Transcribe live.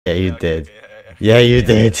Yeah, you Yeah, okay, did. okay, yeah, Yeah, you yeah, yeah,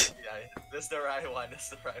 did. yeah, this is the right one, this is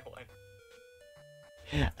the right one.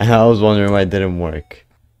 I was wondering why it didn't work.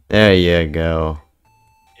 There you go.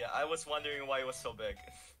 Yeah, I was wondering why it was so big.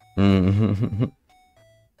 Mm. Okay.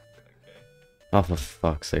 Oh, for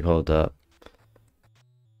fuck's sake, hold up.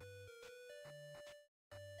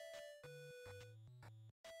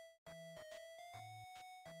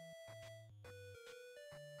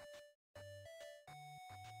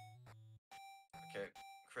 Okay,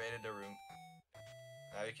 created the room.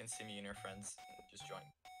 Now you can see me and your friends. Just join.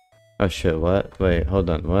 Oh shit, what? Wait, hold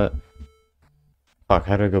on, what? Fuck,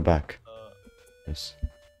 how do I go back? Uh, Yes.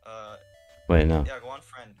 uh, Wait, no. yeah, go on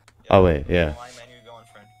friend. Yeah, Oh, wait, yeah. online menu, go on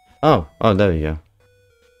friend. Oh, there we go.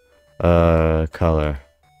 Color.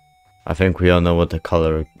 I think we all know what the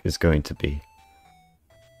color is going to be.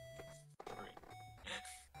 Green.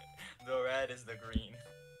 The red is the green.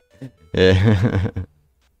 Yeah.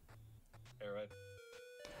 Okay, red.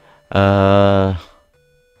 uh,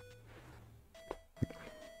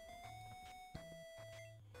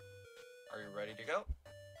 Are you ready to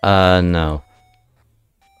go? no.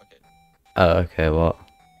 Okay. Oh, okay, what?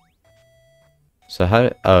 So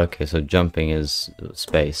how, oh, okay, so jumping is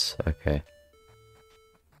space, okay.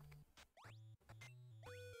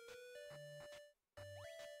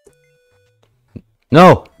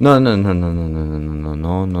 No! No, no, no, no, no, no, no, no,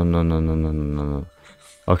 no, no, no, no, no, no, no, no.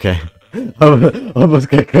 Okay. I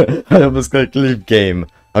almost got leave game.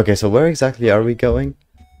 Okay, so where exactly are we going?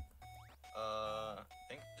 I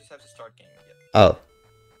think we just have to start game again. Oh.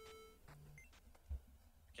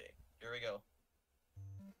 Okay, here we go.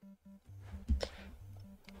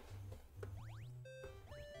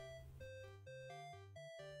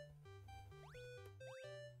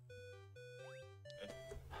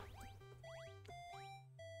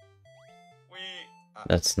 We.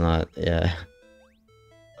 That's not, yeah.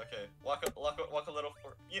 Okay, walk a little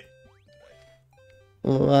for. Yeah.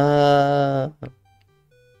 Wow.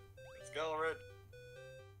 Let's go, red.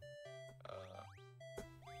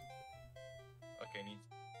 Okay, need.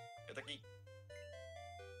 Get the key.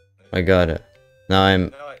 I got it. Now I'm,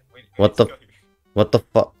 No, wait, we need what to the, go here. what the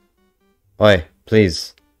fuck? Oi,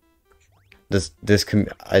 please.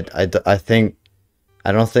 I think,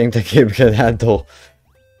 I don't think the game can handle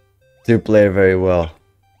two-player very well.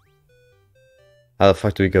 How the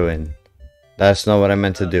fuck do we go in? That's not what I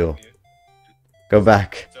meant to do. You. Go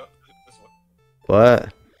back. So, this one.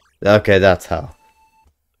 What? Okay, that's how.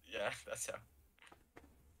 Yeah, that's how.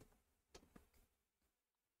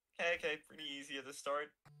 Okay, okay, pretty easy at the start.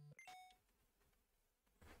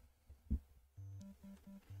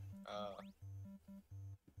 Uh,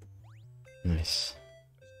 Nice.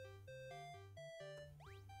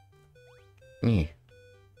 Me.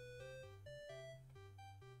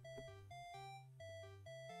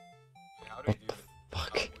 how do What you do the this?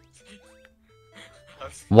 fuck? Oh,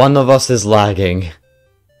 One of us is lagging.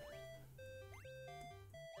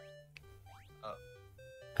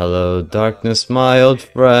 Hello, darkness, my old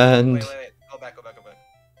wait, friend. wait. Go back, go back, go back.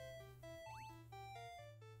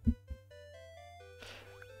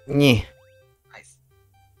 Nyeh. Nice.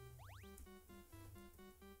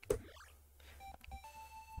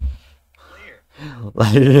 Clear.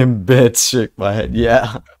 Like in bits, shook my head.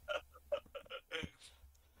 Yeah.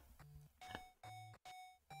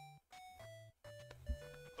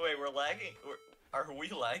 Wait, we're lagging? Are we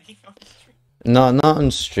lagging on the stream? No, not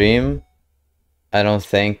on stream. I don't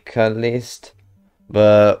think, at least.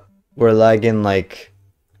 But we're lagging like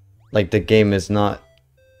the game is not.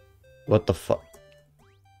 What the fuck?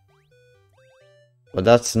 Well,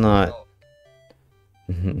 that's not. Oh,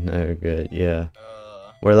 No good. Yeah.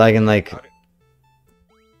 We're lagging wait, like.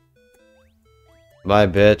 Bye,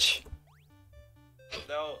 bitch.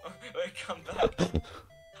 No, wait, come back.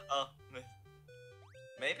 Oh,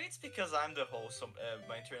 maybe it's because I'm the host, so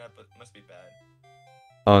my internet must be bad.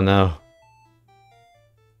 Oh no.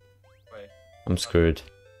 Wait. I'm screwed.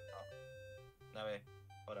 Oh. No, wait.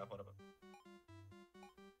 Hold up, hold up.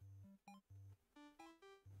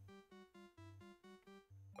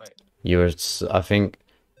 Wait. You were. I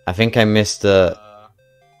think I missed the.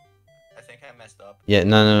 I think I messed up. Yeah,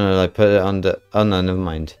 no. I put it on the. Oh no, never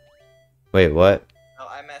mind. Wait, what? No,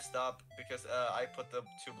 I messed up because I put the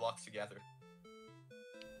two blocks together.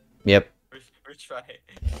 Yep. Retry.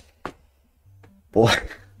 What?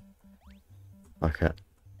 Okay.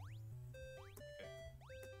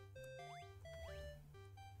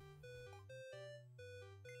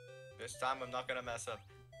 This time I'm not gonna mess up.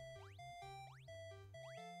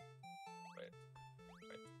 Wait.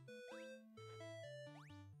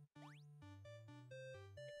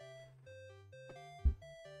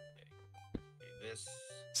 Okay, this.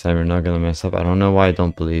 Sam, you're not gonna mess up. I don't know why I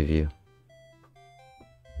don't believe you.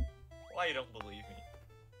 Why you don't believe me?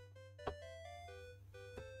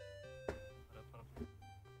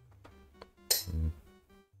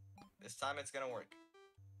 This time it's gonna work.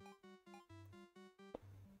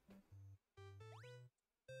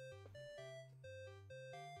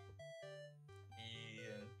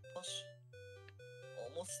 And push.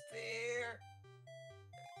 Almost there.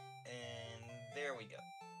 And there we go.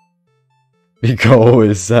 Pico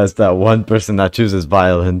always has that one person that chooses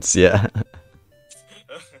violence, yeah.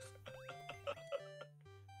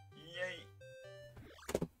 Yay.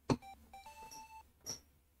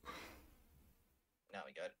 Now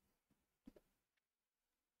we got it.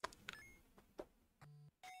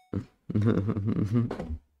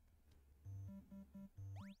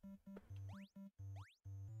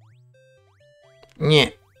 Yeah.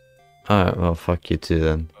 Alright, well, fuck you too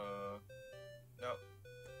then. No.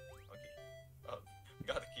 Okay.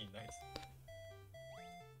 Got the key, nice.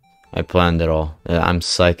 I planned it all. I'm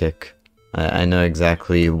psychic. I know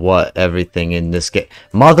exactly what everything in this game.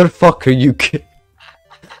 Motherfucker, you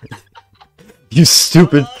you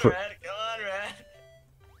stupid. Come on, Red.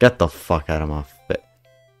 Get the fuck out of my face.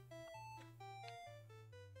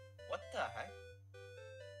 What the heck?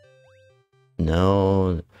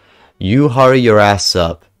 No. You hurry your ass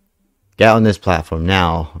up. Get on this platform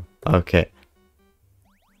now. Okay.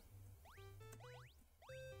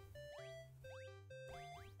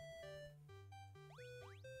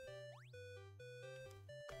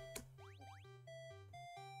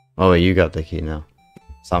 Oh wait, you got the key now.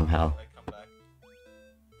 Somehow. Red, come back.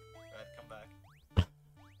 Red, come back.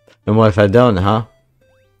 And what if I don't, huh?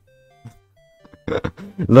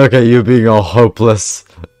 Look at you being all hopeless.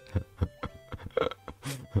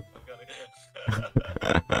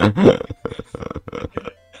 I'm gonna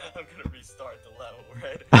restart the level,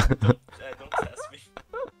 right? Don't test me.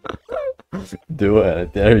 Do it, I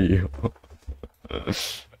dare you.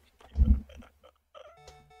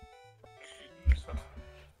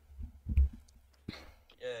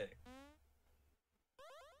 Yay.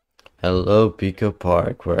 Hello, Pico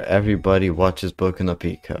Park, where everybody watches Boku no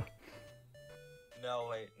Pico. No,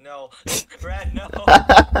 wait, no. Red, no!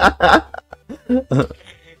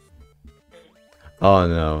 Oh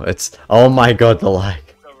no, it's... Oh my god, the lag.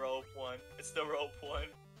 It's the rope one. It's the rope one.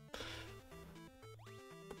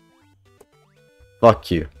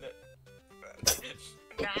 Fuck you.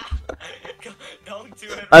 Nah. Don't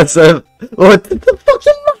do it. I said... What the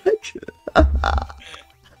fucking lag?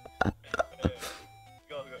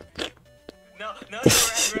 Go. No,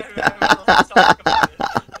 Red. Let's talk about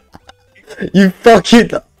it. You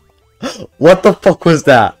fucking... What the fuck was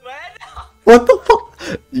that? Red, no. What the fuck?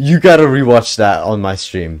 You gotta rewatch that on my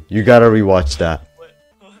stream. You gotta rewatch that.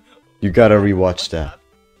 You gotta rewatch that.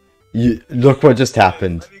 You look what just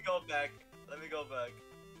happened. Let me go back.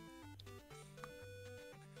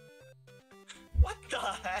 What the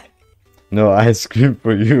heck? No, I screamed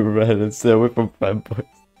for you, Red, and stay away from fanboys.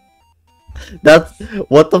 That's...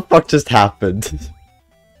 What the fuck just happened?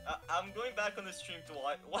 I'm going back on the stream to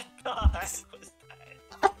watch. What the heck was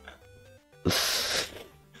that?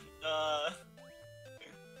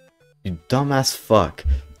 You dumbass fuck.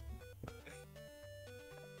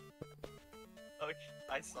 Okay,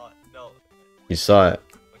 I saw it. No. You saw it.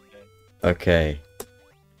 Okay. Okay.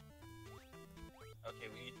 Okay,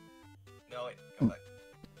 we need. No, wait. Come back.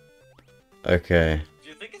 Okay. Do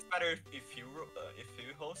you think it's better if you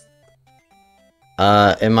host?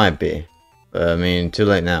 It might be. But, I mean, too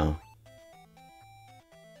late now.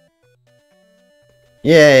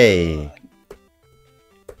 Yay! Yay.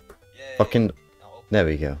 Fucking... No. There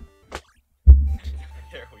we go.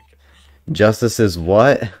 There we go. Justice is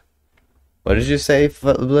what? What did you say,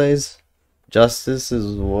 Blaze? Justice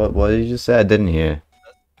is what? What did you say? I didn't hear.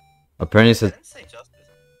 Apparently I said... didn't say justice.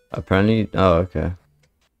 Apparently... Oh, okay.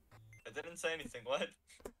 I didn't say anything. What?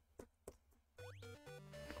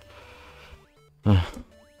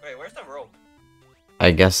 Wait, where's the rope?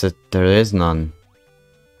 I guess there is none.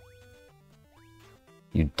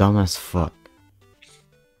 You dumbass fuck.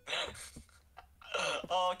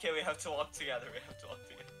 Oh, okay, we have to walk together.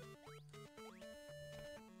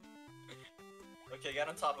 Okay, get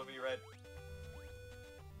on top of me, Red.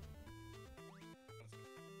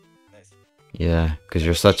 Nice. Yeah, cause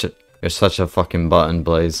you're such a fucking button,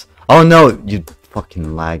 Blaze. Oh no, you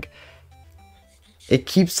fucking lag. It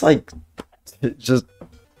keeps like just. That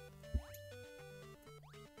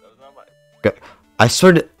was not my. I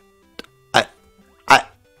sort of.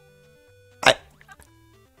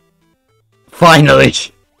 Finally.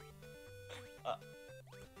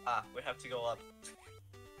 We have to go up.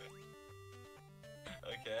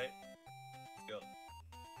 Okay. Let's go.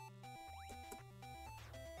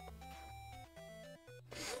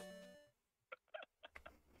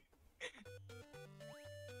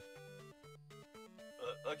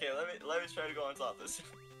 Okay, let me try to go on top of this.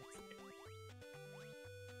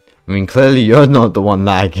 I mean, clearly you're not the one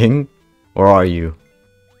lagging. Or are you?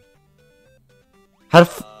 How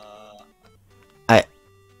the f-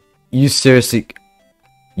 You seriously...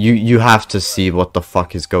 You have to see what the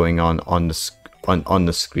fuck is going on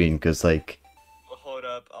the screen, cause like... Hold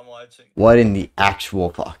up, I'm watching. What in the actual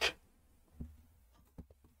fuck?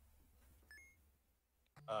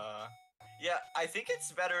 Yeah, I think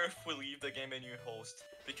it's better if we leave the game and you host,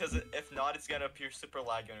 because if not, it's gonna appear super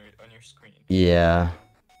lag on your screen. Yeah.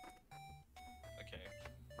 Okay.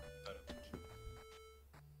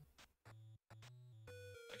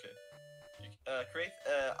 Okay. Create.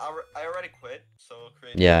 I already quit, so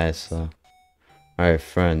create. Yeah, I saw. Alright,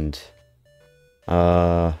 friend.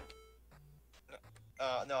 No,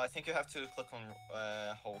 I think you have to click on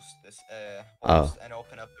host this Oh. host and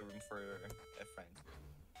open up the room for a friend.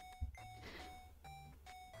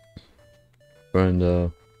 Friend,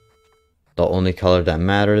 the only color that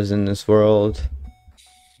matters in this world.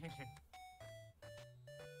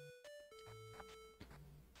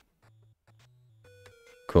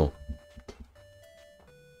 Cool.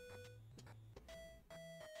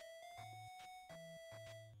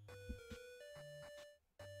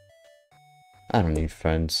 I don't need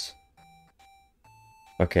friends.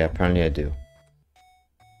 Okay, apparently I do.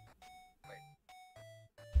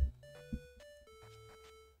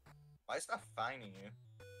 Why is not finding you?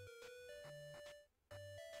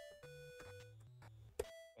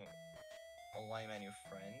 Online menu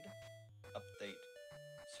friend. Update.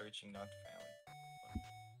 Searching not found.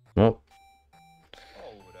 Well,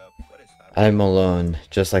 Hold up, what is happening? I'm alone,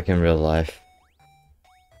 just like in real life.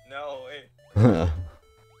 No, wait.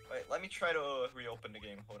 Wait, let me try to reopen the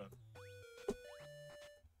game. Hold on.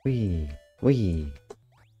 Wee. Whee.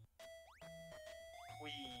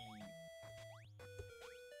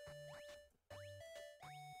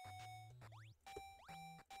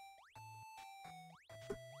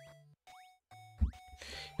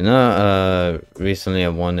 You know, recently I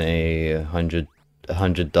won a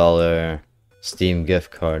 $100 Steam gift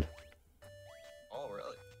card. Oh,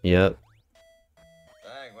 really? Yep.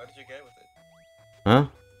 Dang, what did you get with it? Huh?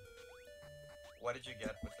 What did you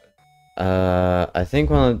get with it? I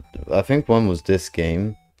think one was this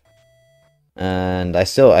game. And I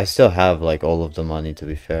still have like all of the money, to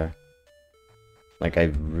be fair. Like I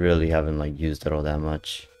really haven't like used it all that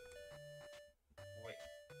much. Wait.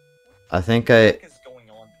 I think What the heck is going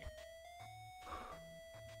on here?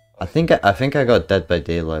 I think I got Dead by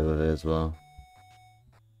Daylight with it as well.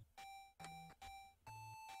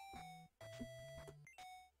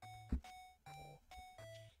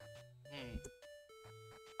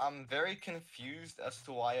 I'm very confused as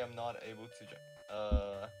to why I'm not able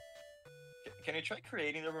to. Can you try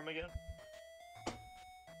creating the room again?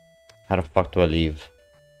 How the fuck do I leave?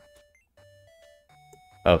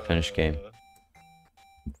 Oh, finish game.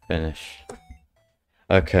 Finish.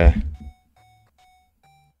 Okay.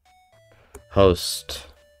 Host.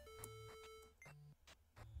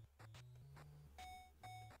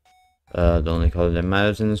 The only color that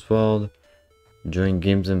matters in this world. Join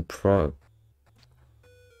games in pro.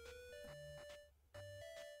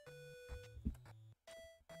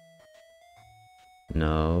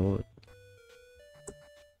 No.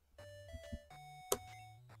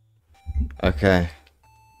 Okay.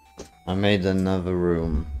 I made another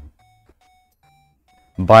room.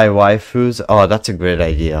 Buy waifus? Oh, that's a great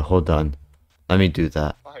idea. Hold on. Let me do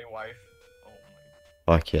that. My wife. Oh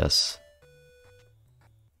my. Fuck yes.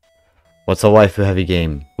 What's a waifu heavy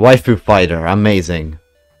game? Waifu Fighter. Amazing.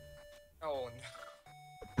 Oh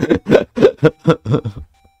no.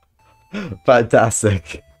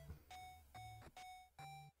 Fantastic.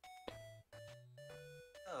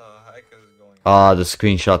 Oh, heck is going on? Ah, the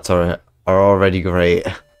screenshots are already great.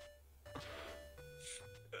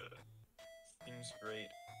 Seems great.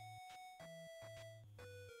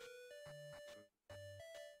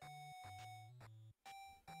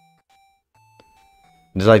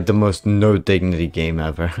 It's like the most no dignity game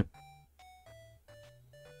ever.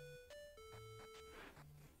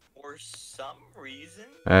 For some reason,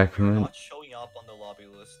 I you're recommend. not showing up on the lobby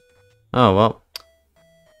list. Oh well.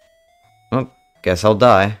 Well, guess I'll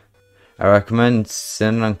die. I recommend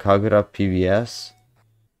Senran Kagura PBS.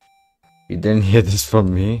 You didn't hear this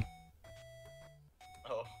from me.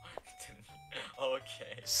 Oh,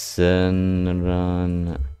 okay.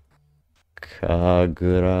 Senran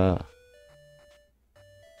Kagura.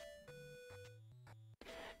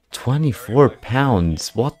 24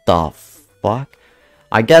 pounds. What the fuck?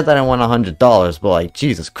 I get that I won $100, but like,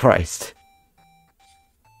 Jesus Christ.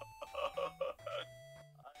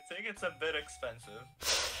 I think it's a bit expensive.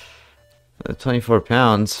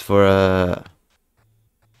 £24 for a.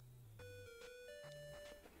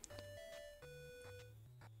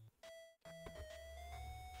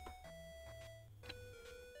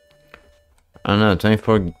 I don't know,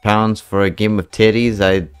 £24 for a game of titties.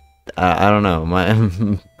 I don't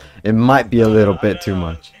know. It might be a little I bit don't too know.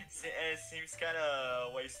 much. It seems kind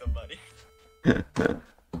of waste of money.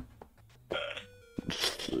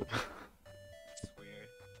 It's weird.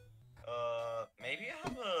 Maybe I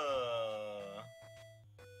have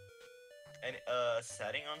a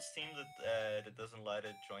setting on Steam that doesn't let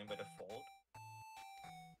it join by default.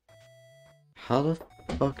 How the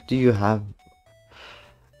fuck do you have?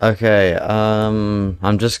 Okay,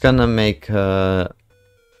 I'm just gonna make a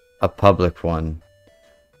public one.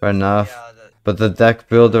 Fair enough. Yeah, But the deck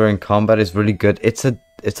builder in combat is really good. It's a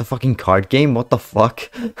fucking card game. What the fuck?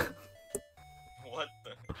 what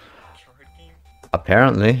the card game?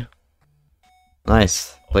 Apparently.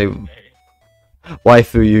 Nice. Play Okay.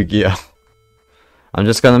 waifu Yu-Gi-Oh. I'm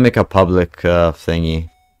just gonna make a public thingy.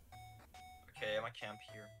 Okay, I'm a camp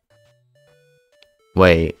here.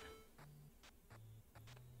 Wait.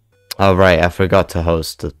 Oh right, I forgot to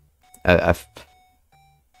host it.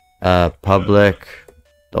 Public.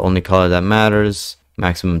 The only color that matters.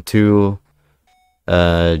 Maximum 2.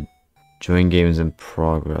 Join games in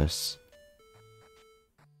progress.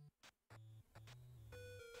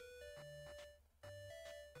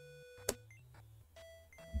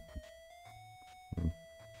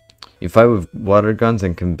 You fight with water guns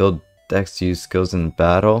and can build decks to use skills in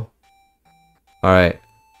battle. Alright.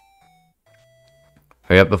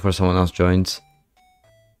 Hurry up before someone else joins.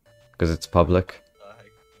 Because it's public.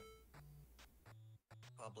 Heck?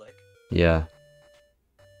 Public? Yeah.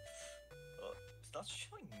 It's not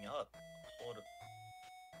showing up. Hold up.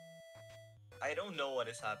 I don't know what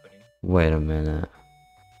is happening. Wait a minute.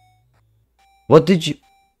 What did you...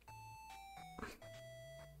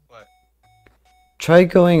 What? Try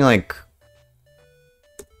going like...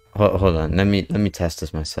 Hold on, let me test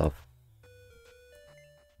this myself.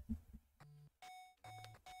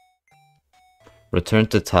 Return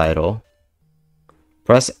to title.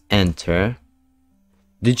 Press enter.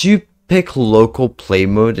 Did you pick local play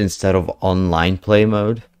mode instead of online play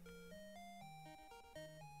mode?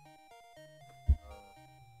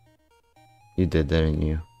 You did, didn't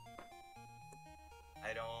you?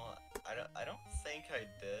 I don't think I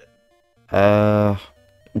did.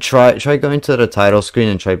 Try going to the title screen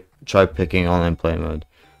and try picking online play mode.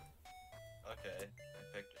 Okay, I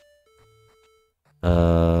picked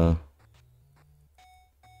it.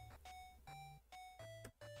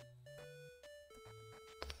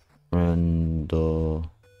 Randall.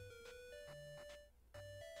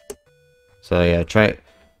 So yeah, try.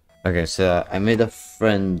 Okay, so I made a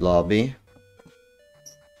friend lobby.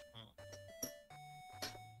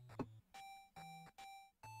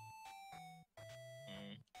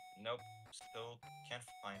 Nope, still can't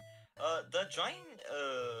find. The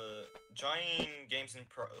join games in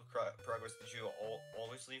progress. Did you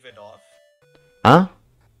always leave it off? Huh?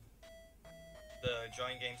 The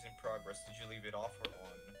join games in progress. Did you leave it off or on?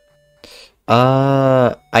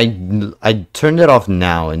 I turned it off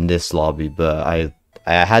now in this lobby, but I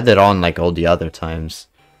had it on like all the other times.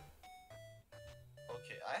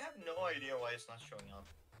 Okay, I have no idea why it's not showing up.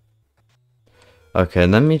 Okay,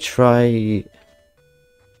 let me try.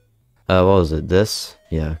 What was it? This?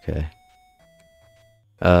 Yeah. Okay.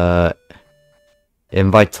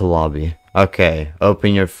 Invite to lobby. Okay,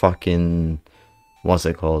 open your fucking. What's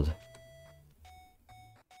it called?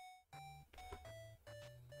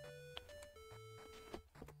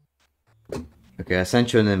 Okay, I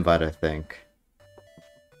sent you an invite, I think.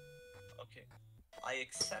 Okay, I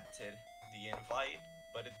accepted the invite,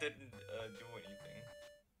 but it didn't do anything.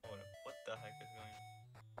 Hold up, what the heck is going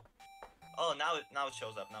on? Oh, now it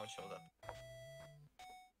shows up. Now it shows up.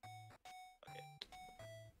 Okay.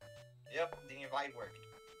 Yep, the invite worked.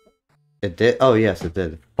 It did? Oh, yes, it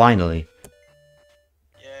did. Finally.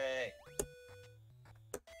 Yay.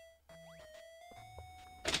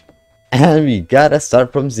 And we gotta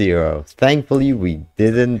start from zero. Thankfully, we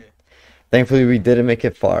didn't. Okay. Thankfully, we didn't make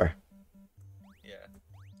it far. Yeah.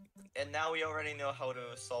 And now we already know how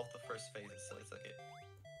to solve the first phases, so it's okay.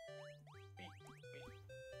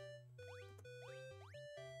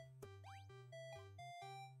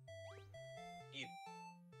 Eat.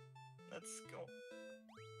 Let's go.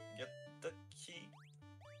 Get the key.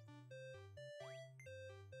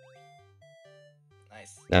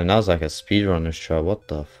 Nice. Damn, that was like a speedrunner's show. What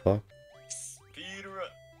the fuck?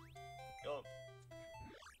 Speedrun. Go.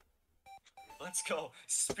 Let's go.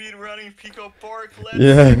 Speedrunning Pico Park. Let's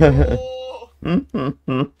Yeah. go.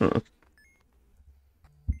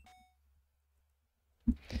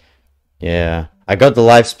 Yeah. I got the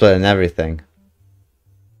life split and everything.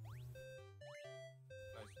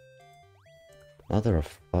 Mother of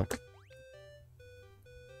fuck.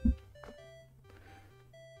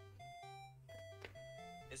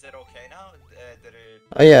 Is it okay now? Did it?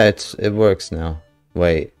 Oh yeah, it works now.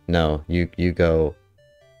 Wait, no, you go. Go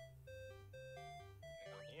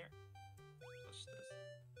here. Push this.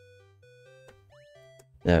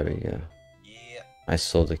 There we go. Yeah. I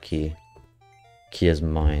saw the key. Key is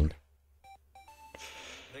mine.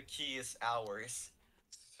 The key is ours.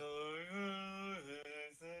 So.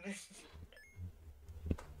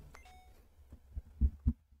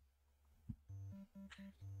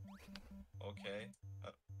 Okay.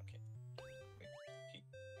 Okay. Wait. Key. Key.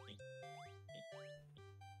 Key.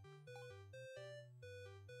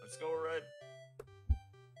 Let's go, red.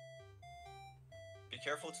 Be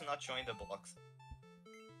careful to not join the blocks.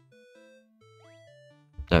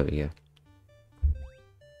 There we go.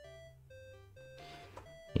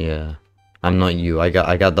 Yeah. I'm not you. I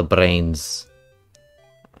got the brains.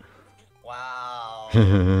 Wow.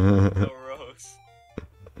 Oh, Gross.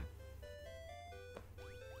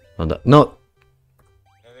 no.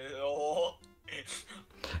 Oh.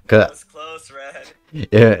 That Cause, was close, red.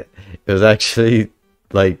 yeah, it was actually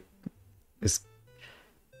like it's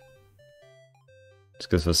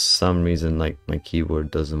because for some reason like my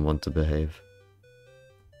keyboard doesn't want to behave.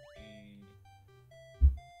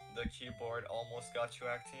 The keyboard almost got you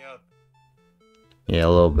acting up. Yeah, a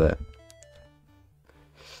little bit.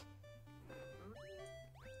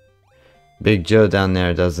 Big Joe down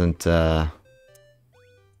there doesn't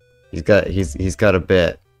he's got a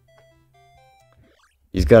bit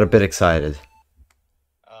excited.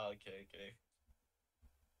 Oh, okay.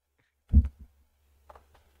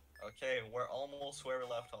 Okay, we're almost where we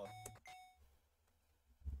left off.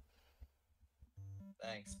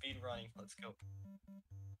 Thanks. Speed running. Let's go.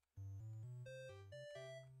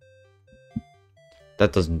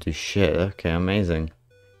 That doesn't do shit. Okay, amazing.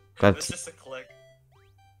 That's just a click.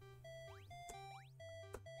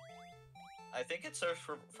 I think it serves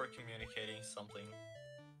for communicating something.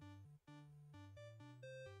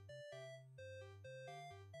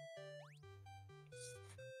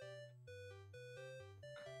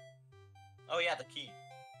 Oh yeah, the key.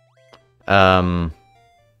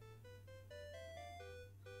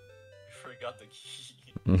 Forgot the key.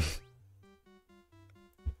 Quick.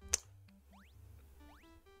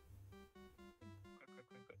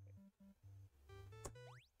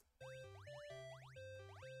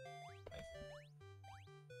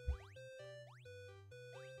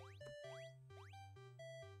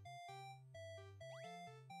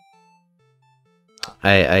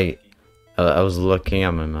 I was looking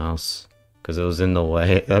at my mouse because it was in the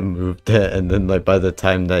way. I moved it, and then like by the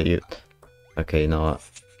time that you, okay, you know what?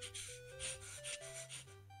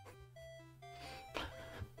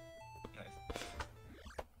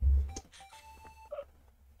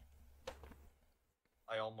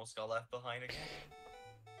 I almost got left behind again.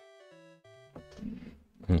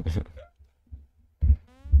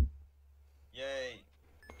 Yay!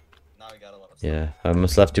 Now we got a lot of stuff. Yeah, I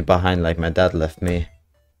almost left you behind like my dad left me.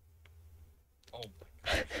 Oh my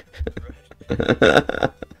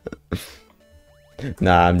god.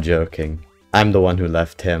 Nah, I'm joking. I'm the one who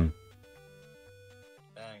left him.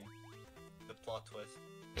 Dang. The plot twist.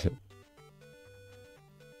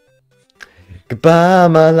 Goodbye,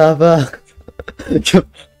 my lover. Okay,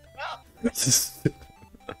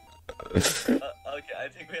 I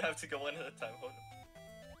think we have to go one at a time. Hold on.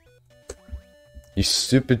 You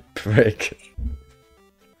stupid prick.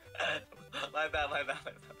 My bad.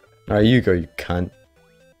 Alright, you go, you cunt.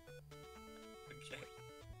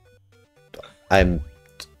 Okay.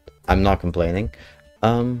 I'm not complaining.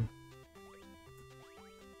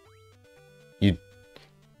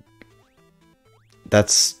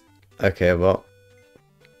 That's okay, well.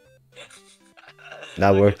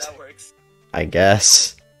 That Okay, worked. that works. I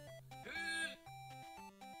guess.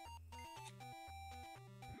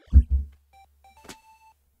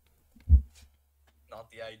 Not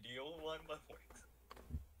the ideal one, but works.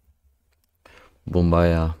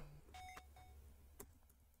 Bombaya.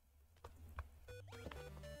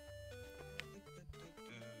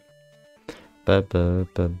 Oh,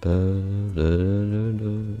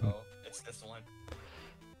 it's this one.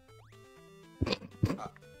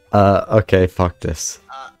 Okay, fuck this.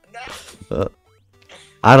 No.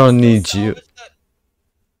 I don't need you.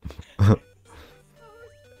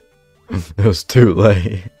 It was too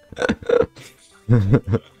late. Okay.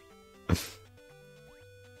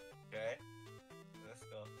 Let's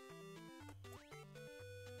go.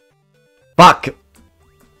 Fuck!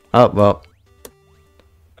 Oh, well.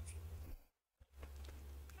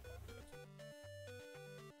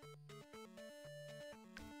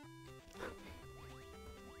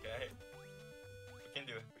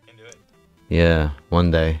 do it. Yeah,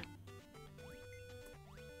 one day.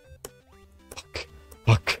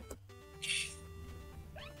 Fuck.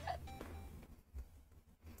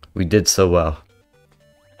 We did so well.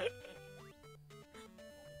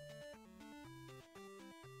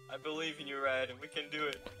 I believe in you, Red. We can do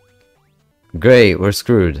it. Great, we're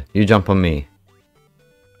screwed. You jump on me.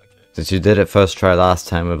 Okay. Since you did it first try last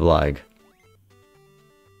time with lag.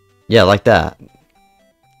 Yeah, like that.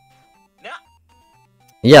 Nah.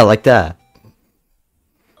 Yeah, like that.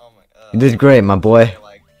 Oh my. You did great, my boy.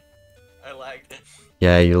 I lagged.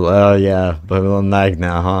 Yeah, you. Oh yeah, but we're on lag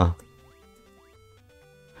now, huh?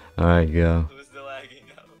 All right, go. Who's the lagging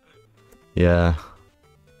now? Yeah.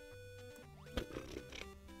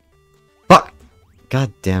 Fuck!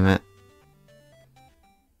 God damn it.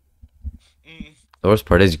 The worst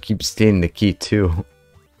part is you keep stealing the key too.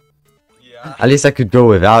 Yeah. At least I could go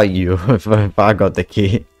without you if I got the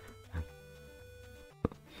key.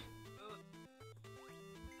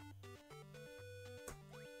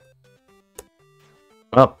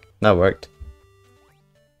 Well, that worked.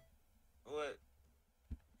 What?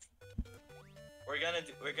 We're gonna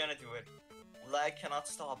do it. Lag cannot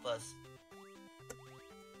stop us.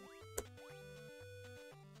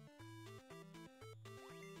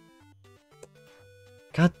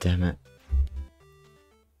 God damn it.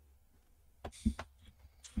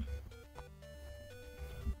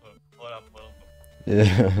 Hold up. Yeah.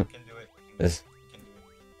 You can do it. Yes. You can do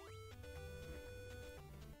it.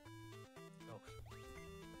 Go.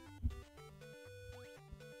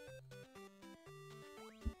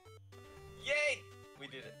 Yay! We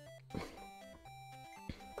did it.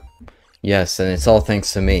 Yes, and it's all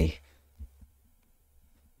thanks to me.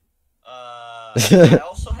 I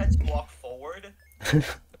also had to walk forward.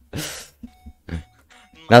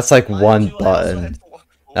 That's like Mind one you, I also had button. to walk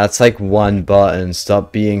forward. That's like one button.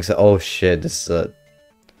 Stop being so. Oh shit, this is a.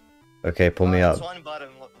 Okay, pull me up. It's one button,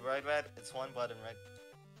 right, Red? It's one button, right?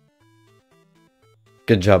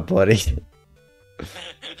 Good job, buddy.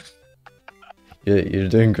 You're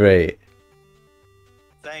doing great.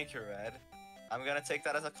 Thank you, Red. I'm gonna take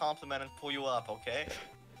that as a compliment and pull you up, okay?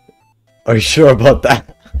 Are you sure about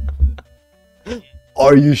that?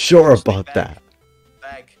 Are you sure Stay about back. that?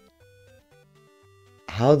 Back.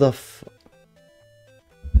 How the f...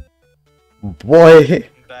 Boy!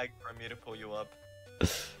 Back for me to pull you up.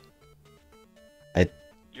 I...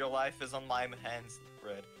 Your life is on my hands,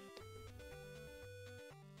 Red.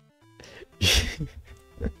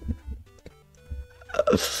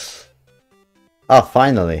 Oh,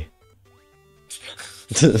 finally.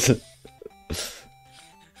 I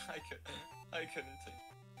couldn't take.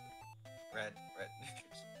 Red.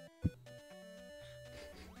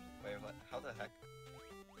 Wait, what? How the heck?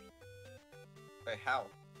 Wait, how?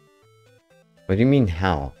 What do you mean,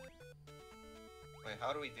 how? Wait,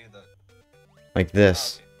 how do we do that? Like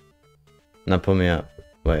this. Okay. Now pull me up.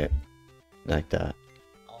 Wait. Like that.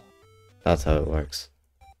 Oh, That's how it works.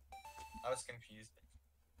 I was confused.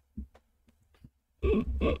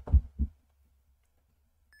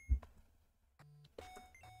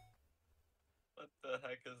 What the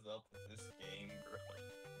heck is up with this game, bro?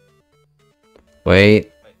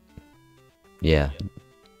 Wait. Wait. Yeah. Yeah.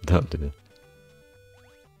 Don't do it.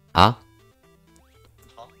 Ah?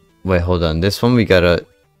 Huh? Wait, hold on. This one we gotta...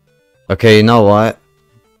 Okay, you know what?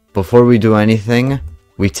 Before we do anything,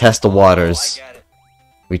 we test the waters. Oh, I get it.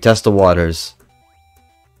 We test the waters.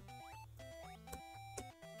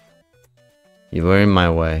 You were in my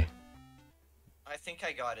way. I think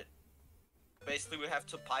I got it. Basically, we have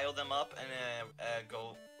to pile them up and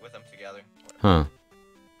go with them together. Huh.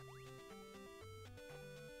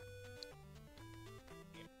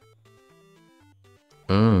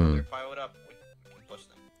 They're piled up. We can push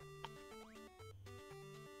them.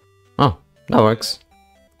 Oh, that works.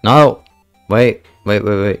 No! Wait. We have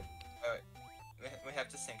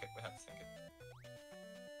to sink it.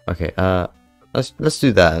 Okay, let's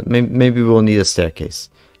do that. Maybe we'll need a staircase.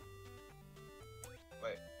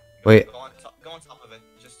 Wait. Go on top of it.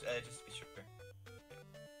 Just be sure.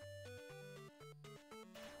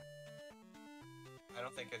 I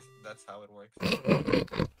don't think that's how it works.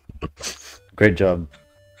 Great job.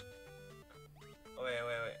 Oh, wait.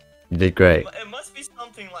 You did great. It must be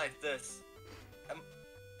something like this.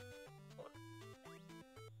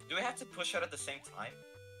 Do we have to push it at the same time?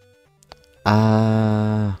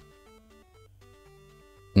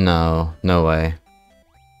 No. No way.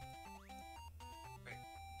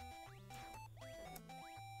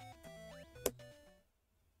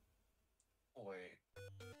 Wait.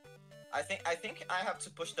 I think I have to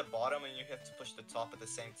push the bottom and you have to push the top at the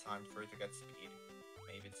same time for it to get speed.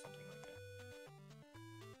 Maybe it's something like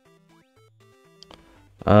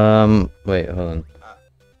that. Wait, hold on.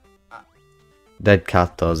 Uh, Dead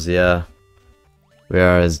cat does, yeah. We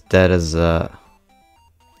are as dead as, No,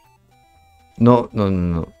 no, no,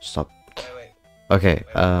 no, stop. wait. Okay,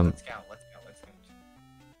 Let's count.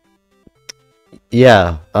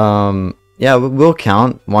 yeah, yeah, we'll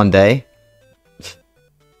count one day.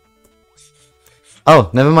 Oh,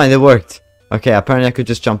 never mind, it worked. Okay, apparently I could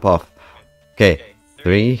just jump off. Okay, Okay,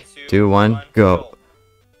 3, 2, 1, go.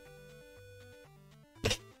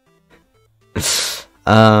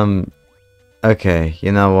 Okay,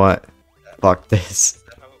 you know what? Fuck this. Is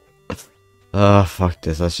that how it works? Fuck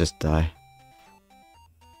this, let's just die.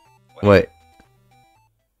 Wait. Wait.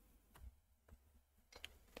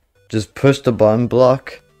 Just push the button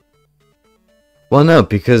block? Well, no,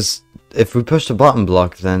 because if we push the button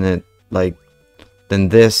block, then it, like, then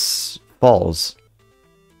this falls.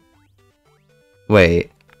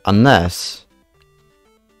 Wait, unless...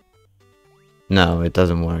 No, it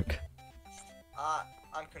doesn't work.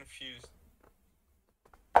 I'm confused.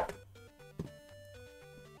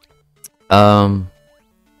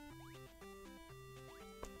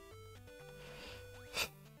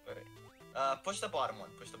 Wait. Push the bottom one.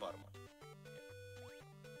 Push the bottom one.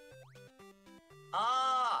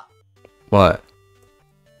 Ah! What?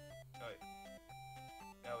 No, wait.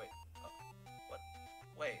 No, wait. What?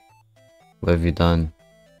 Wait. What have you done?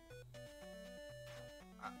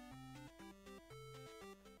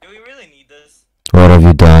 Do we really need this? What have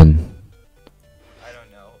you done? I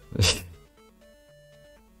don't know.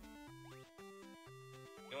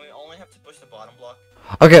 Do we only have to push the bottom block?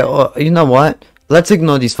 Okay, well, you know what? Let's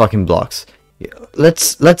ignore these fucking blocks.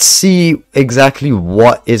 Let's see exactly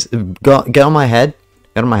what is... get on my head.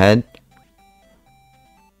 Get on my head.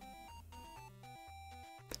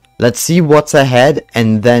 Let's see what's ahead,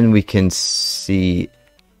 and then we can see...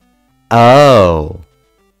 Oh.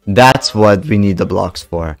 That's what we need the blocks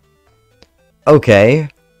for. Okay.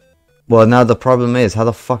 Well, now the problem is, how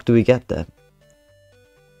the fuck do we get there?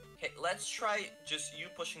 Okay, let's try just you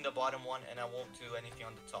pushing the bottom one and I won't do anything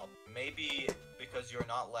on the top. Maybe because you're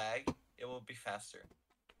not lag, it will be faster.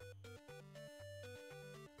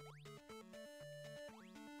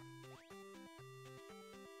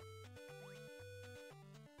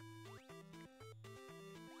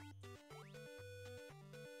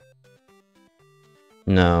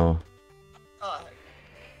 No. Oh,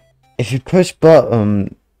 If you push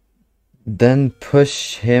button, then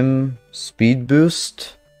push him speed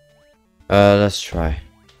boost. Let's try.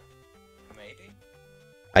 maybe?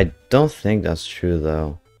 I don't think that's true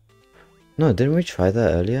though. No, didn't we try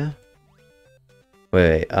that earlier?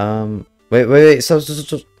 Wait, wait, so.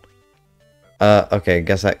 Okay,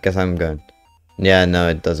 guess I'm going. Yeah, no,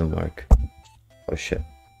 it doesn't work. Oh shit.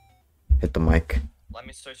 Hit the mic. Let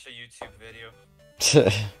me search a YouTube video.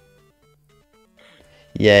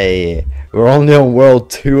 Yay. We're only on World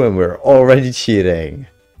 2 and we're already cheating.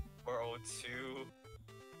 World 2.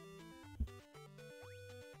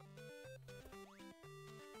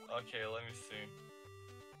 Okay, let me see.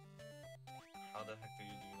 How the heck do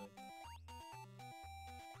you do that?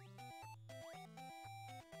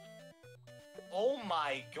 Oh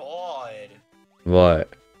my god! What?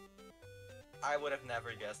 I would have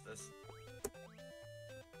never guessed this.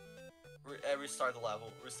 Restart the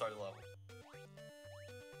level. Restart the level.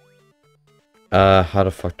 How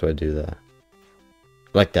the fuck do I do that?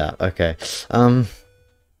 Like that, okay. So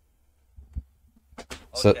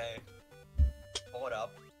Okay. Hold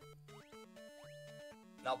up.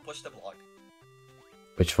 Now push the block.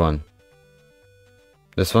 which one?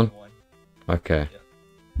 This one? One. Okay.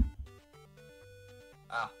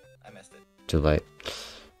 Ah, I missed it. Too late.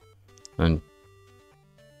 And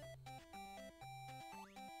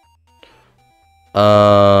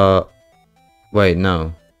wait,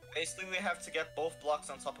 no. Basically, we have to get both blocks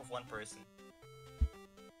on top of one person.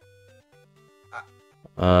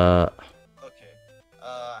 Okay.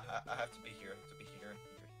 I have to be here. Here.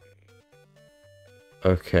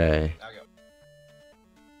 Okay. Now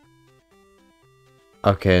go.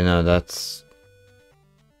 Okay, no, that's...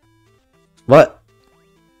 What?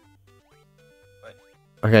 What?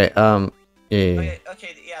 Okay, yeah.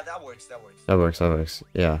 Okay, yeah, that works. That works,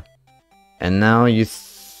 yeah. And now you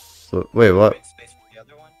wait, what? Make space for the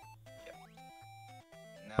other one. Yeah.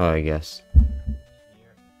 Now Oh, I guess. here.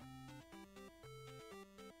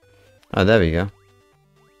 Oh, there we go. And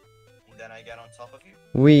then I get on top of you.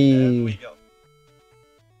 There We we go.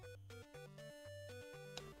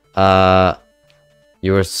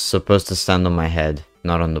 You were supposed to stand on my head,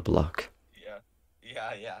 not on the block.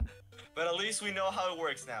 Yeah. But at least we know how it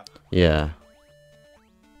works now. Yeah.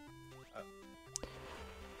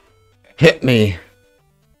 Okay. Hit me!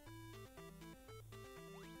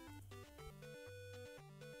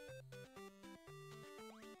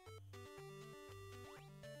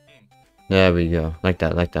 There we go. Like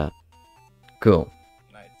that, like that. Cool.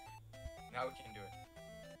 Nice. Now we can do it.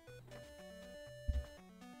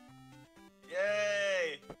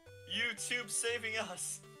 Yay! YouTube saving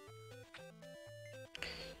us.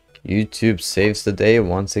 YouTube saves the day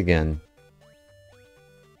once again.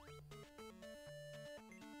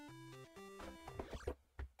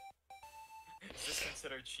 Is this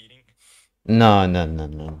considered cheating? No, no, no,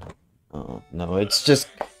 no. Oh, no, it's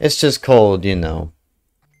just called, you know,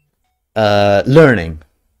 learning.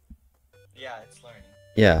 Yeah, it's learning.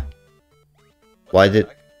 Yeah. What Why the did...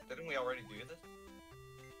 heck? Didn't we already do this?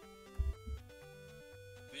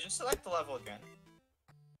 Did you just select the level again?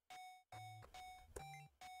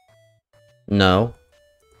 No.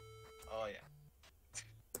 Oh yeah.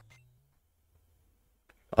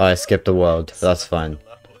 Oh, I skipped the world. That's Selected fine. the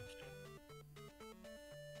level again.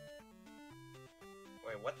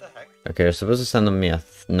 Wait, what the heck? Okay, you're supposed to send them me a...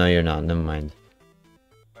 No, you're not. Never mind.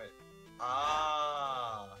 Wait.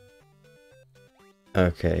 Ah.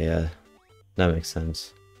 Okay, yeah. That makes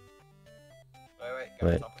sense. Wait, get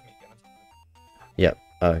Wait. on top of me, get on top of me. Yep.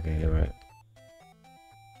 Okay, you're right.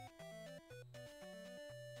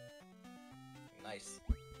 Nice.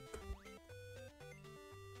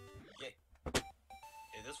 Yay.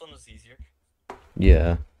 Yeah, this one was easier.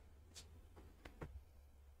 Yeah.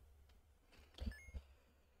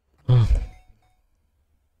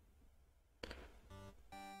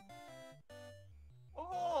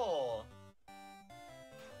 Oh!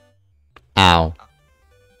 Ow.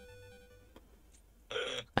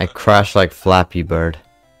 I crashed like Flappy Bird.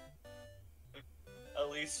 At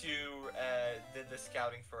least you did the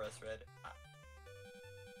scouting for us, Red.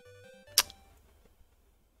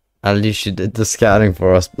 At least you did the scouting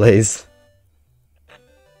for us, Blaze.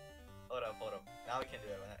 Hold up, hold up. Now we can do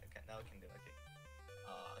it. Okay, now we can do it. Okay.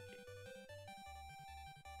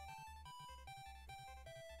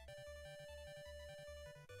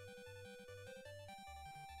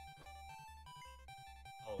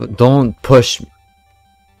 Okay. Oh, Don't push me.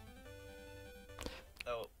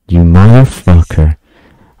 oh. You motherfucker.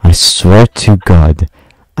 I swear to God.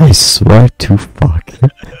 I swear to fuck.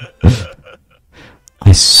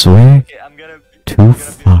 I swear Okay, I'm gonna to be a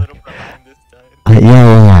fuck. little behind this time.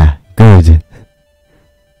 Yeah, good.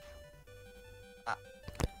 Ah.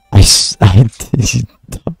 I did.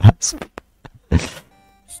 Dumbass.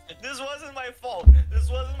 This wasn't my fault. This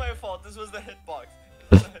wasn't my fault. This was the hitbox.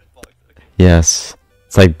 This was the hitbox. Okay. Yes.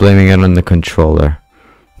 It's like blaming it on the controller.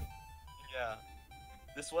 Yeah.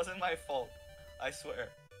 This wasn't my fault. I swear.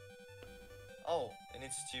 Oh, and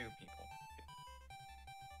it's two people.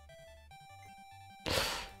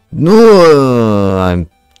 No,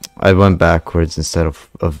 I went backwards instead of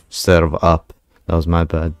up. That was my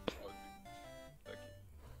bad.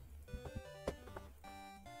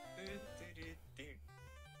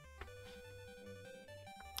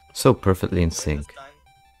 So perfectly in sync. Okay.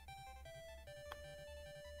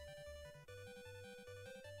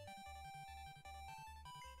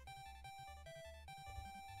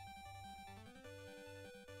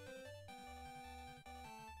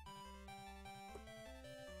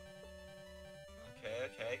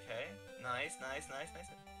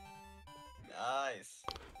 Nice.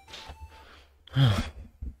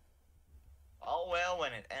 All well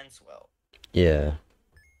when it ends well. Yeah.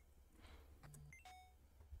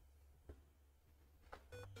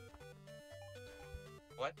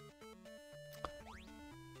 What?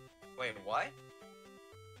 Wait, what?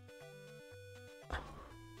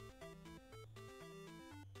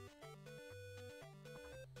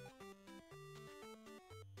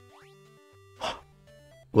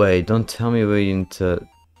 Wait, don't tell me we need to...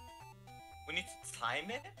 We need to time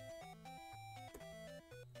it?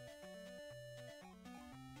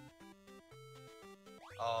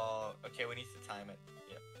 Oh, okay, we need to time it.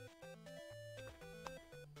 Yeah.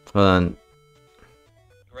 Hold on.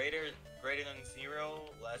 Greater than 0,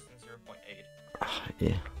 less than 0.8.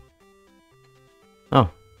 Yeah. Oh.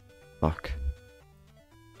 Fuck.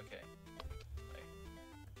 Okay. Wait.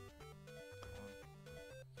 1,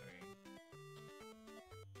 3.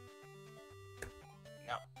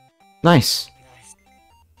 No. Nice. Nice.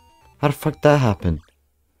 How the fuck that happen?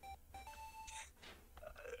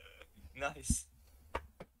 Nice.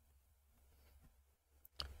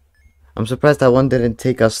 I'm surprised that one didn't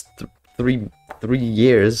take us three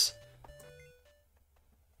years.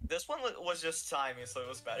 This one was just timing, so it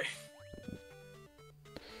was better.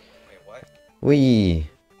 Wait, what? Wee.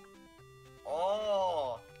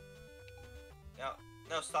 Oh!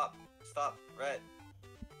 No, stop. Red.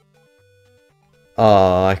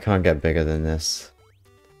 Oh, I can't get bigger than this.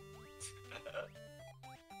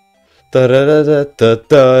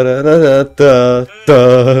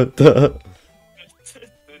 Da-da-da-da-da-da-da-da-da.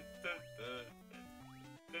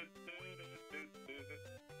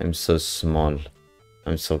 I'm so small.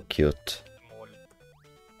 I'm so cute.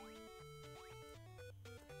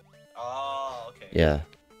 Oh, okay. Yeah.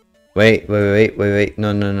 Wait.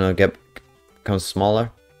 No. Become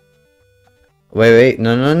smaller. Wait.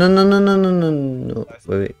 No.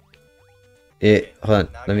 Wait. Yeah, Okay, hold on.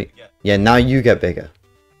 now Let me. get Yeah, now you get bigger.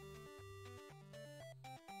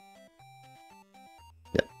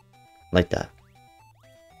 Yeah, like that.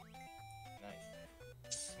 nice.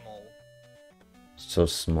 Small. So How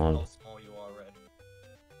small. small you are, Red.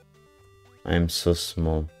 I am so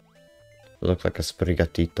small. I look like a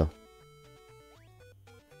sprigatito.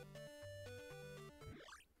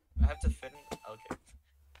 I have to fit in. Okay.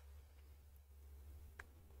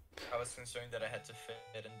 I was concerned that I had to fit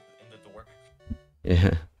in the door.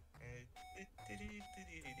 Yeah.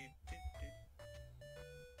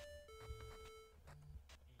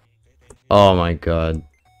 Oh my god.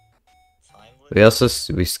 Timeless?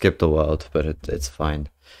 We skipped a world, but it's fine.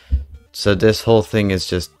 So this whole thing is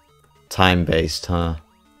just time based, huh?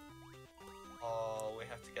 Oh, we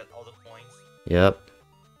have to get all the points. Yep.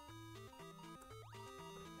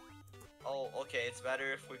 Oh, okay. It's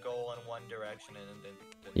better if we go in one direction and then.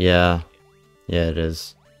 Yeah. Yeah, it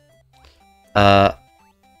is.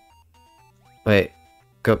 Wait.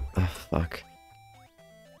 Go. Oh, fuck.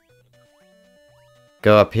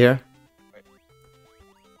 Go up here. Right.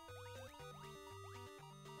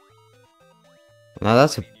 Now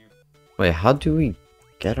that's a. Need you- Wait, how do we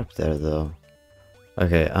get up there though?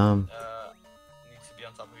 Okay. Needs to be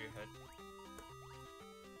on top of your head.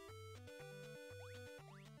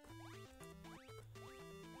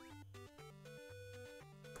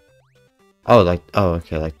 Oh, like. Oh,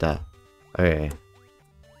 okay, like that. Okay.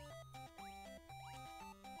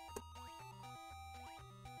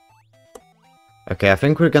 Okay, I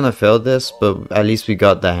think we're gonna fail this, but at least we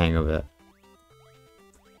got the hang of it.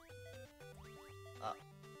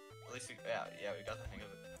 At least yeah, we got the hang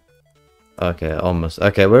of it. Okay, almost.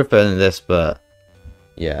 Okay, we're failing this, but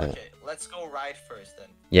yeah, Okay, let's go right first then.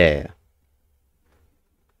 yeah.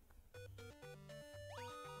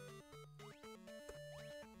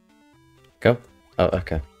 Go. Oh,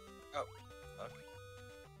 okay.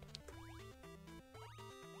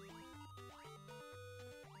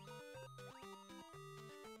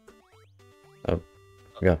 Oh,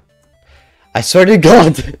 okay. Go. I swear to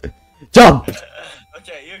God, jump.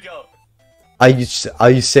 Okay, you go. Are you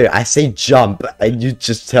serious? I say jump, and you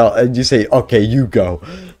just tell, and you say, okay, you go.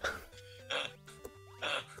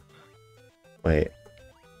 Wait.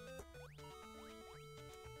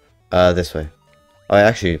 This way. Oh,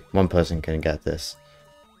 actually, one person can get this.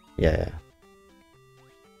 Yeah.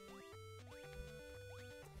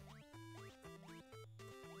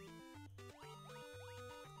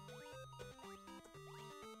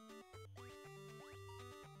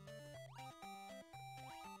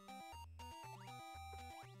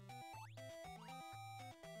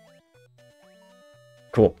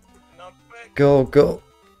 Cool. Not quick. Go.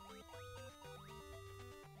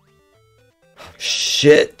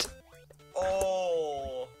 Shit.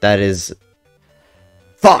 Oh. That is.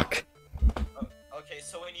 Fuck. Okay,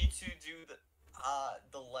 so we need to do the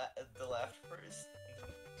left first. And then...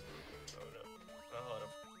 Hold up. Hold up.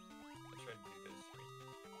 I tried to do this.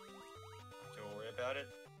 Don't worry about it.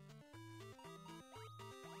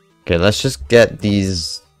 Okay, let's just get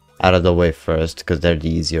these out of the way first, because they're the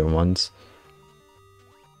easier ones.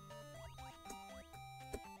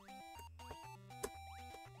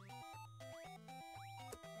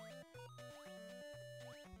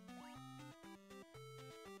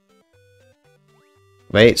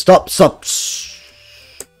 Wait, stop. Okay.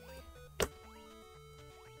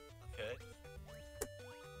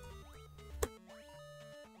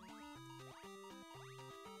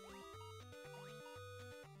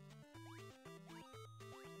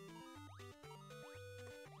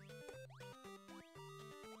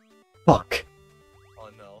 Fuck. Oh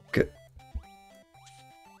no.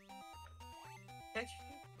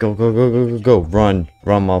 Go. Run,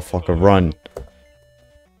 motherfucker, run.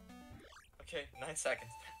 Okay, 9 seconds.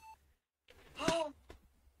 I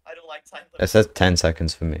don't like time It limits. says 10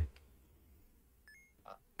 seconds for me.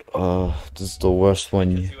 Oh, this is the worst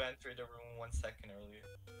one. Because you entered the room 1 second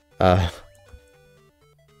earlier.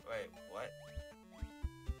 Wait, what?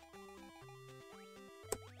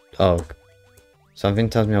 Oh. Something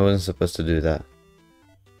tells me I wasn't supposed to do that.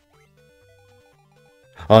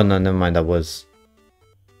 Oh, no, never mind, that was...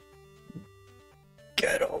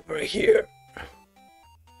 Get over here.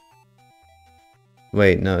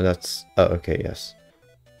 Wait, no, that's... Oh, okay, yes.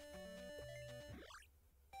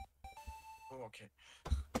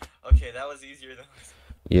 easier than this.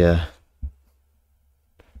 Yeah.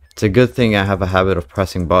 It's a good thing I have a habit of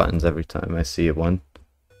pressing buttons every time I see one.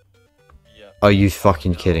 Yeah. Are you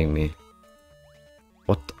fucking kidding me?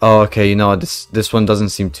 What? Oh, okay, you know what? This one doesn't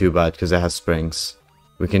seem too bad because it has springs.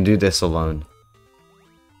 We can do this alone.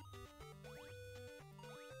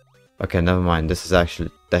 Okay, never mind. This is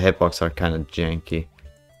actually... The hitbox are kind of janky.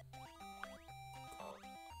 Oh.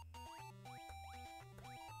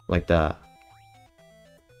 Like that.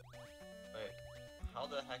 Wait. How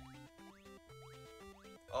the heck?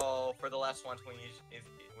 Oh, for the last one, we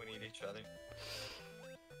need each other.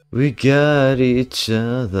 We got each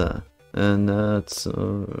other, and that's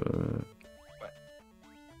all. Wait.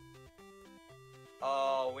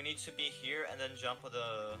 Oh, we need to be here and then jump on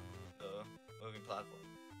the moving platform.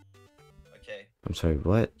 Okay. I'm sorry,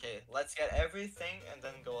 what? Okay, let's get everything and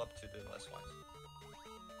then go up to the last one.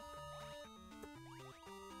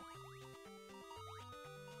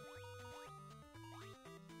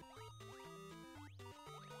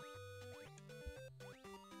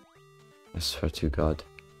 I swear to God.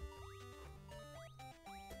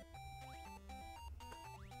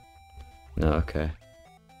 No, okay.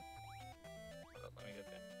 Hold up, let me get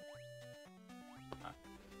there. Ah.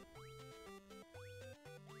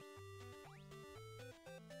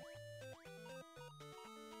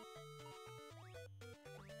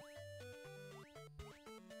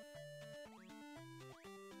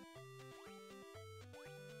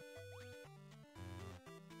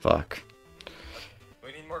 Fuck.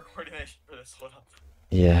 We need more coordination for this. Hold up.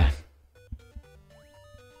 Yeah.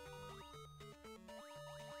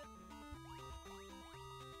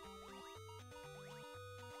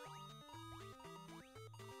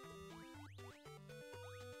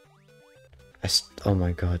 Oh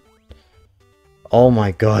my God. Oh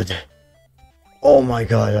my God. Oh my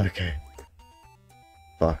God, okay.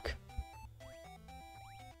 Fuck.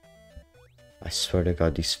 I swear to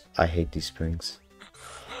God, I hate these springs.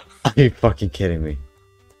 Are you fucking kidding me?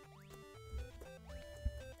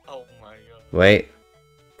 Oh my God. Wait.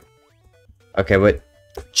 Okay, wait.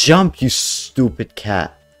 Jump, you stupid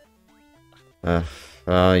cat. You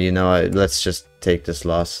know what? Let's just take this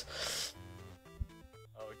loss.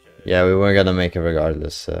 Okay. Yeah, we weren't gonna make it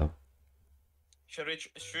regardless, so. Should we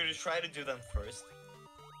try to do them first?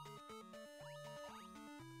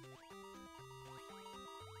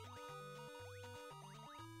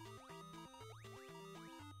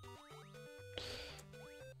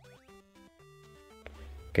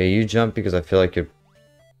 Okay, you jump because I feel like you're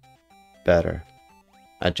better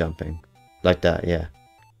at jumping. Like that, yeah.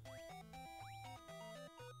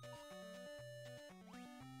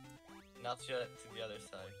 Not to the other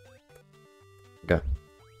side. Go.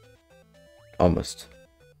 Almost.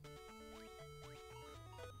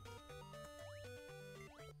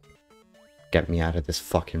 Get me out of this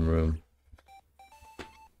fucking room.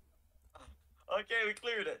 Okay, we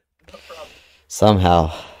cleared it. No problem.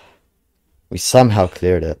 Somehow. We somehow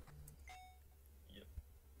cleared it. Yep.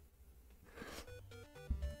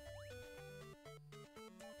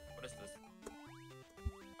 What is this?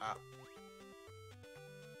 Ah.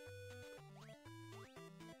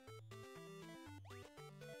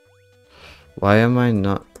 Why am I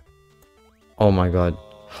not... Oh my God.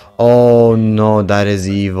 Oh no, that is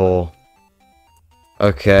evil.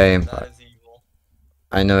 Okay. That is evil.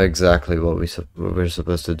 I know exactly what we're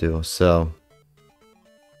supposed to do, so...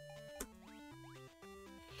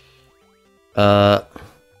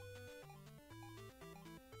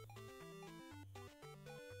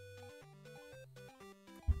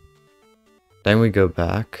 Then we go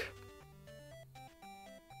back.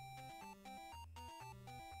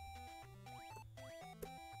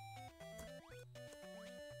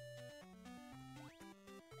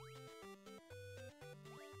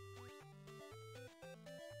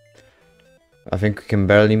 I think we can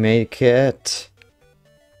barely make it.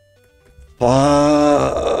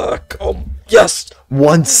 Fuck! Oh, yes!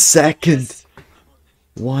 1 second!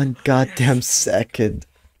 1 goddamn second.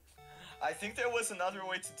 I think there was another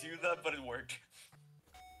way to do that, but it worked.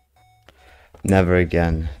 Never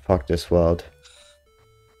again. Fuck this world.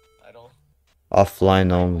 I don't...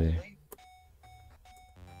 Offline only.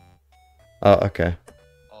 Oh, okay.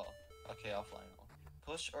 Oh, okay, offline.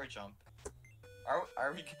 Push or jump?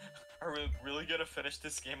 Are we really gonna finish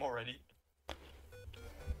this game already?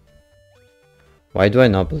 Why do I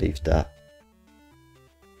not believe that?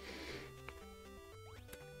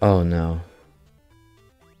 Oh no.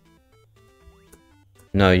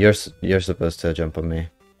 No, you're supposed to jump on me.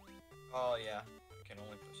 Oh yeah, I can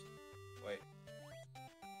only push. Wait.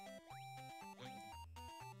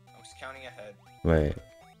 I was counting ahead. Wait.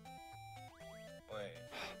 Wait.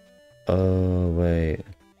 Oh, wait.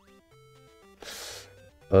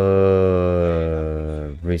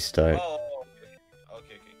 restart. Oh,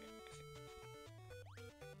 okay.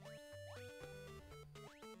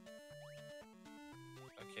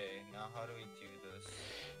 Okay, now how do we do this?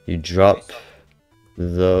 You drop Okay, stop.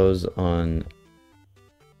 those on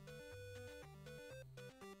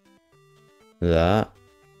that.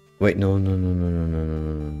 Wait, no.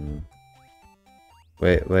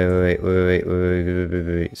 Wait.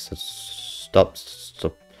 Stop.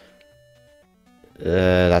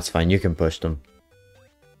 That's fine. You can push them.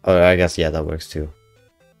 Oh, I guess, yeah, that works too.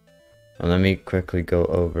 Now, let me quickly go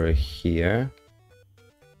over here.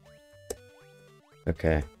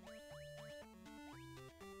 Okay.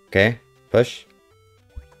 Okay, push.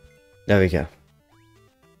 There we go.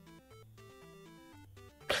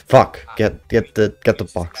 Fuck! Get the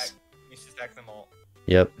box. You should stack them all.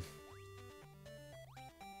 Yep.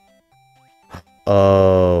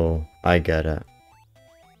 Oh, I get it.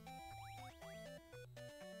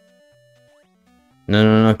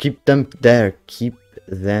 No, keep them there. Keep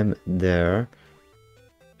them there.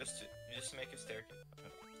 Just make a staircase.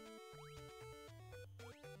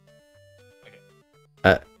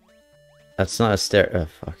 Okay. That's not a stair. Oh,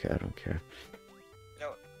 fuck it, I don't care.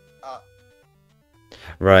 No.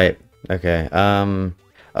 Right. Okay.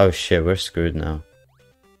 Oh shit, we're screwed now.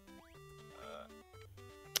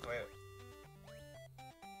 Wait.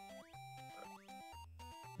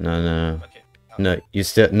 No. Okay. No, you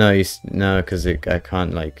still no, because I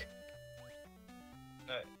can't like.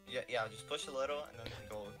 No. Yeah. Just push a little and then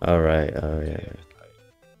go. All right. Oh to the yeah. other side.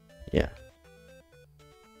 Yeah.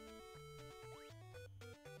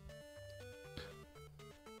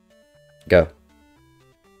 Go.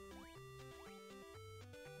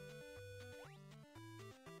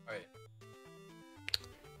 Alright.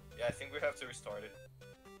 Yeah, I think we have to restart it.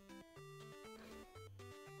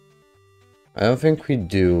 I don't think we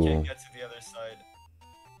do. Can't get to the other side.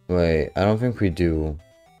 Wait, I don't think we do.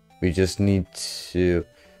 We just need to.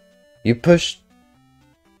 You push.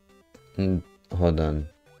 Hold on.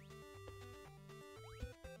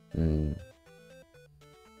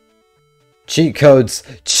 Cheat codes!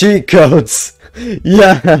 Cheat codes!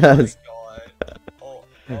 Yes! Oh my god. Oh,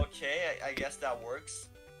 okay, I guess that works.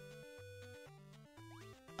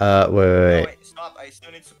 Wait. No, wait, stop. I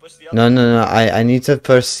still need to push the other No. I need to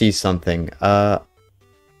first see something. I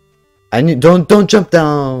need. Don't jump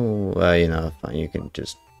down. You know, fine. You can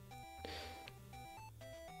just.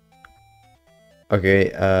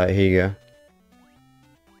 Okay. Here you go.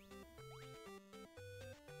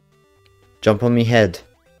 Jump on me head.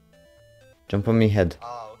 Jump on me head.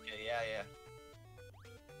 Oh, okay, yeah.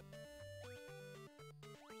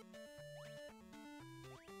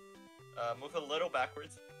 Move a little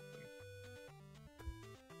backwards.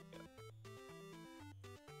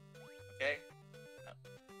 Okay.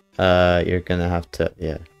 You're gonna have to.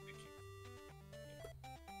 Yeah.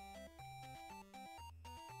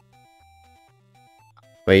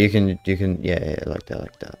 Wait, you can. Yeah, like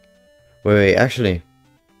that. Wait, actually.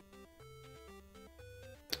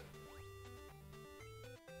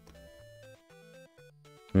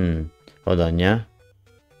 Hold on, yeah?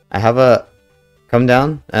 I have a... Come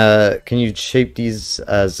down. Can you shape these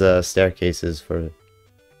as staircases for...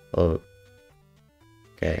 Oh.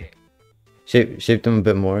 Okay. Shape them a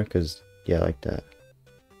bit more, because... Yeah, like that.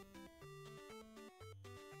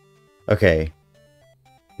 Okay.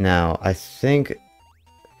 Now, I think...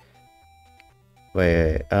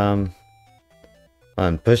 Wait. Hold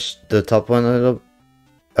on, push the top one a little...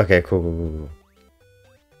 Okay, cool.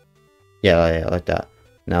 Yeah, like that.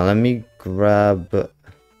 Now let me grab...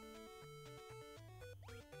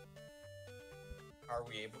 Are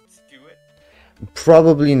we able to do it?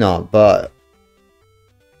 Probably not, but...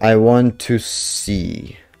 I want to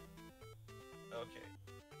see. Okay.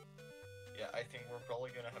 Yeah, I think we're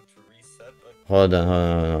probably gonna have to reset, but... Hold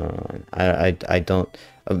on. I don't...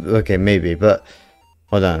 Okay, maybe, but...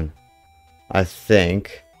 Hold on. I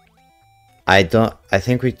think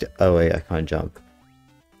we... Oh wait, I can't jump.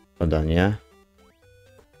 Hold on, yeah?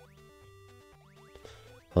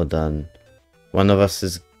 Hold on. One of us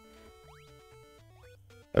is...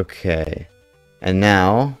 Okay. And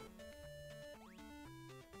now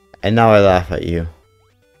I laugh at you.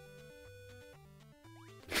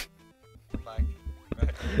 Back.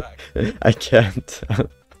 I can't. I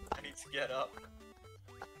need to get up.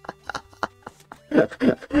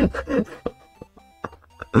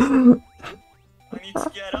 I need to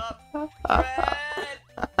get up. Red!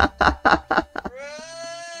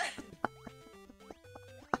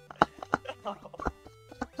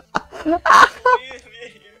 Leave me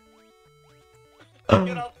here. I'm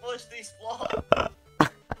gonna push these blocks.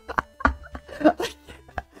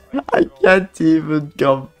 I can't even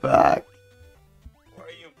come back. Where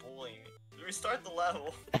are you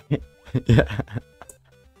Yeah.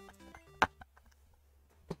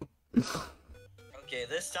 Okay,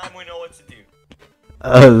 this time we know what to do.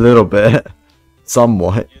 A little bit.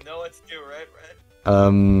 Somewhat. You know what to do, right,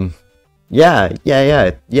 Red?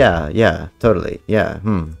 Yeah, totally. Yeah,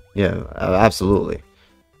 yeah, absolutely.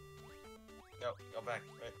 No, go back,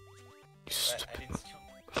 Red. You Red, I need stupid, to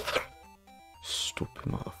jump. stupid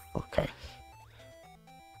motherfucker.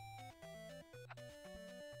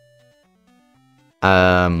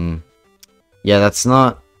 Yeah, that's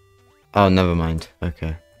not... Oh, never mind.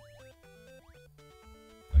 Okay.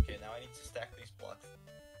 Okay, now I need to stack these blocks.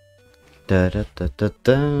 Da da da da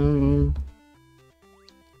da.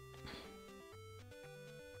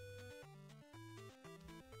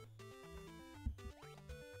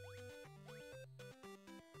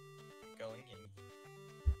 Going in.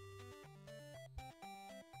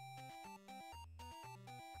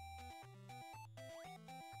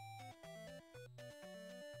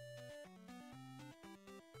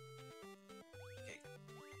 Okay.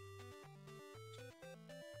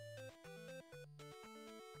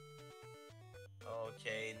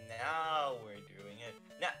 Okay, now we're doing it.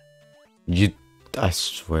 Now. You... I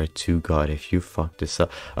swear to God, if you fuck this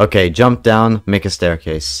up... Okay, jump down, make a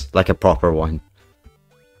staircase. Like a proper one.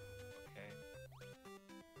 Okay.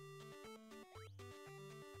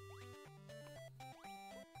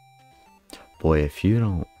 Boy, if you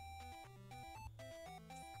don't...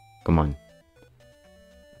 Come on.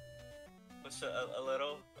 What's a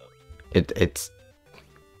little? It's...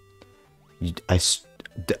 You, I...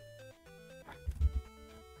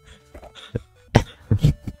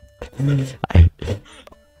 I...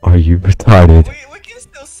 Are you retarded? We can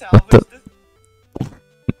still salvage this.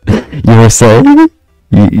 You were saying?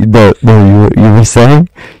 You were saying?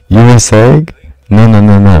 You were saying?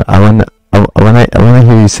 No. I wanna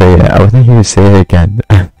hear you say it. I wanna hear you say it again.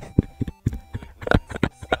 No.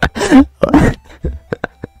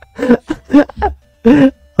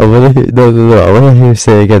 I wanna hear you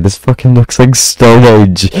say it again. This fucking looks like Stone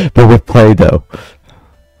Age, but with Play-Doh.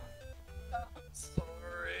 I'm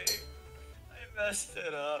sorry. I messed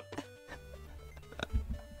it up.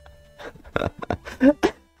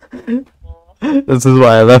 This is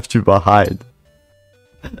why I left you behind.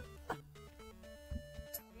 I'm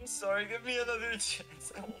sorry, give me another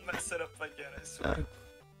chance. I won't mess it up again, I swear.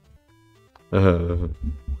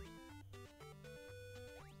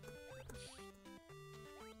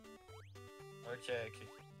 Okay.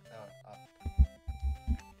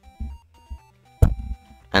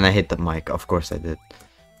 And I hit the mic, of course I did.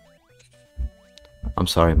 I'm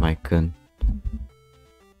sorry, Mike-kun.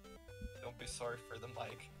 Don't be sorry for the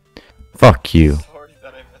mic. Fuck you. Sorry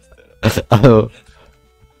that I messed it up. Oh.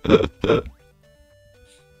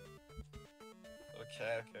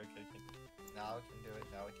 Okay. Now we can do it.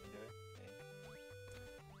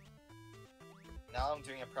 Okay. Now I'm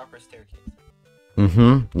doing a proper staircase.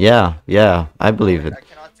 Yeah, I believe it. I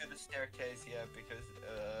cannot do the staircase yet because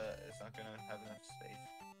it's not gonna have enough space.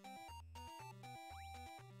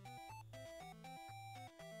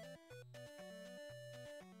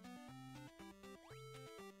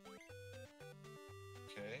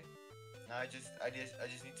 Okay. Now I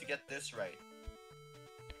just need to get this right.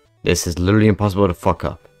 This is literally impossible to fuck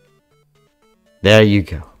up. There you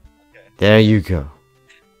go. Okay. There you go.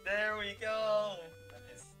 There we go.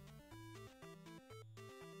 Nice.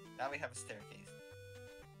 Now we have a staircase.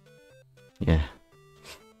 Yeah.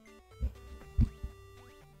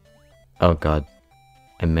 Oh god.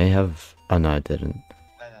 I may have... Oh no, I didn't.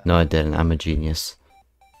 No, I didn't. I'm a genius.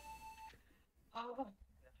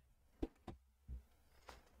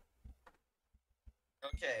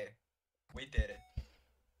 Okay. We did it.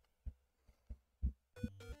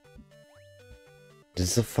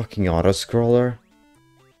 This is a fucking auto-scroller?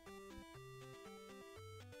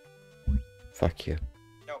 Fuck you.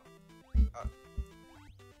 No.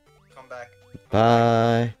 Come back.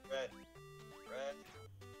 Bye. Red.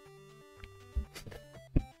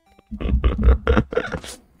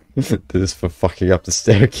 This is for fucking up the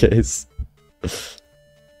staircase. It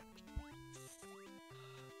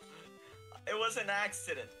was an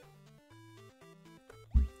accident.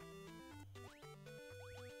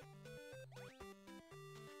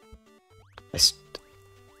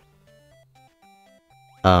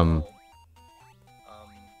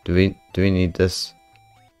 Do we need this?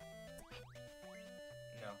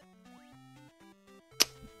 No.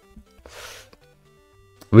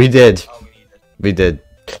 We did. Oh, we need it. We did.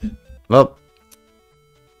 Well,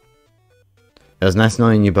 it was nice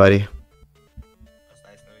knowing you, buddy. It was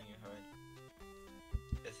nice knowing you, Hurry.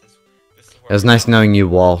 This is It where was we nice are. knowing you,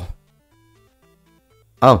 Wall.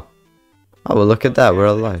 Oh. Oh, well, look at that. We're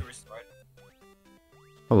Okay, I have alive. to restart.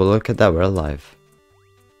 Oh, well, look at that. We're alive.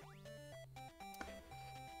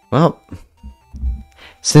 Well,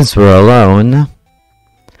 since we're alone,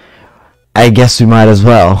 I guess we might as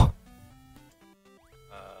well.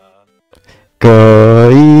 Go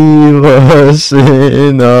in a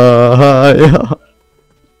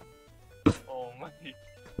Oh my.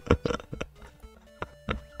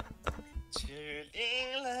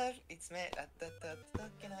 Shooting love, it's me.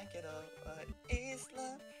 Can I get up? What is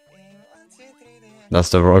love? In 1, 2, 3, then. That's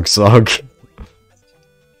the wrong song.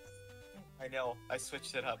 I know. I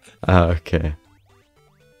switched it up. Ah, okay.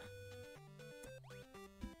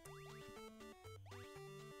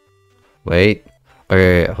 Wait.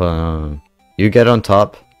 Okay, hold on. You get on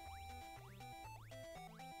top.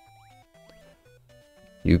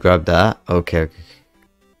 You grab that. Okay.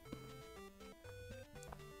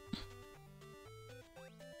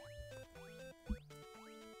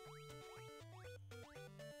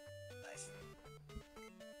 Nice.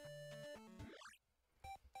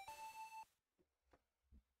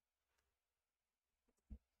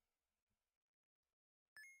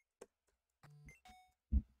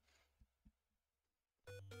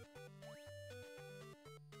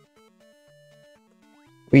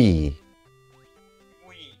 Wee.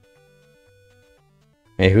 Wee.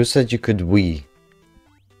 Hey, who said you could wee?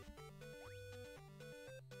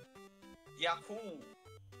 Yahoo!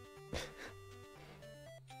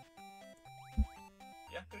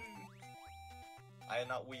 Yahoo! I am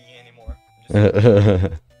not weeing anymore.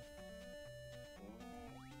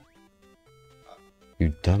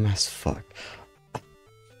 You dumbass fuck.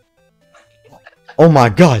 Oh my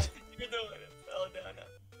god! You're doing it. Fell down now.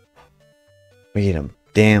 Wait a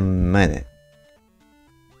damn minute.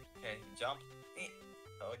 Okay, jump. Okay.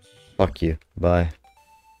 Fuck you. Bye.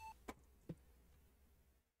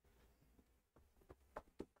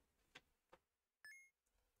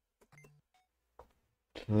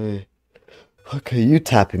 Hey. What are you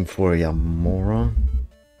tapping for, you moron?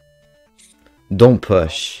 Don't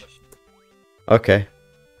push. Okay.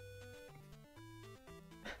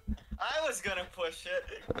 I was gonna push it.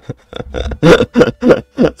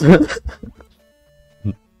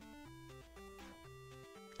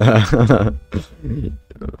 Okay,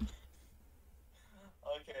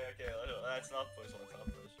 let's not push, let's not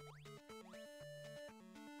push.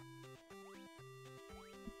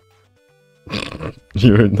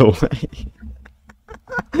 You're in the way.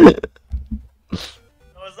 No,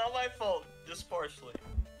 it's not my fault, just partially.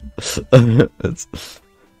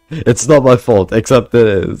 It's not my fault, except it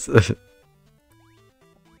is.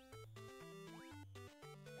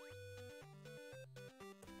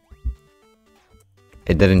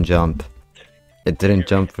 It didn't jump. It didn't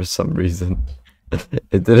jump for some reason.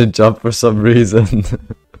 It didn't jump for some reason.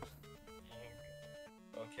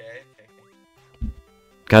 Okay.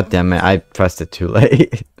 God damn it, I pressed it too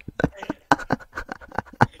late.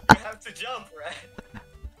 You have to jump, right?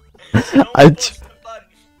 Don't I push the button.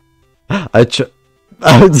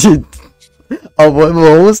 Oh, what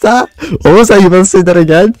was that? What was that? You want to say that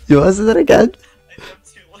again? You want to say that again? I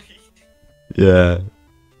jumped too late. Yeah.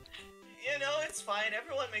 You know, it's fine,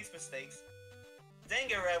 everyone makes mistakes. Dang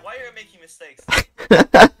it, Red, why are you making mistakes? Okay.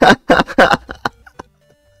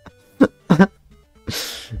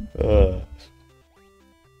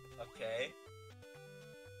 Okay.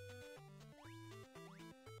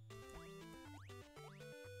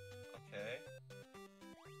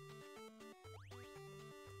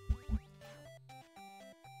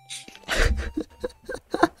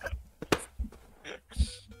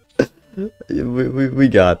 We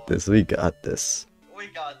got this. We got this. We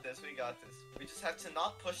got this. We just have to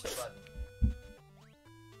not push the button.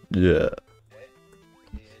 Yeah. Okay.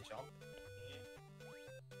 Yeah, jump.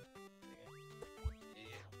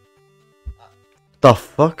 Yeah. The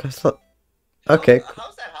fuck? I thought. Okay.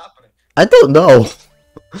 How's that happening? I don't know.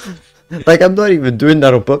 Like, I'm not even doing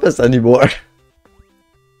that on purpose anymore.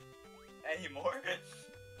 Anymore?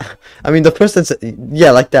 I mean, the first and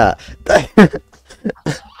yeah, like that.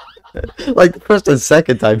 Like the first and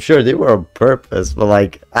second time, sure, they were on purpose, but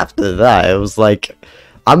like after that, it was like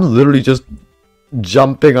I'm literally just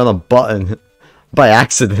jumping on a button by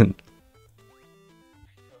accident.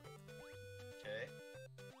 Okay.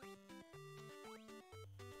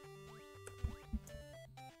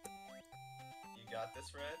 You got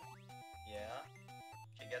this, Red? Yeah.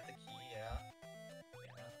 Can you get the key? Yeah.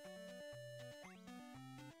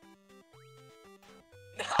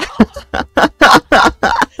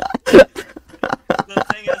 The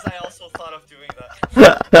thing is, I also thought of doing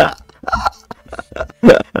that.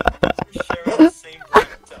 We're sharing the same brain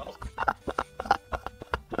cell.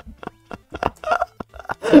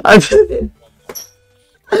 I mean,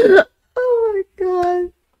 oh my god.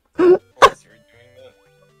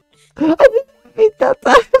 I didn't make that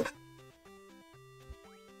time.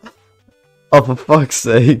 Oh, for fuck's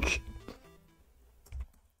sake.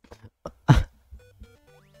 Oh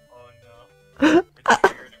no. We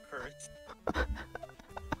triggered a curse.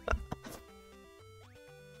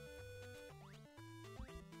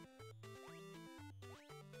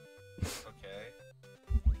 Okay.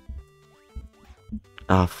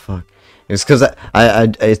 Ah, fuck. It's cause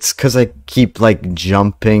it's cause I keep like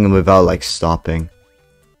jumping without like stopping.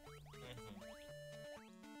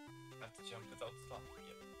 I have to jump without stopping.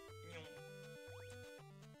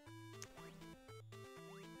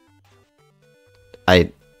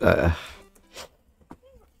 I, uh,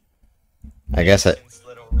 I guess I, Patience,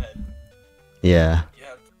 little red. yeah. You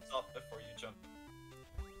have to stop before you jump.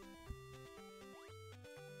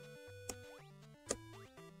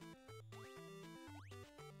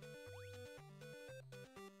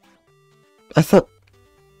 I thought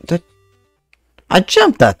that I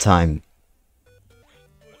jumped that time.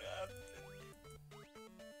 What happened?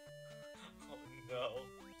 Oh no.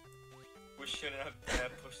 We shouldn't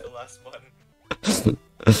have pushed the last button.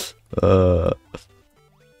 uh.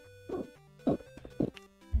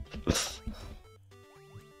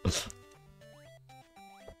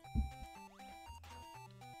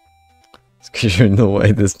 It's 'cause you're in the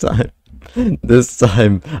way this time. This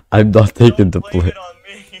time, I'm not taking the Don't blame blame. it on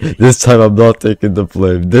me. This time, I'm not taking the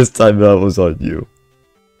blame. This time, that was on you.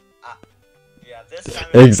 Yeah, this time.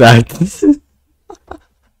 Exactly. God,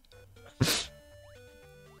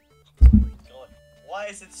 why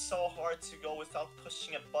is it so hard to go without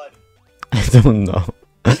pushing a button? I don't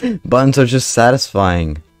know. Buttons are just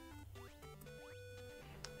satisfying.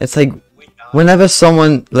 It's like We died.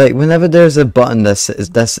 whenever there's a button that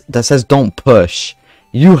says don't push,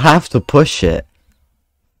 you have to push it.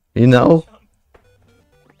 You know?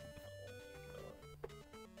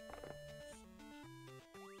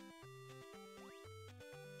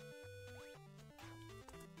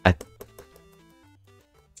 I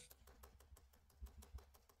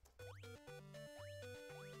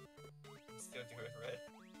Still do it, Red.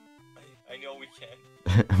 I know we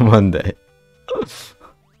can. one day.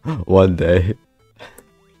 One day.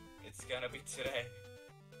 It's gonna be today.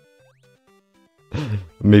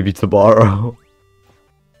 Maybe tomorrow.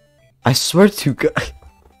 I swear to God.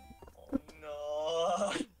 Oh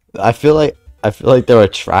no. I feel like they're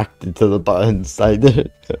attracted to the buttons. Like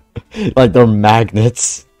like they're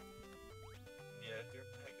magnets. Yeah, they're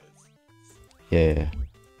magnets. Yeah.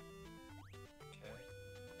 Okay.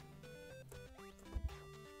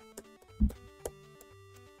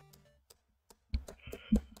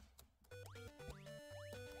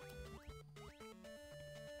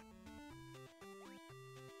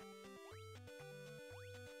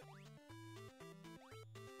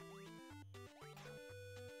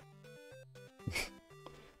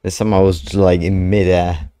 This time I was like in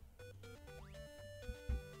midair.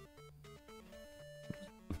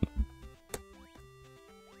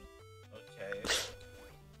 Okay.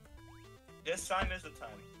 This time is the time.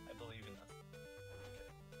 I believe in us.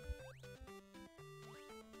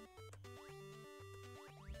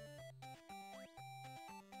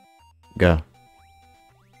 Go.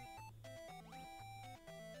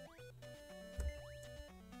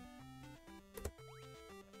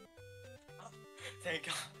 Thank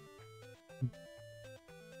God.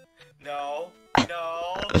 No.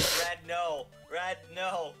 No. Red, no. Red,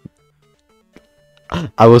 no.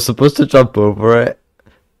 I was supposed to jump over it,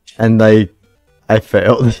 and like, I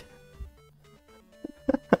failed.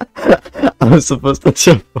 I was supposed to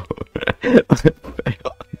jump over it, but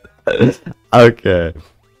I failed. Okay.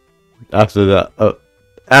 After that,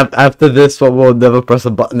 after this one, we'll never press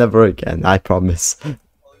a button ever again. I promise.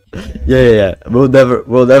 Okay. Yeah. We'll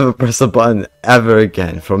never press a button ever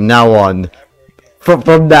again from now on.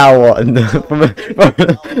 From now on. From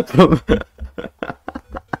now on.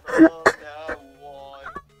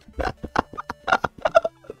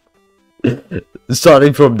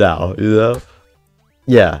 Starting from now, you know?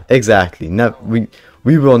 Yeah, exactly.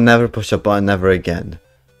 We will never push a button ever again.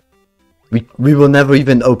 We will never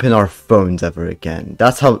even open our phones ever again.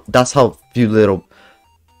 That's how few little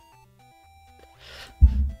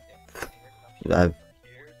Here.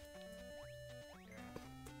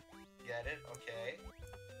 Get it? Okay.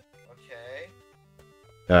 Okay.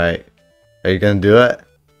 Alright. Are you gonna do it?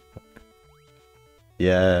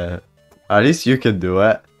 Yeah. At least you can do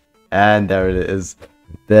it. And there it is.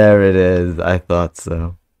 There it is. I thought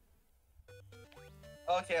so.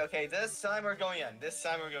 Okay. This time we're going in.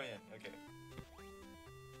 Okay.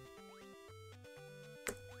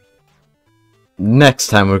 Next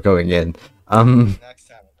time we're going in. Next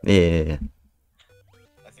time. Yeah.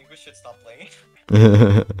 I think we should stop playing.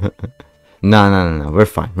 No, no, no, no. We're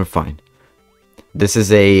fine. We're fine. This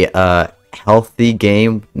is a healthy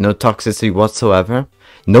game. No toxicity whatsoever.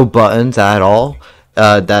 No buttons at all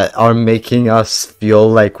that are making us feel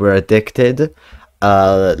like we're addicted.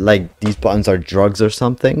 Like these buttons are drugs or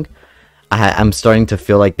something. I'm starting to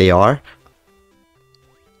feel like they are.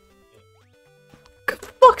 For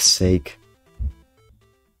fuck's sake.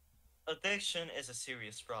 Addiction is a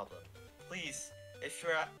serious problem. Please, if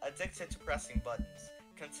you're addicted to pressing buttons,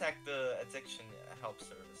 contact the addiction help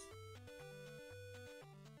service.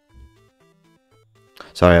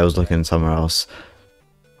 Sorry, I was looking somewhere else.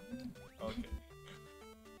 Okay.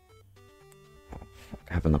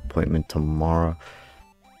 I have an appointment tomorrow.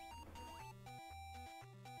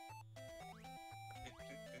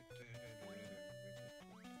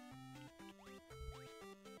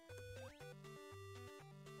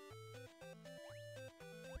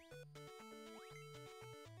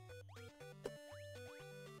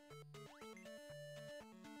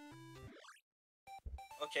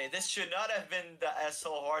 Okay, this should not have been as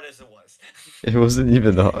so hard as it was. It wasn't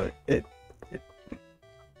even hard.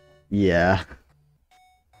 Yeah.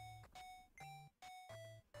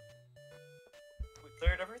 We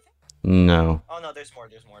cleared everything? No. Oh no, there's more,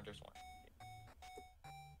 there's more, there's more.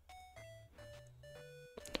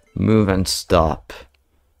 Move and stop.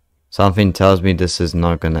 Something tells me this is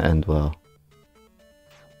not gonna end well.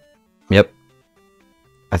 Yep.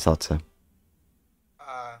 I thought so.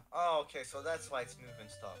 Oh, okay, so that's why it's move and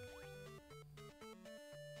stop.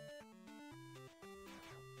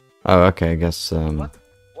 Oh, okay, I guess,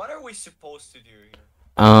 What are we supposed to do here?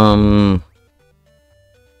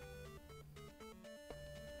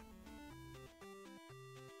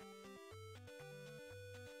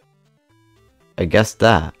 I guess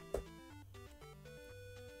that.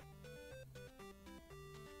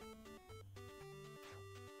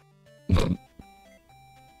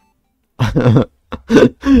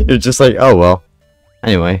 You're just like, oh well.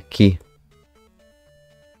 Anyway, key.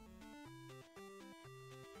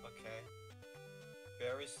 Okay.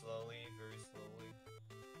 Very slowly, very slowly.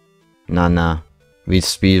 Nah, nah. We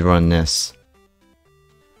speedrun this.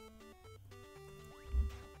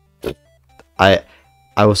 I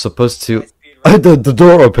was supposed to. The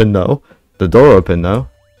door open though. The door open though.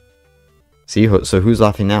 See, so who's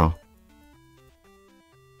laughing now?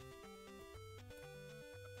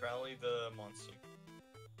 Apparently the monster.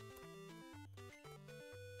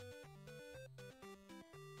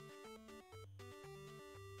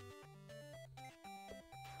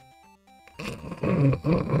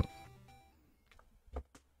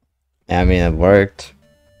 I mean, it worked.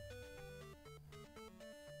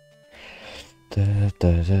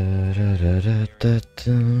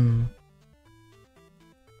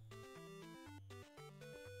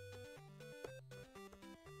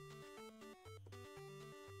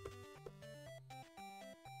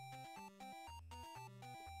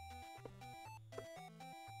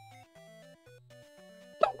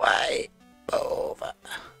 Way over.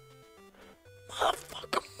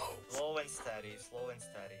 Motherfucker, move. Slow and steady, slow and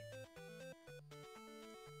steady.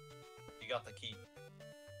 You got the key.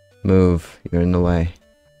 Move. You're in the way.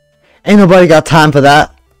 Ain't nobody got time for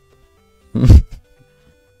that. Bring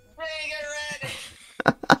it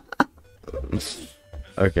red!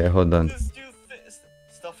 Okay, hold on. Just do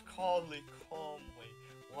stuff calmly, calmly.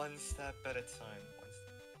 One step at a time.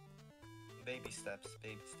 Baby steps,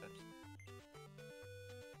 baby steps.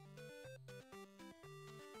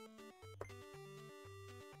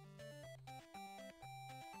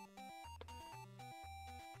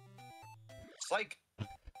 Psych!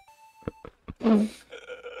 Nice.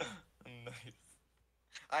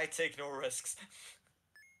 I take no risks.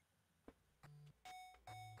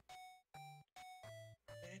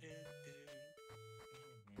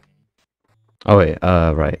 Oh wait,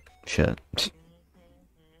 right. Shit.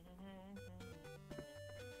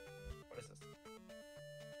 What is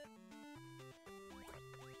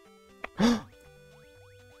this?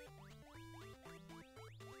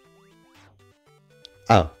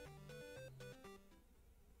 Oh.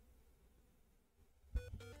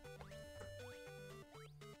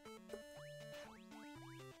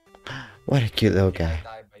 What a cute little Can I guy.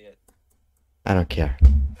 die by it? I don't care.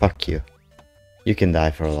 Fuck you. You can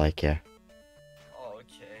die for all I care. Oh,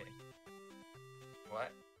 okay.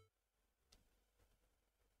 What?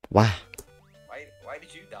 Why? Why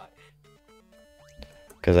did you die?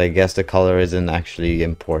 Because I guess the color isn't actually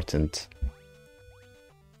important.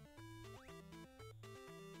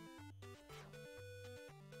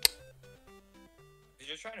 Did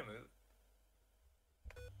you try to move?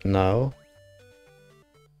 No.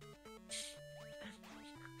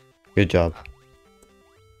 Good job.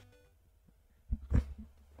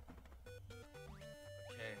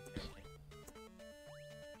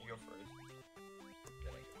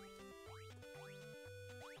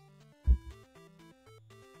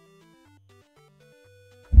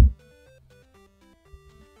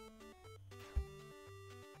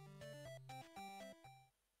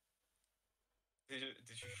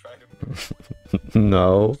 trying to move?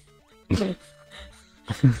 No. Oh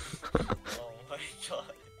my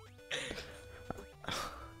god.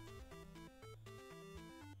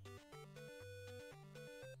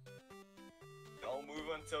 Don't move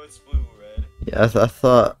until it's blue, red. Yeah,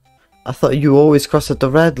 I thought you always cross at the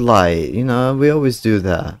red light. You know, we always do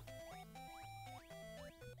that.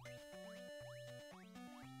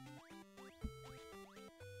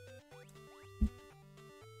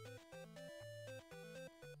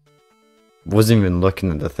 Wasn't even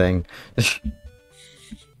looking at the thing. That's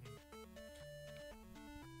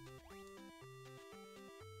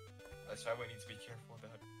why we need to be careful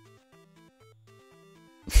about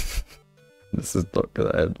it. This is not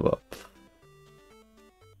gonna end well.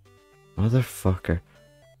 Motherfucker.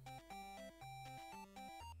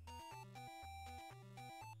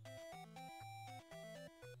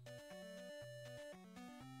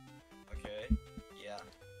 Okay, yeah.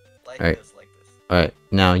 Like Alright. this, like this. Alright,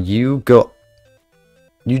 now you go.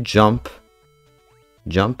 You jump.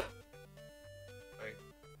 Jump. Wait.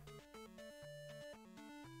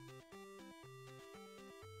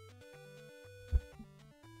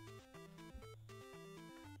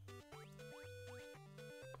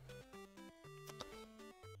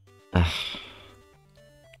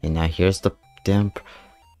 And now here's the damn.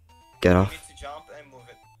 Get You off. need to jump and move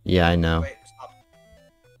it. Yeah, I know. Wait, stop.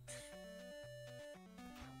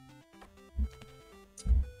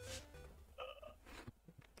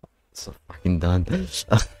 So fucking done. Dang it.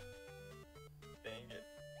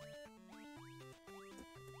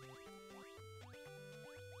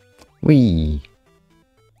 Wee.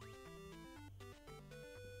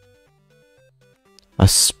 A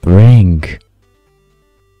spring.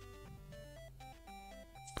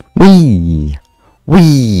 Wee.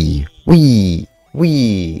 Wee. Wee.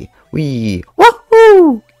 Wee. Wee.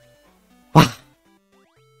 Woohoo! Wah.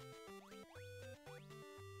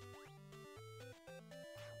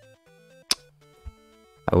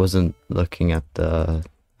 I wasn't looking at the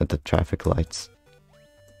traffic lights.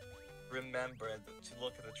 Remember to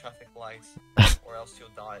look at the traffic lights, or else you'll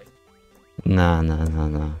die. Nah.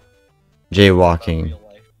 About Jaywalking. real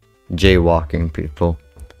life. Jaywalking, people.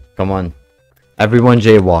 Come on. Everyone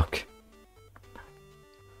jaywalk.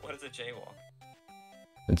 What is a jaywalk?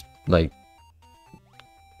 It's like...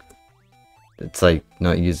 It's like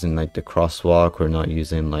not using like the crosswalk or not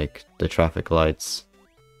using like the traffic lights.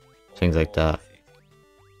 Things like Oh, I that. see.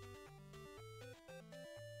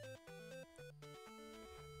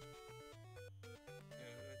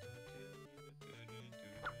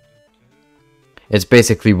 It's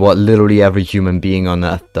basically what literally every human being on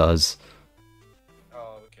Earth does.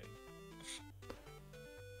 Oh, okay.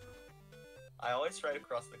 I always try to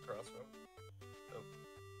cross the crossroad.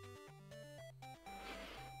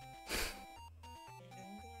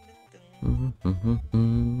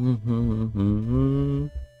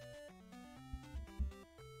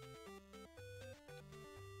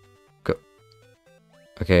 Go.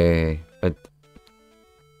 Okay, but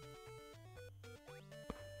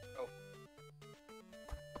Oh.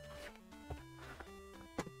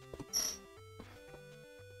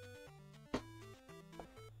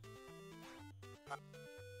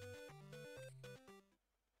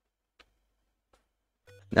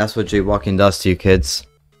 that's what jaywalking does to you kids.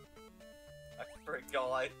 I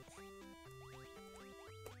forgot.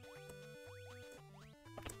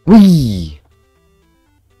 Whee!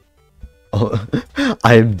 Oh,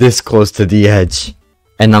 I'm this close to the edge,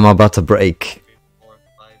 and I'm about to break. 3, 4,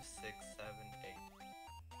 5, 6, 7, 8.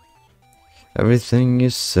 Everything you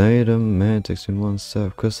say to me takes me one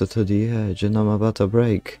step closer to the edge, and I'm about to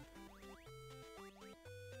break.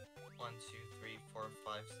 1, 2, 3, 4,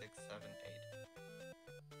 5, 6, 7,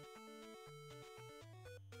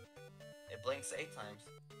 8. It blinks 8 times.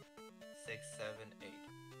 6, 7, 8.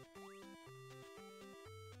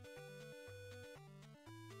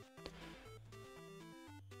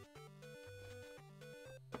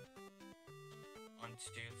 1,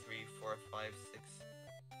 2, 3, 4, 5, 6.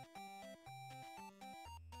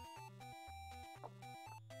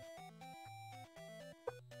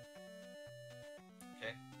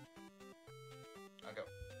 Okay. I'll go.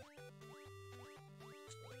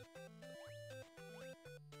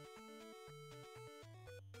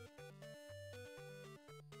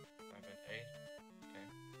 7, 8. Okay.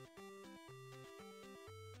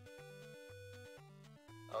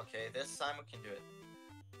 Okay, this time we can do it.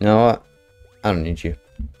 You know what? I don't need you.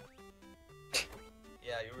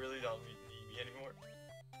 Yeah, you really don't need me anymore.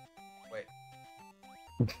 Wait.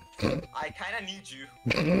 I kinda need you.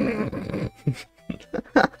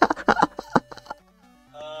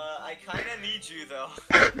 I kinda need you though.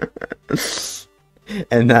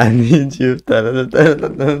 And I need you.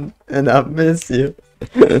 Da-da-da-da-da-da, and I miss you.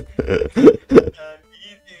 I need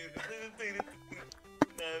you.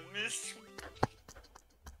 I miss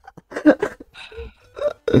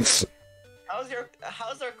you.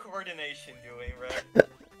 How's our coordination doing, Red?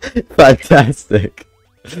 Fantastic.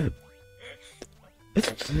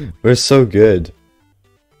 We're so good.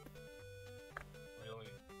 Really?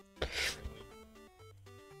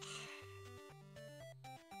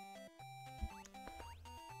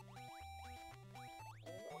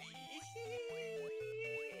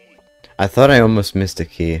 Really? I thought I almost missed a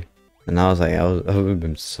key. And I was like, I would have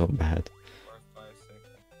been so bad. 4, 5, 6.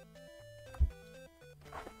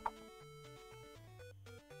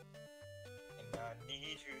 And I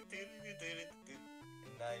need you.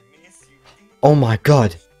 And I miss you. Oh my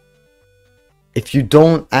god. If you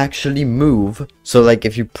don't actually move, so like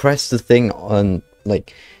if you press the thing on,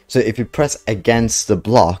 like, so if you press against the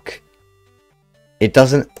block, it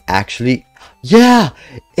doesn't actually, yeah,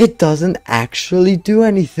 it doesn't actually do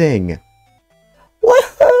anything.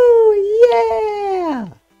 Woohoo, yeah!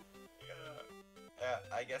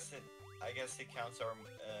 I guess it counts our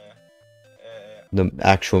The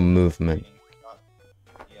actual movement.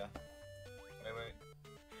 yeah. Wait.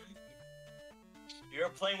 You're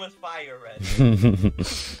playing with fire, Red.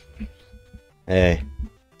 Hey,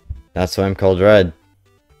 that's why I'm called Red.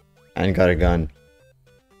 And got a gun.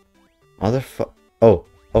 Motherfucker. Oh.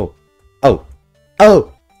 Oh,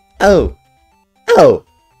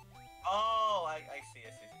 I see.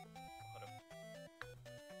 Hold up.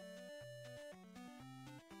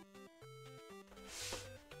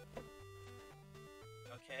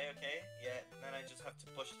 Okay. Yeah, then I just have to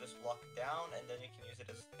push this block down, and then you can use it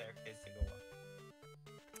as a staircase to go up.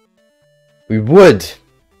 We would.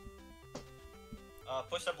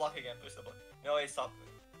 Push the block again, push the block. No, wait, stop.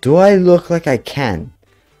 Do I look like I can?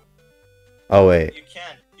 Oh wait. You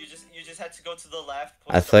can. You just had to go to the left.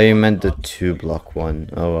 I thought you meant the 2-block one.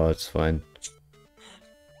 Oh well, it's fine.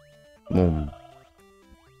 Boom.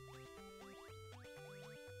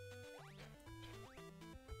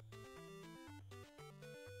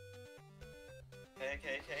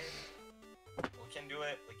 Okay. We can do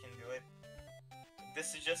it.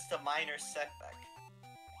 This is just a minor setback.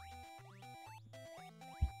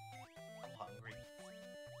 I'm hungry.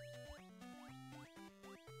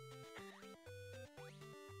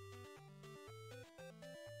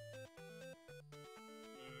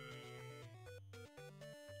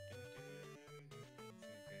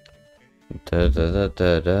 Da da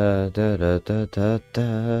da da da da da da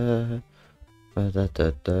da. Da da da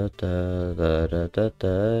da da da da da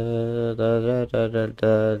da da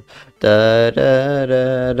da da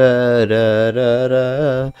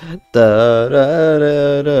da da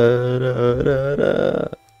da da da.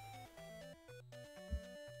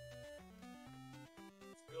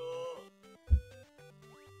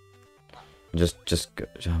 Just go.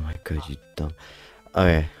 Oh my god, you dumb.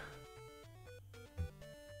 Okay.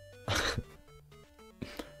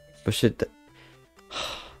 Push it.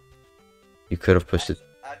 You could have pushed it.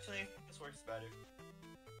 Actually, I think this works better.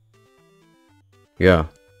 Yeah.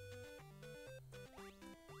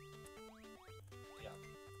 Yeah.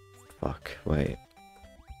 Fuck. Wait.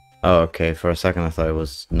 Oh, okay. For a second, I thought it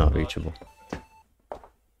was not reachable.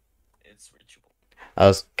 It's reachable. I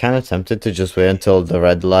was kind of tempted to just wait until the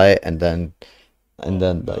red light and then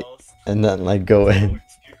like go in.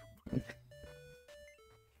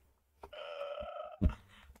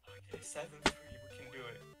 Okay, 7-3, we can do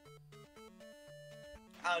it.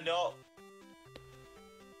 Oh no.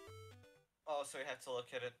 Oh, so we have to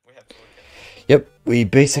look at it. Yep, we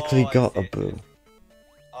basically got a boo.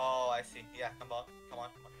 Oh, I see. Yeah, come on.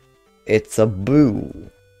 It's a boo.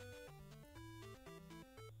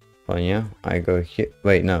 Oh yeah, I go here.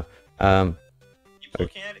 Wait, no. Keep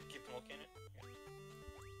looking at it.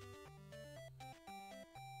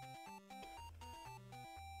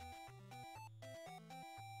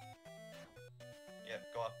 Yeah,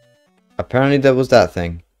 go up. Apparently there was that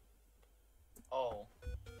thing. Oh.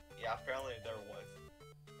 Yeah, apparently there was.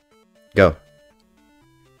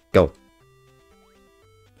 Go.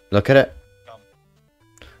 Look at it.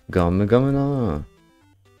 Going on.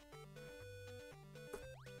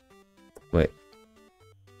 Wait.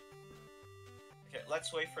 Okay,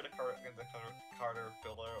 let's wait for the Carter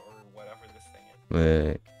pillar or whatever this thing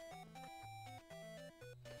is.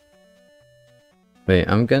 Wait,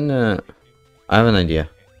 I'm gonna... I have an idea.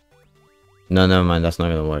 No, never mind, that's not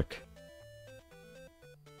gonna work.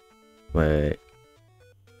 Wait.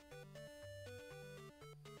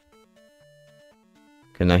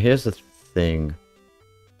 Okay, now here's the thing.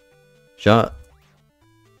 Shut.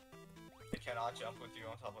 Okay. cannot jump with you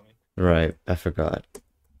on top of me. Right, I forgot.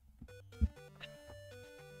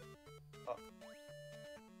 Oh.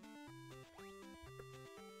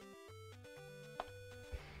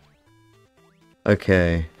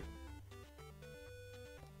 Okay.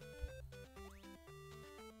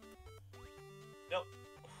 Nope.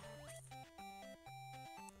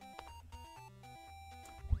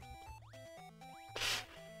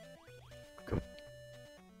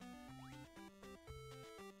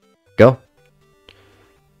 Go. Okay.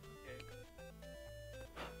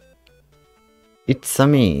 It's a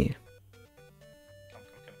me. Come.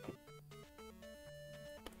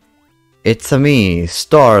 It's a me,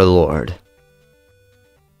 Star Lord.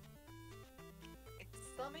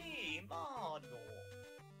 It's a me, Mario.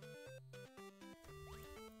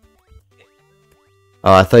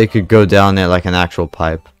 Oh, I thought you could go down it like an actual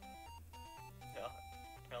pipe. No,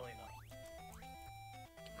 apparently not.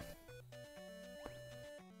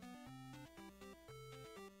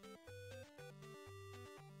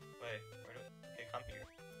 Wait, where do? Okay, come here.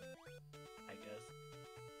 I guess.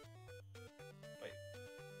 Wait.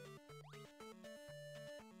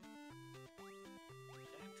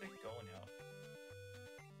 I have to go now.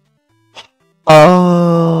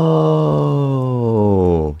 Oh,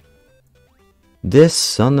 this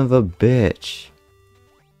son of a bitch.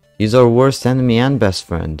 He's our worst enemy and best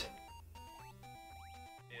friend.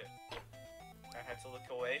 Yeah. I had to look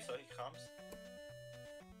away so he comes.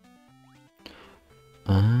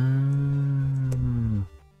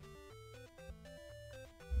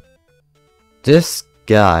 This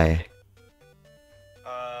guy.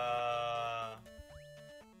 Oh,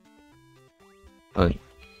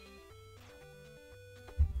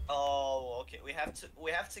 Oh, okay. We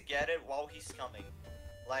have to get it while he's coming.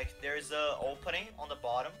 Like there's a opening on the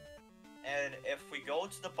bottom, and if we go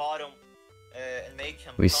to the bottom and make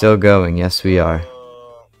him we come, still going? Yes, we are.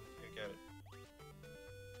 we get it.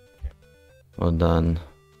 Well done.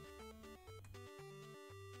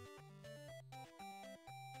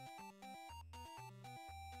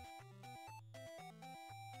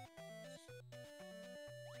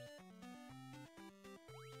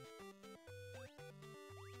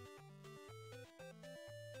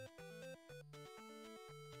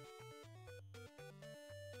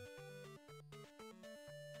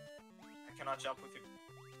 I cannot jump with you.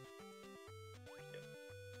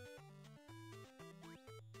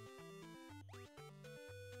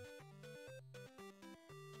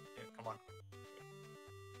 Yeah, come on.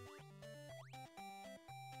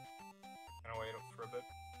 Gonna wait for a bit.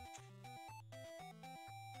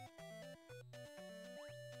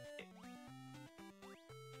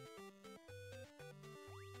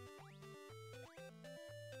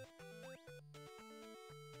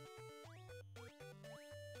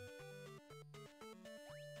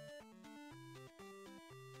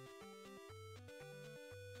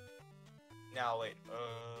 Now wait.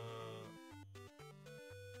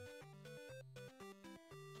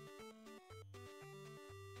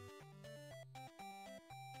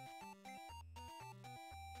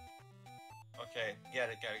 Okay, get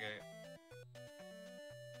it.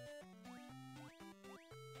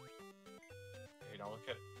 Hey, don't look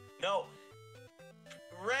at it. No!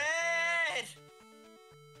 Red!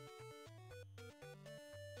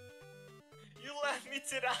 You left me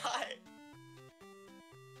to die!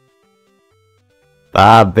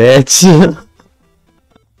 Bye, bitch.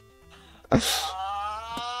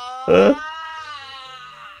 Ah!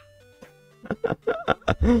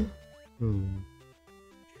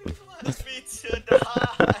 You left me to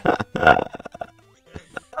die!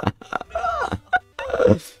 No!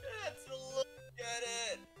 Let's look at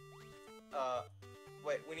it!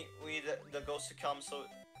 Wait, we need the ghost to come so...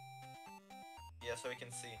 Yeah, so we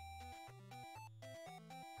can see.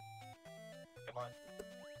 Come on.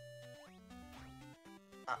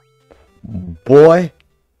 Boy.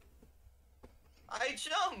 I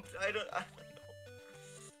jumped! I don't know.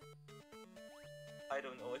 I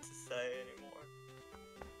don't know what to say anymore.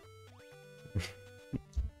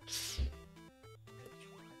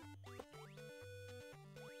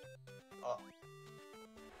 Oh.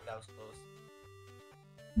 That was close.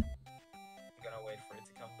 I'm gonna wait for it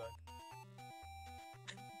to come back.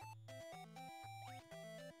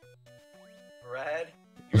 Red,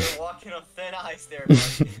 you're walking on thin ice there, buddy.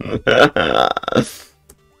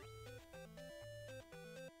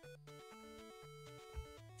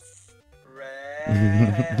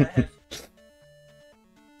 Red.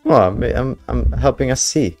 Well, I'm helping us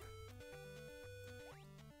see.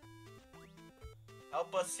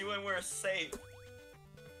 Help us see when we're safe.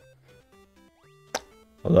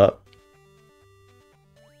 Hold up.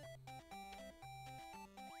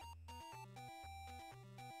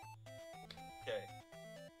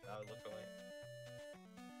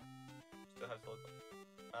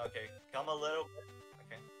 Okay, come a little bit.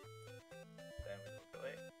 Okay. Then we look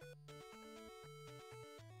away.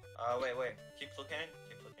 Wait. Keep looking.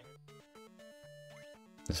 Keep looking.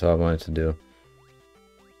 That's all I wanted to do.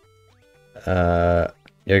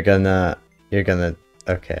 You're gonna,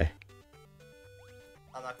 okay.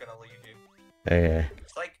 I'm not gonna leave you. Okay.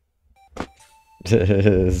 It's like,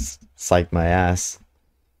 Psych my ass.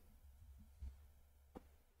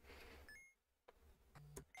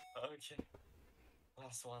 okay.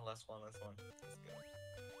 Last one. Let's go.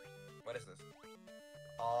 What is this?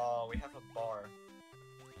 Oh, we have a bar.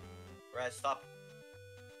 Right, stop.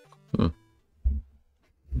 Hmm.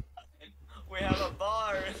 We have a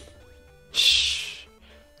bar. Shh.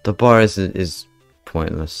 The bar is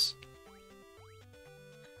pointless.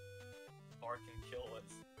 Bar can kill us.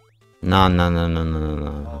 No. Oh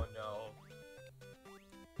no.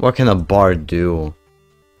 What can a bar do?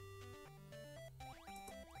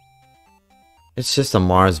 It's just a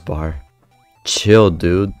Mars bar. Chill,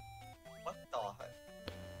 dude. What the heck?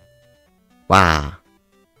 Wow.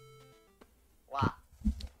 Wow.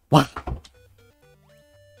 Wow.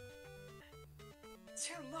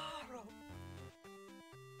 Tomorrow.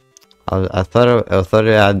 I thought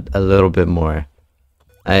it had a little bit more.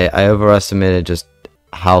 I overestimated just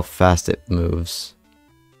how fast it moves.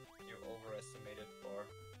 You overestimated bar.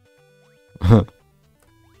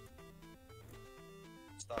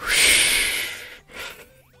 Stop.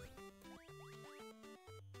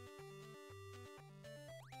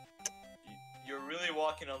 You're really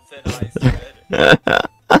walking on thin ice, Red.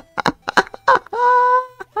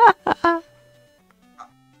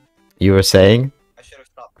 You were saying? I should have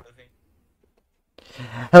stopped moving.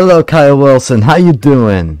 Hello, Kyle Wilson. How you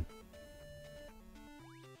doing?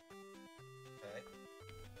 Okay.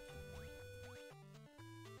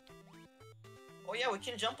 Oh yeah, we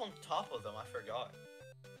can jump on top of them. I forgot.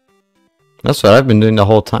 That's what I've been doing the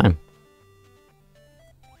whole time.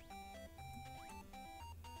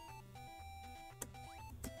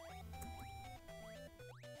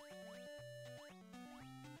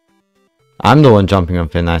 I'm the one jumping on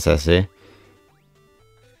thin ice, I see.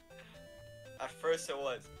 At first it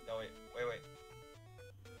was. No, wait.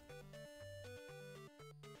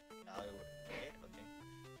 Now it would. Wait, okay.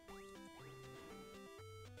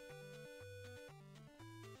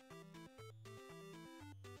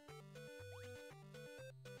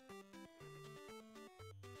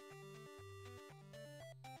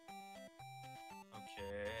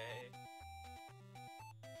 Okay.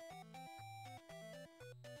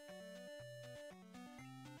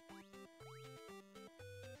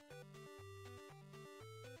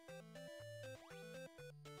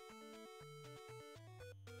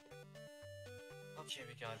 Okay,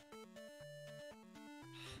 we got.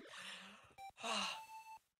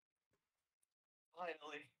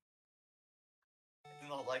 Finally. I do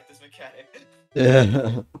not like this mechanic.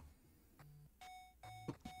 Yeah.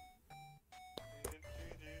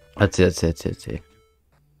 That's it.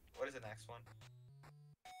 What is the next one?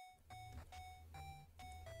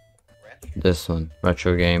 Retro? This one.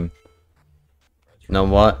 Retro game. You know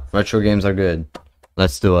what? Retro games are good.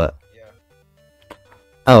 Let's do it. Yeah.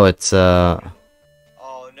 Oh, it's Oh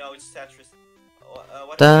no, it's Tetris.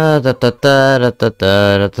 What da is da da da da da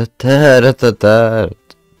da da da da da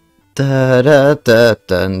da da da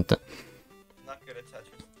da. Not good at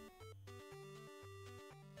Tetris.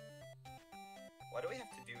 What do we have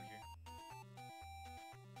to do here?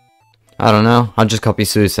 I don't know. I'll just copy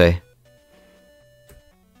Suisei.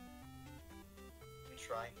 I'm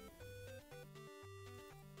trying.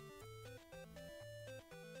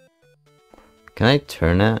 Can I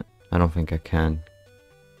turn it? I don't think I can.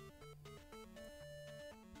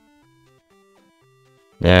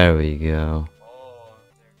 There we go. Oh,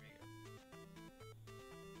 there we go.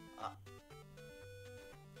 Ah.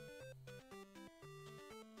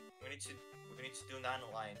 We need to do 9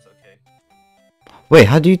 lines, okay. Wait,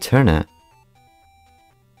 how do you turn it?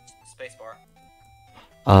 Spacebar.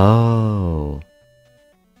 Oh.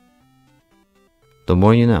 The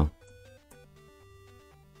more you know.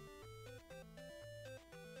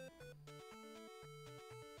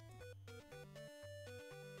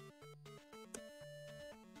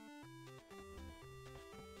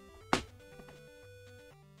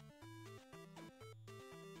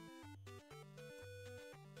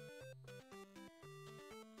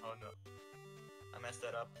 Oh no. I messed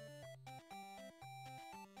that up.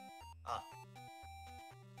 Ah.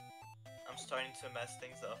 I'm starting to mess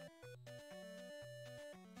things up.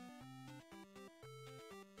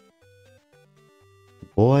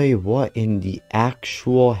 Boy, what in the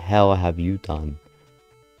actual hell have you done?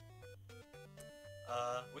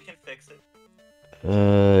 We can fix it.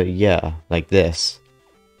 Yeah, like this.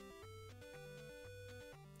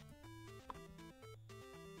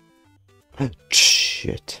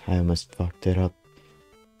 I almost fucked it up.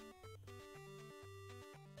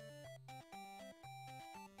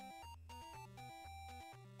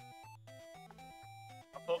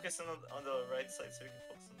 I'm focusing on the right side so you can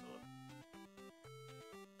focus on the left.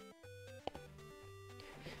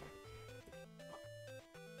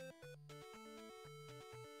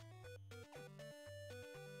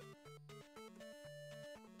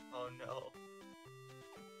 Oh no.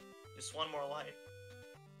 Just one more line.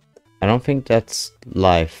 I don't think that's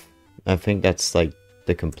life. I think that's like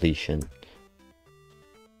the completion.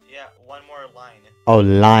 Yeah, one more line. Oh,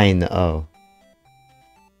 line. Oh.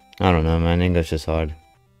 I don't know, man. English is hard.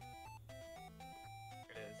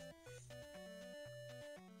 It is.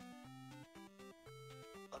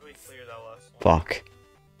 How do we clear that last one? Fuck.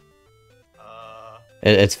 Uh,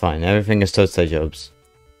 It's fine. Everything is Toadstool jobs.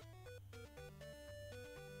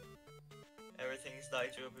 everything's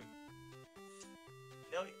Daijobu.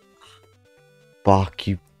 No. Fuck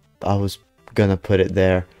you. I was gonna put it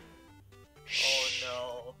there. Oh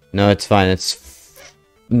no. No, it's fine. It's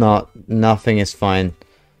not. Nothing is fine.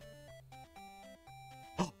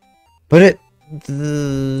 Put it.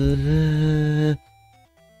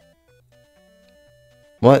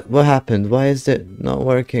 What happened? Why is it not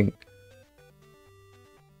working?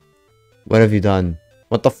 What have you done?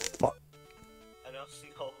 What the fuck? I don't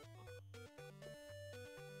know.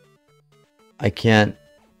 I can't.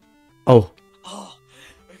 Oh. Oh,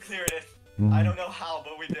 we cleared it. I don't know how,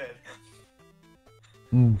 but we did.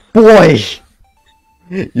 Boy!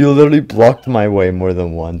 You literally blocked my way more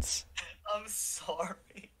than once. I'm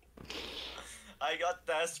sorry. I got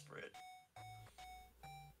desperate.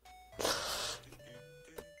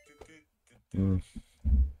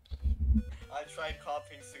 I tried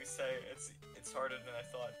copying Susei. It's harder than I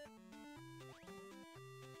thought.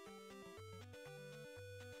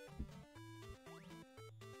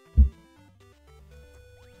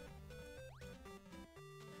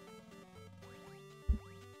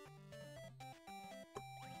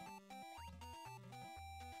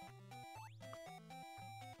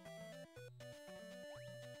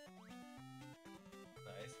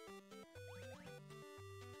 Nice.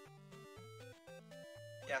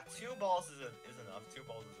 Yeah, 2 balls is enough. 2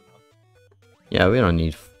 balls is enough. Yeah, we don't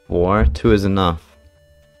need 4. 2 is enough.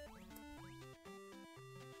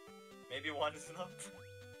 Maybe 1 is enough.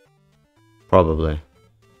 Probably.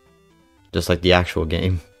 Just like the actual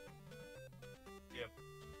game. Yep.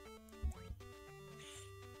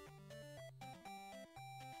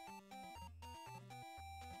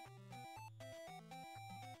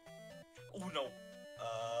 Oh no.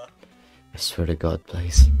 I swear to God,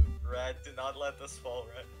 please. Red, do not let this fall,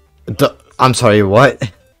 Red. I'm sorry, what? Do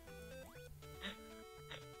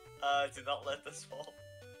not let this fall.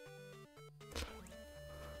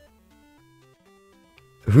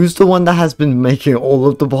 Who's the one that has been making all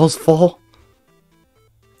of the balls fall?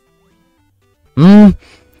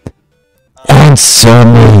 Answer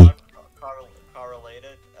me!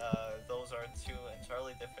 Correlated. Those are 2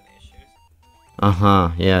 entirely different issues.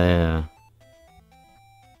 Uh-huh, yeah.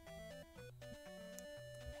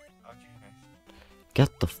 Okay, nice.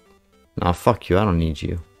 Get the Nah, fuck you, I don't need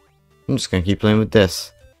you. I'm just gonna keep playing with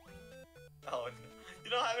this. Oh,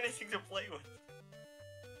 you don't have anything to play with.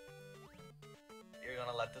 You're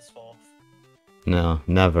gonna let this fall. No,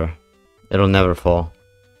 never. It'll never fall.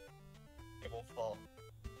 It will fall.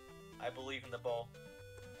 I believe in the ball.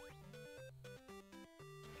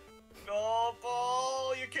 Go,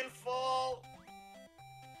 ball! You can fall!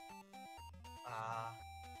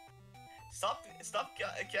 Stop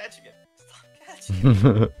catching it. Stop catching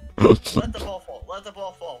it. Let the ball fall. Let the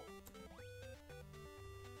ball fall.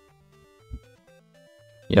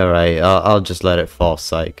 Yeah, right. I'll just let it fall,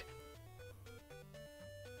 psych.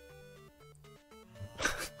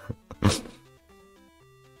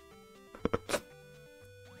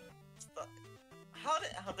 How the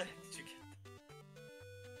heck did you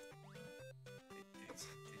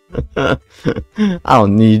get I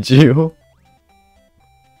don't need you.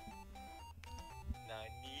 I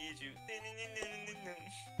need you.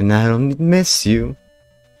 And I don't miss you.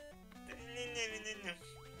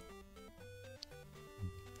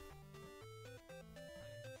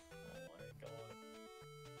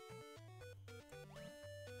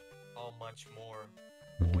 How much more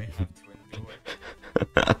will we have to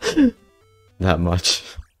endure? That much.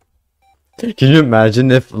 Can you imagine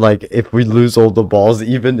if we lose all the balls,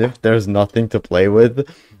 even if there's nothing to play with,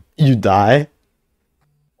 you die,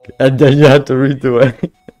 and then you have to redo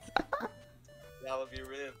it? That would be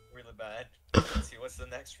really, really bad. Let's see, what's the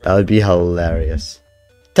next That would be hilarious.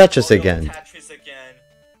 Tetris again. Tetris again.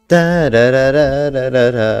 Da da da da da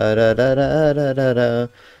da da da da da da.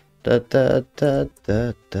 Da, da, da,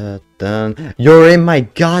 da, da, da. You're in my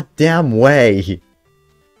goddamn way.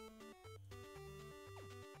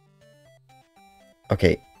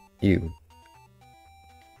 Okay, you.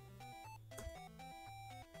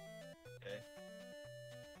 Okay.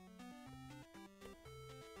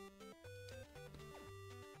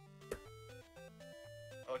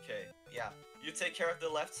 Okay, yeah. You take care of the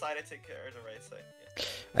left side, I take care of the right side. Yeah.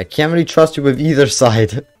 I can't really trust you with either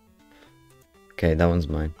side. Okay, that one's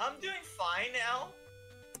mine. I'm doing fine now.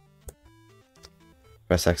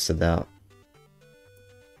 Press X to doubt.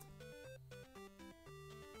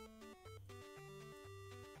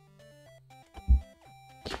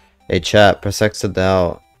 Hey chat, press X to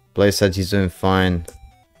doubt. Blaze said he's doing fine.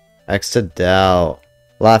 X to doubt.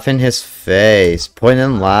 Laugh in his face. Point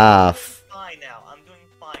and laugh. Fine now. I'm doing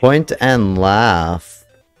fine. Point and laugh.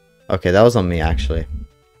 Okay, that was on me actually.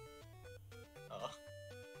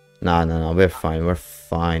 No, we're fine. We're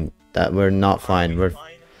fine. We're not fine. We're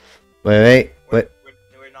fine? wait. We're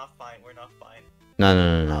not fine. We're not fine.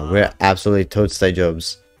 No. We're absolutely toadstay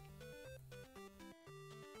jobs.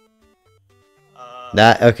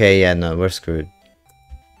 That okay? Yeah, no, we're screwed.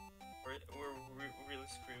 We're really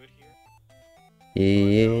screwed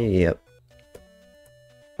here. Yep.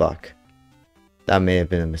 Fuck. That may have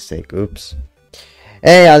been a mistake. Oops.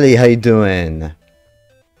 Hey Ali, how you doing? Okay,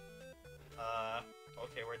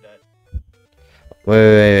 we're dead.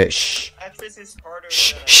 Wait. Shh. Tetris is harder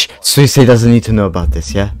Shh. than I Shh. thought. Suisei doesn't need to know about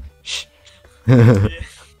this. Yeah. Shh. Yeah. Okay.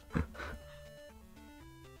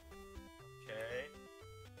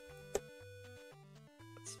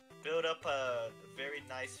 Let's build up a very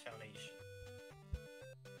nice foundation.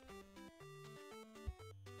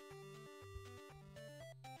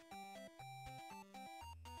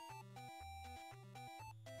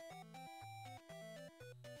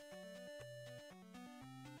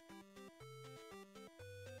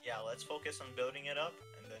 Yeah, let's focus on building it up,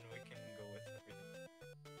 and then we can go with everything.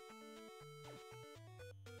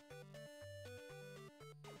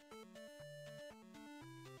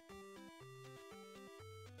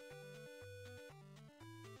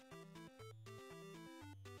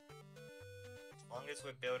 As long as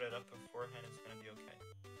we build it up beforehand, it's gonna be okay.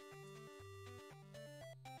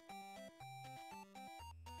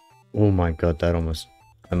 Oh my god, I almost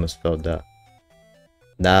spelled that.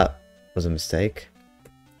 That was a mistake.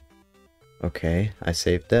 Okay, I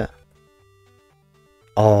saved it.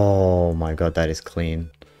 Oh my god, that is clean.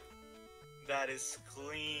 That is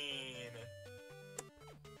clean.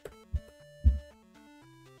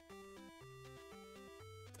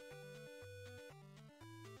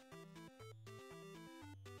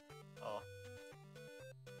 Oh.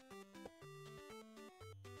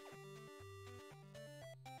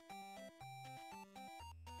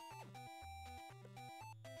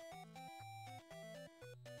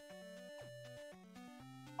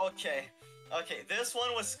 Okay, this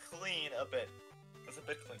one was clean a bit. It was a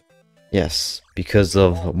bit clean. Yes, because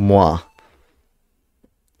of moi.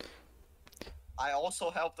 I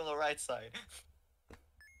also helped on the right side.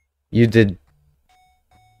 You did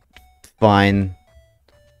fine.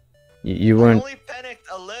 You I weren't. only panicked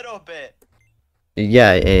a little bit.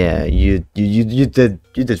 Yeah. You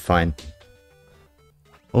did fine.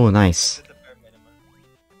 Oh, nice. Did the bare minimum.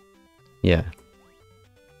 Yeah.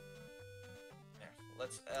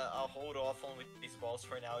 Let's. I'll hold off on with these balls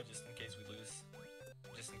for now, just in case we lose.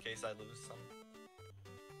 Just in case I lose some.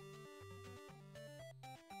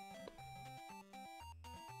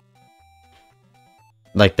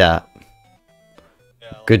 Like that.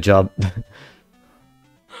 Yeah. Good job.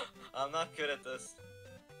 I'm not good at this.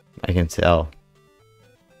 I can tell.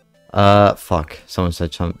 Fuck. Someone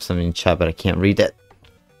said something in chat, but I can't read it.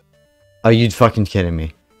 Are you fucking kidding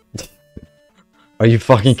me? Are you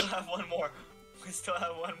fucking? We still have one more. We still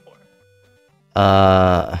have one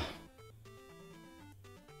more.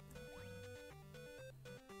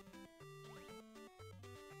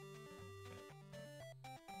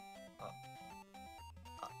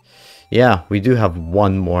 Yeah, we do have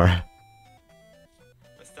one more.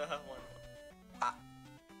 We still have one more.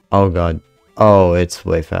 Oh god. Oh, it's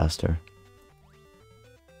way faster.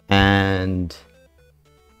 And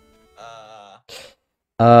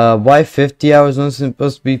why 50 hours when it's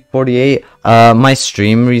supposed to be 48? My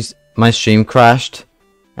stream crashed,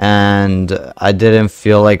 and I didn't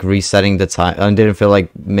feel like resetting the time. I didn't feel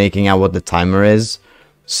like making out what the timer is.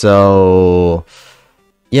 So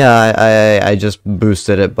yeah, I just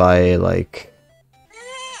boosted it by like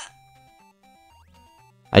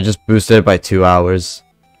I just boosted it by 2 hours,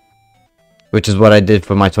 which is what I did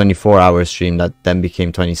for my 24-hour stream that then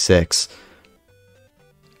became 26.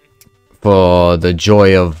 For the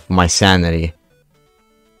joy of my sanity.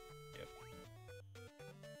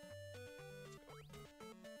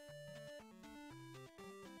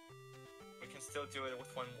 still do it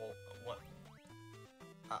with one wall. What?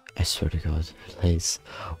 I swear to God, please.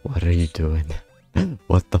 What are you doing?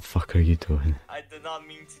 What the fuck are you doing? I did not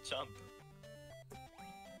mean to jump.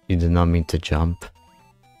 You did not mean to jump?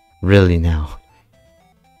 Really now?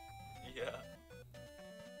 Yeah.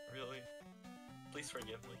 Really? Please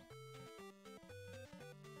forgive me.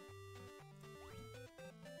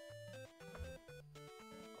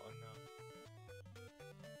 Oh no.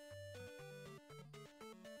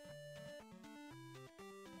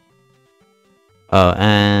 Oh,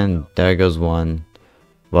 and there goes one.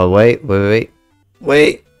 Well, wait. Wait!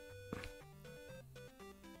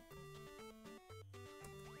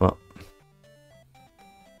 Well.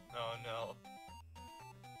 Oh no.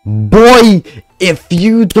 Boy! If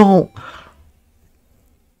you don't...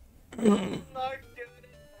 Not good.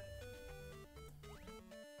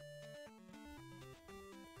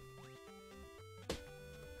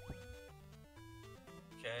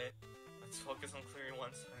 Okay, let's focus on clearing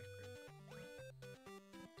one side.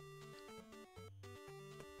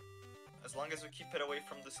 As long as we keep it away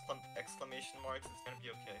from this exclamation marks, it's gonna be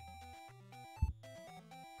okay.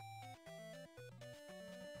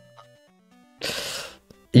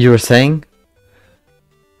 You were saying?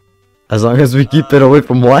 As long as we keep it away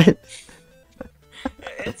from what?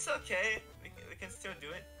 It's okay. We can still do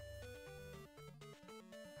it.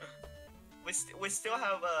 We still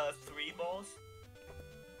have 3 balls.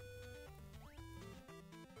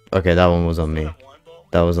 Okay, that one was on me. Have 1 ball.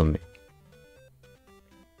 That was on me.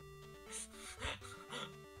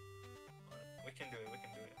 We can do it. We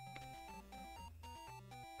can do it.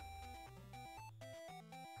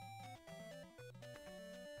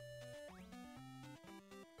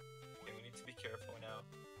 Okay, we need to be careful now.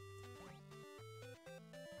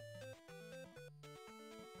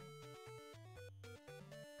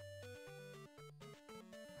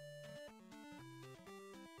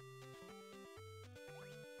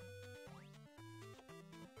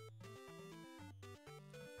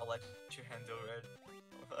 I'll let you handle red.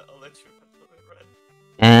 I'll let you handle it red.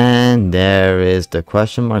 And there is the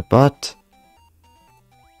question mark, but...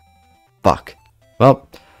 Fuck. Well,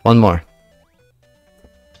 one more.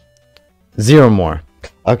 0 more.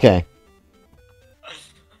 Okay.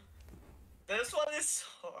 This one is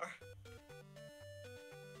hard.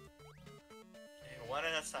 Okay, one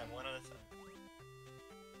at a time, one at a time.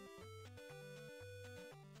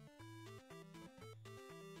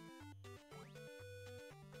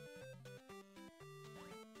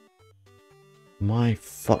 My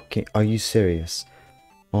fucking... Are you serious?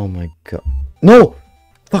 Oh my god. No!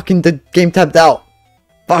 Fucking the game tapped out!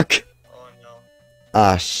 Fuck! Oh no.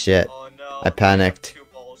 Ah, shit. Oh no. I panicked. 2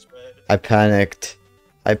 balls red. I panicked.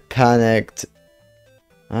 I panicked.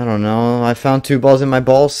 I don't know. I found 2 balls in my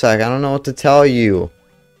ball sack. I don't know what to tell you.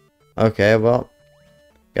 Okay, well.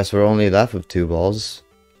 Guess we're only left with 2 balls.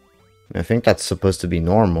 I think that's supposed to be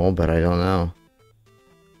normal, but I don't know.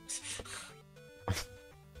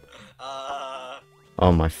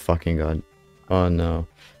 Oh my fucking god. Oh no.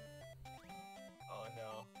 Oh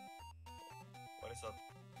no. What is up?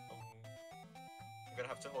 I'm gonna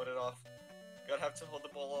have to hold it off. Gonna have to hold the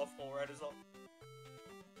ball off while red is up.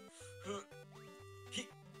 He.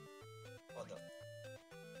 Oh no.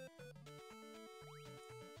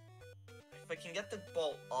 If I can get the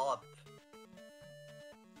ball up.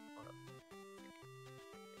 Hold up.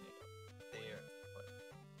 There. What?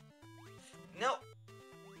 No!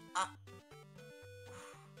 Ah!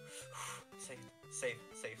 Safe.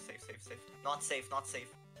 Not safe, not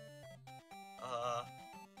safe.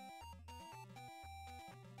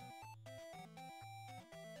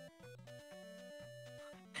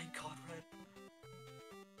 Thank God, red.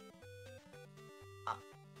 Ah.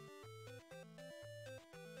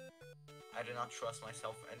 I do not trust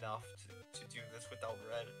myself enough to do this without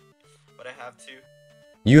red. But I have to.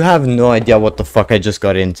 You have no idea what the fuck I just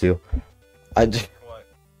got into. What?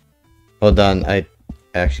 Hold on, I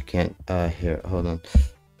actually can't, here, hold on.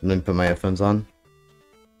 Let me put my headphones on.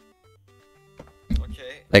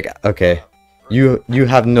 Okay. Like, okay. You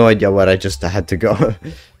have no idea what I just had to go.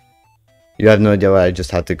 You have no idea what I just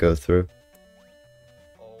had to go through.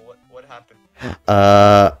 Oh, what happened?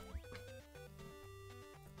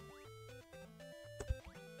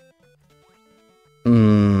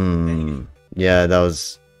 Yeah, that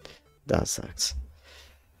sucks.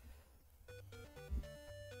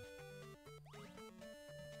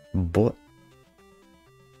 But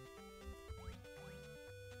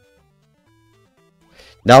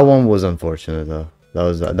that one was unfortunate though.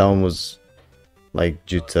 That one was like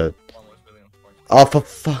due to... One was really unfortunate. Oh, for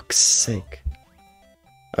fuck's sake.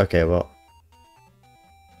 Okay, well.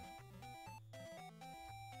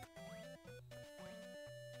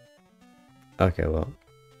 Okay, well.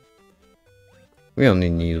 We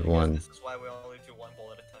only need one. This is why we only do one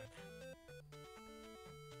ball at a time.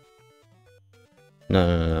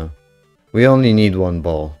 No. We only need one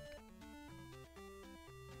ball.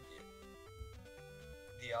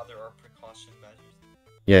 The other are precaution measures.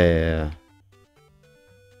 Yeah.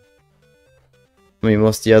 I mean,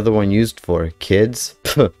 what's the other one used for? Kids?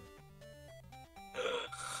 Oh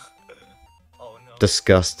no.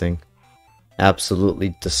 Disgusting.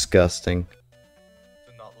 Absolutely disgusting.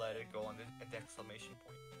 Do not let it go on the exclamation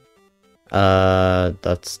point.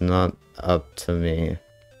 That's not up to me.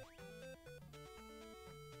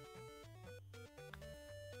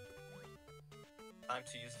 Time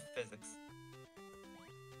to use physics.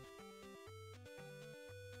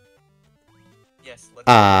 Yes, let's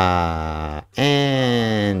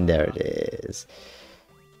And there it is.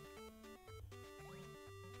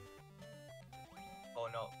 Oh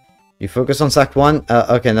no. You focus on Sec 1?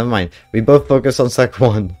 Okay, never mind. We both focus on Sec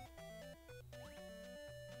 1.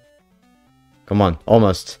 Come on,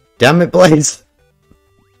 almost. Damn it, Blaze!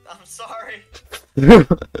 I'm sorry.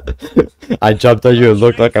 I jumped on you, it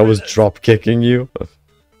looked like I was drop kicking you. I'm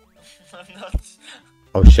not.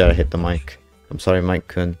 Oh shit, I hit the mic. I'm sorry, Mike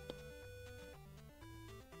Kun.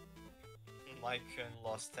 Mike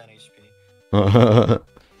lost 10 HP.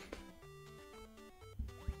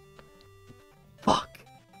 Fuck.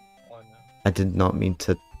 Oh no. I did not mean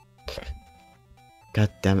to. God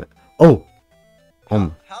damn it. Oh!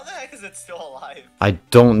 How the heck is it still alive? I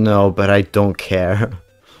don't know, but I don't care.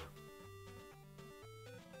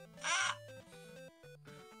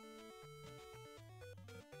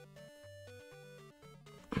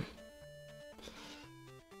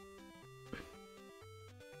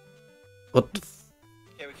 What the f-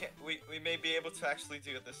 Okay, we can't. We may be able to actually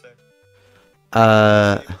do it this time.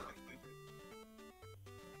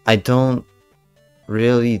 I don't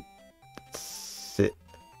really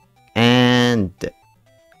and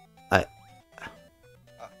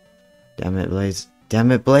damn it, Blaze.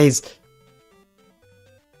 Damn it, Blaze.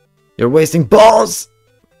 You're wasting balls.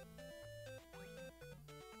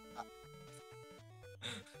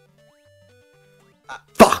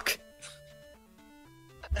 Fuck.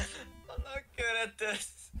 I'm not good at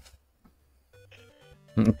this.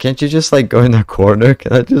 Can't you just like go in the corner?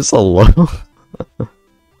 Can I just alone?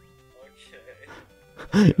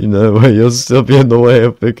 Okay. You know what? You'll still be in the way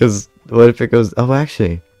because what if it goes? Oh,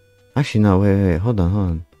 actually no. Wait. Hold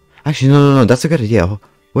on. Actually, no. That's a good idea.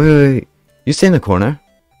 Wait. You stay in the corner.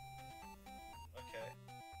 Okay.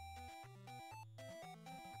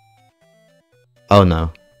 Oh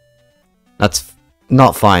no, that's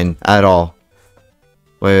not fine at all.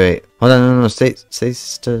 Wait. Hold on. No. Stay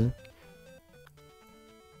still. You're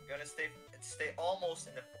gonna stay almost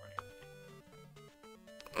in the corner.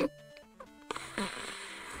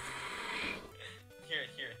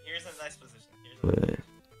 Here's a nice position. Wait.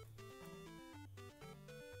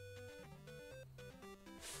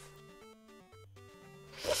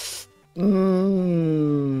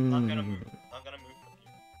 I'm gonna move from you.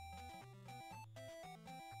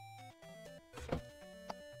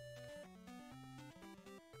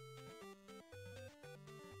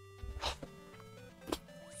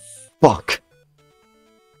 Fuck.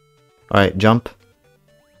 Alright, jump.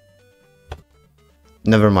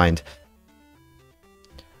 Never mind.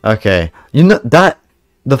 Okay. You know,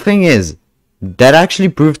 the thing is, that actually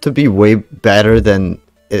proved to be way better than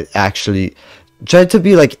it actually tried to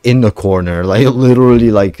be like in the corner, like literally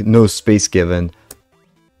like no space given.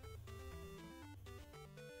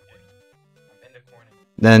 I'm in the corner.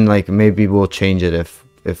 Then like maybe we'll change it if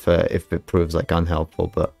it proves like unhelpful,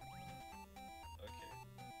 but Okay.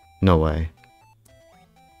 no way.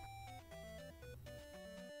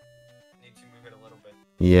 Need to move it a little bit.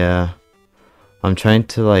 Yeah. I'm trying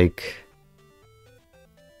to like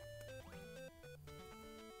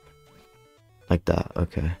that. Okay.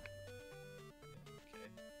 Okay.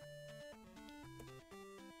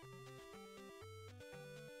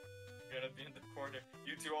 You're gonna be in the corner.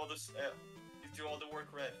 You do all this. You do all the work,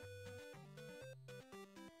 Red.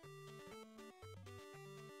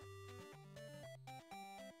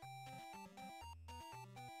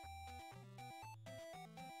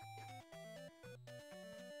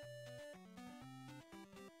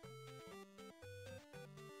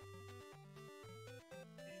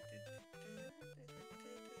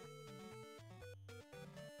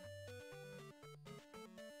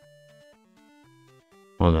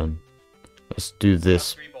 Hold on. Let's do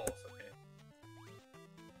this. 3 balls, okay.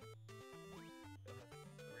 Still have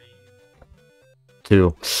 3.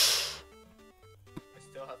 2. I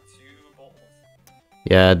still have 2 balls.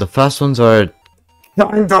 Yeah, the fast ones are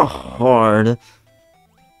kinda hard.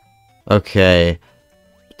 Okay.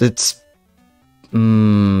 It's... Maybe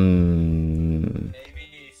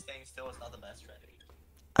staying still is not the best strategy.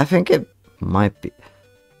 I think it might be.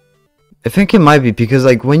 I think it might be because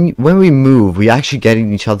like when we move, we actually get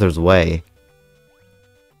in each other's way.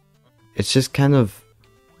 It's just kind of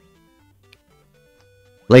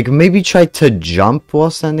like maybe try to jump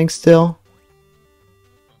while standing still.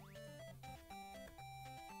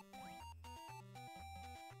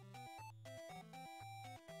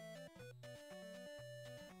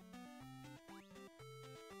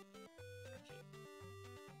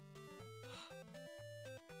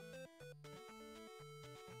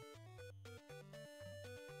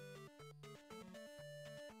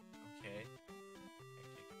 Okay.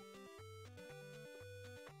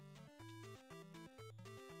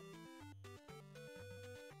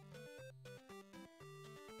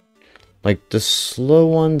 Like the slow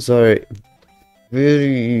ones are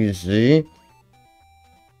very easy.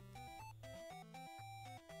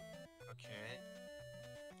 Okay.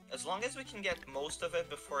 As long as we can get most of it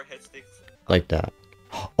before it hits the... Like that.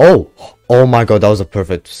 Oh! Oh my god, that was a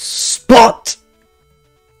perfect spot!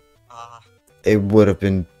 It would have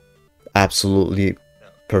been absolutely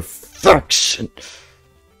perfection.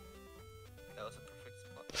 That was a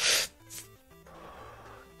perfect spot.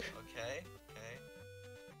 Okay, okay.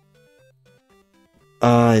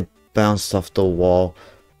 I bounced off the wall.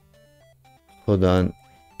 Hold on.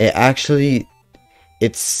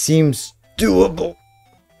 It seems doable.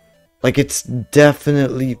 Like it's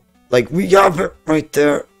definitely, like we have it right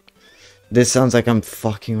there. This sounds like I'm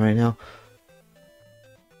fucking right now.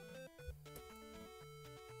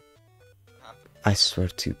 I swear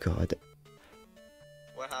to God.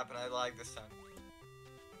 What happened? I like this time.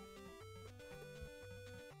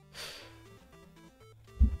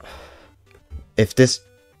 If this...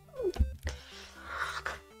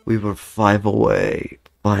 We were 5 away.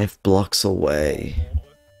 5 blocks away.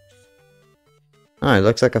 Oh, it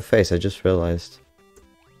looks like a face, I just realized.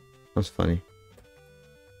 That's funny.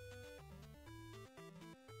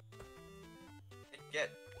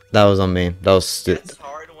 That was on me. That was stupid. It's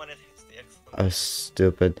hard when it hits the X. I was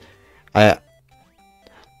stupid.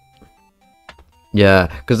 Yeah,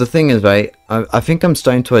 because the thing is, right, I think I'm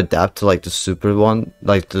starting to adapt to like the super one,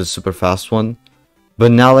 like the super fast one.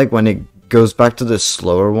 But now like when it goes back to the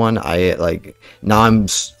slower one, now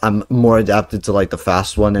I'm more adapted to like the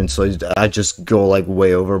fast one, and so I just go like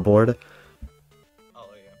way overboard. Oh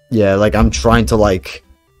yeah. Yeah, like I'm trying to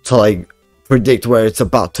predict where it's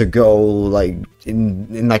about to go, like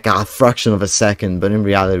in like a fraction of a second, but in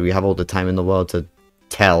reality we have all the time in the world to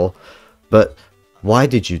tell. But why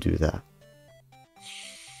did you do that?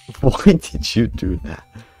 Why did you do that?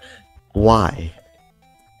 Why?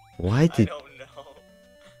 Why did... I don't know.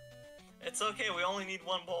 It's okay, we only need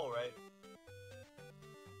one ball, right?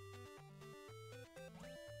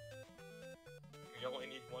 We only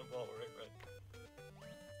need one ball, right?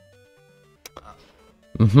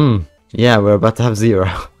 Mm-hmm. Yeah, we're about to have 0.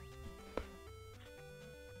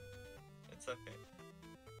 It's okay.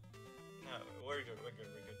 No, we're good, we're good,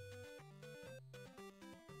 we're good.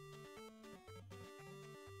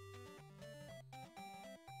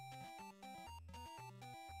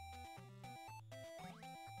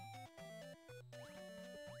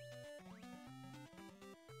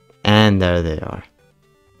 And there they are.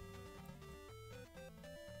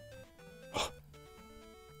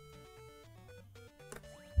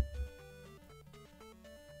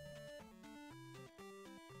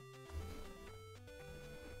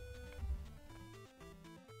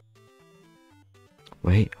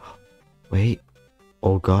 Wait. Wait.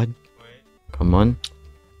 Oh god. Wait. Come on.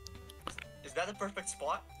 Is that a perfect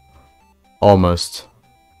spot? Almost.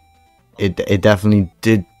 It definitely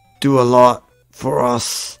did do a lot for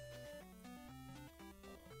us.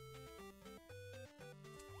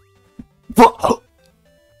 Whoa!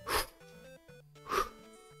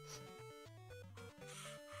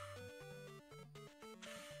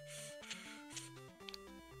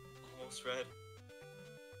 Almost red.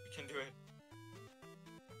 We can do it.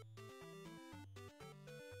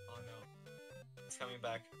 Oh no. It's coming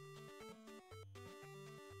back.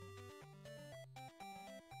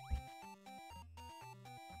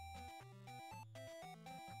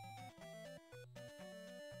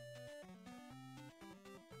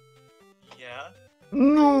 Yeah?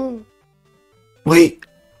 No. Wait.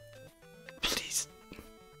 Please.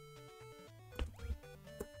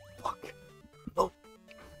 Fuck. No.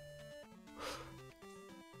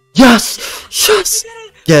 Yes! Yes!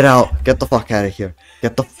 Get out. Get the fuck out of here.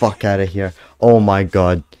 Get the fuck out of here. Oh my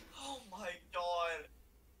god. Oh my god.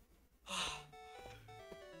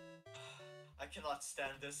 I cannot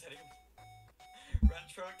stand this anymore. Red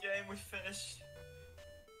truck. game, we finished.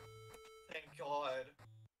 Thank God.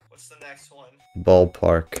 What's the next one?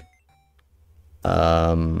 Ballpark.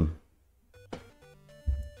 Oh.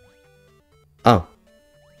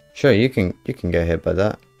 Sure, you can get hit by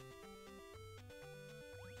that.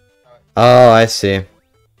 Alright. Oh, I see.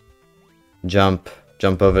 Jump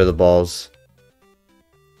over the balls.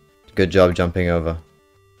 Good job jumping over.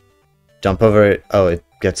 Jump over it. Oh, it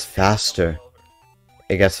gets faster.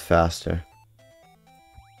 It gets faster.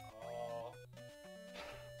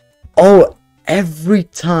 Oh, every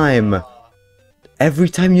time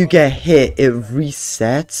you get hit, it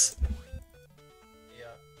resets. Yeah.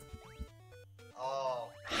 Oh.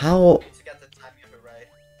 How? I need to get the timing of it right.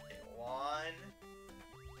 Okay, 1.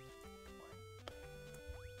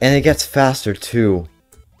 And it gets faster too.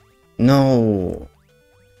 No.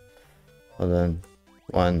 Hold on.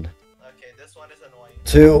 1, Okay, this one is annoying.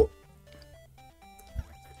 2.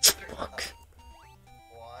 Fuck.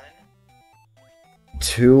 1.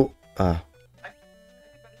 2. I bet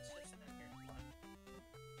it's just in here.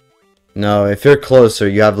 1. No, if you're closer,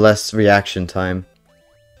 you have less reaction time.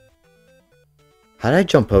 How did I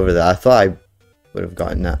jump over that? I thought I would have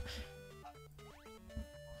gotten that.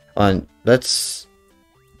 On, let's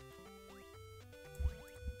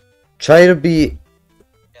try to be.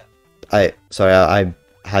 Yeah. I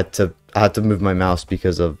had to move my mouse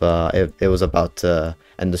because of it was about to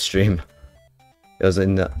end the stream. It was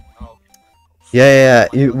in the. Oh. Yeah.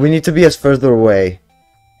 We need to be as further away.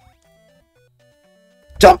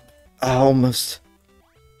 Jump! Oh, almost.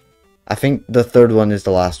 I think the third one is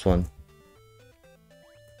the last one.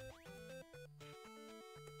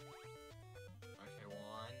 Okay, 1.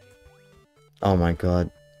 Oh my god.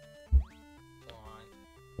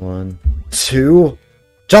 1. 1, 2,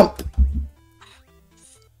 jump! 1,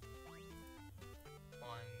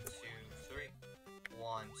 2, 3.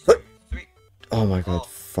 1, 2, 3. Oh my god, Oh.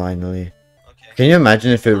 finally. Okay. Can you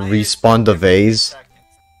imagine if it Minus respawned the 15 vase? seconds.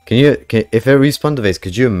 If it respawned the vase,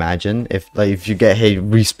 could you imagine if if you get hit,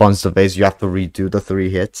 respawns the vase, you have to redo the 3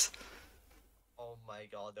 hits? Oh my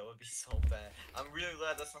god, that would be so bad. I'm really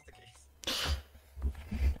glad that's not the case.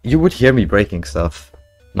 You would hear me breaking stuff.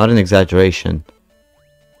 Not an exaggeration.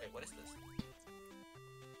 Wait, what is this?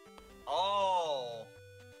 Oh.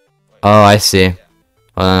 Wait, Oh, I see. yeah.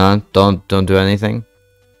 Hold on, don't do anything.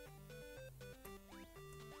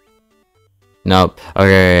 Nope.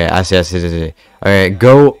 Okay, I see. Okay,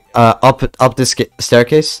 go up this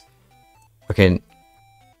staircase. Okay.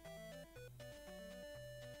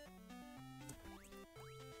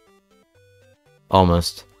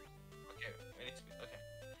 Almost. Okay, we need to be, okay.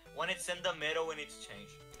 When it's in the middle, we need to change.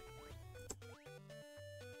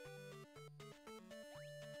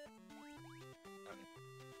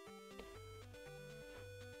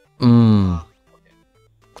 Mmm. Okay.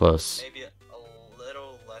 Close. Maybe a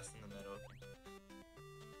little less in the middle.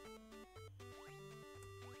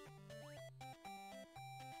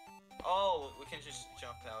 Oh, we can just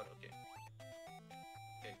jump out. Okay.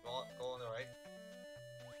 Okay, go on the right.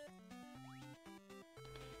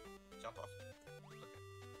 Jump off.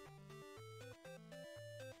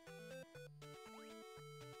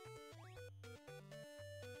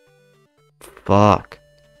 Okay. Fuck.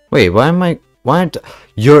 Wait, why aren't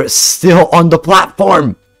you're still on the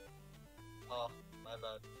platform? Oh, my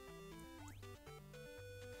bad.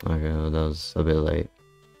 Okay, well, that was a bit late.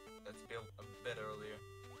 Let's be a bit earlier.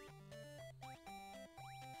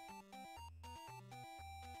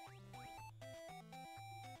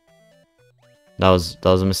 That was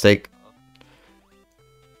a mistake.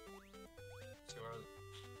 Too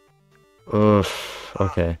early. Oof.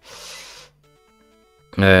 Okay.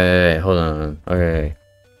 Hey, hold on. Okay.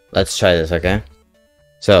 Let's try this, okay?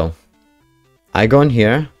 So, I go in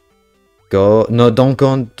here. Go. No, don't go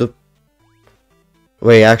on the.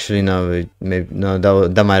 Wait, actually, no. Maybe no.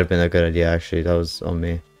 That might have been a good idea. Actually, that was on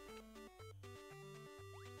me.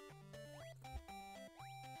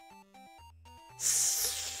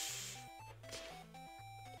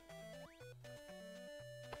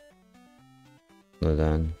 No,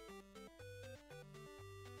 then.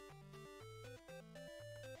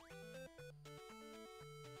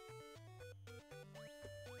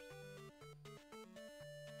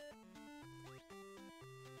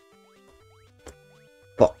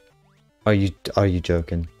 Are you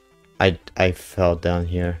joking? I fell down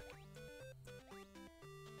here.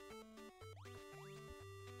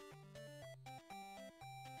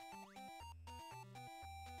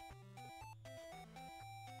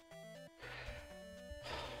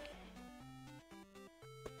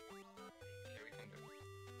 Okay, we can do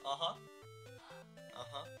it. Uh-huh.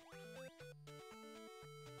 Uh-huh.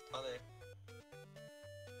 Oh, there.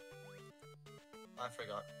 I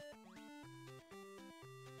forgot.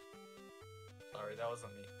 Sorry, that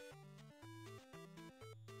wasn't me.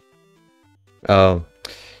 Oh,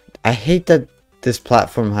 I hate that this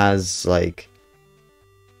platform has like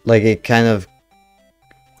it kind of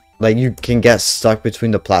like you can get stuck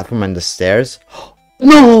between the platform and the stairs.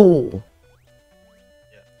 No!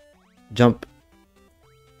 Yeah. Jump.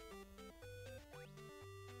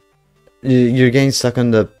 You're getting stuck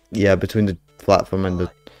on the between the platform and the Yeah,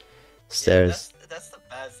 stairs. that's the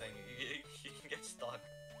bad thing. You can get stuck.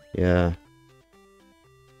 Yeah.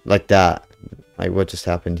 Like that. Like what just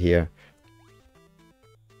happened here.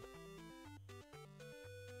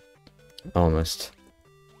 Almost.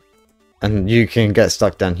 And you can get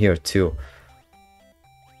stuck down here too.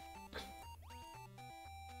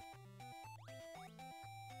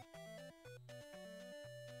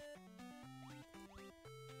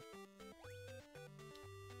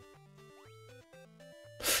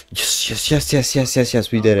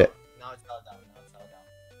 Yes, we did it. Now it's all down. Now it's all down.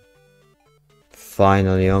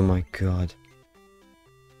 Finally, oh my god.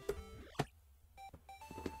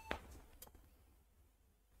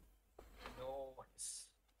 Nice.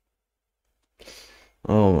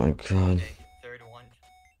 Oh my god. Okay, third one.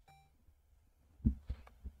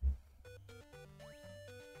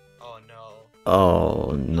 Oh no.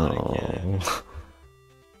 Oh Not no. again.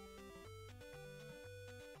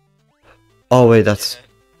 Oh wait, that's... Again.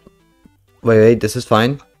 Wait, this is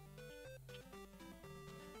fine.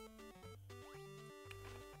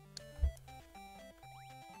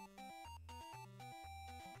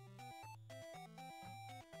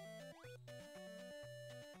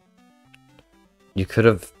 You could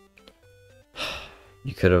have...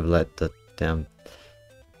 You could have let the damn...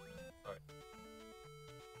 Okay.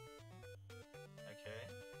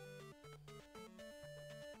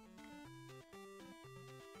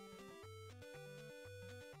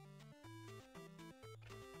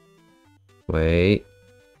 Wait.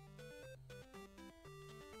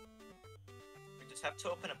 We just have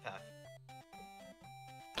to open a path.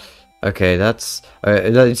 Okay, that's...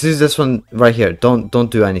 Alright, this is this one right here. Don't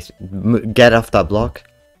do anything. Get off that block.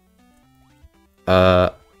 Oh,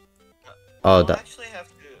 You don't that... actually have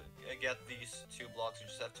to get these 2 blocks. You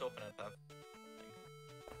just have to open a path.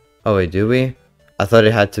 Oh wait, do we? I thought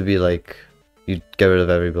it had to be like... You get rid of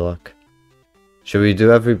every block. Should we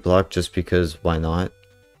do every block just because why not?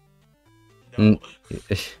 No.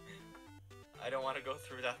 I don't want to go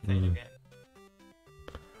through that thing again.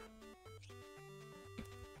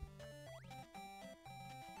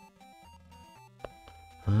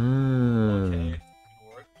 Okay, it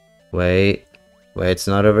worked. Wait, it's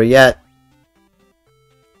not over yet.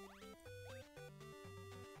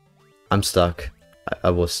 I'm stuck. I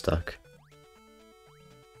was stuck.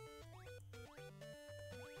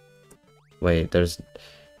 Wait,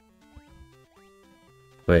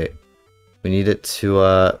 wait. We need it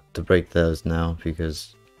to break those now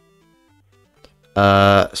because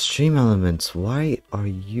stream elements, why are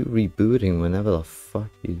you rebooting whenever the fuck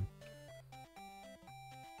you...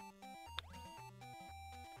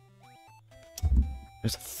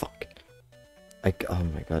 Where's the fuck? Oh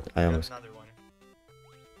my god, I almost... Another one.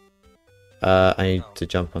 I need to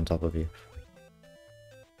jump on top of you.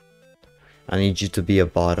 I need you to be a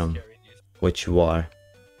bottom, which you are.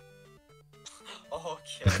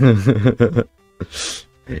 Okay.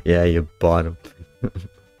 Yeah, you bottom.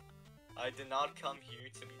 I did not come here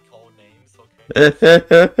to be called names, okay?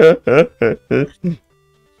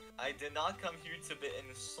 I did not come here to be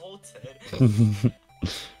insulted.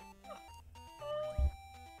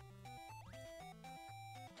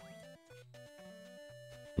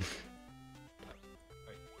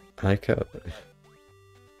 I could.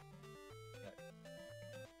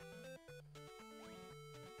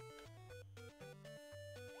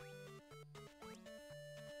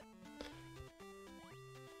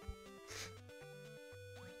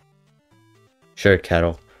 Sure,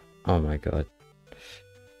 Kettle. Oh my god.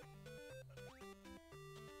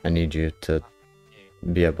 I need you to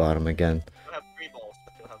be a bottom again. You have 3 balls.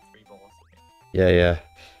 You have 3 balls. Yeah.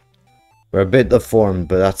 We're a bit deformed,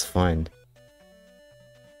 but that's fine.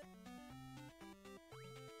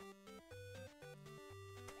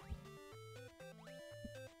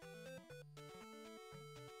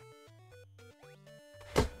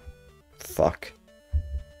 Fuck.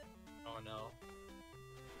 Oh no.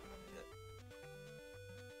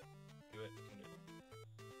 Do it.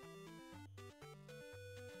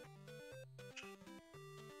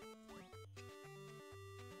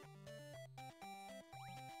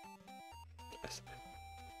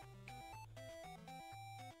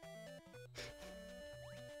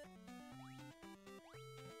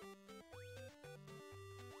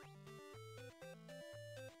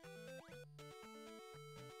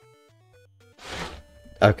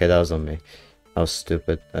 Okay, that was on me. I was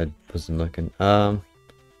stupid. I wasn't looking. I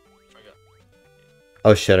got.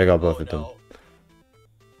 Oh shit! I got both Oh of them. no.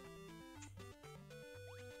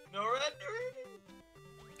 No rendering.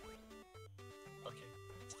 Okay.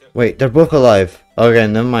 Let's do it. Wait, they're both alive. Okay,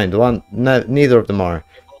 never mind. One, neither of them are.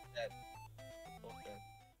 They're both dead. Both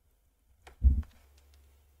dead.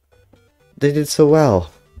 They did so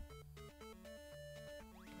well.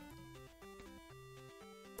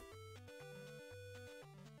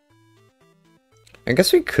 I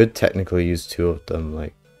guess we could technically use two of them,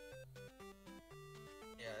 like,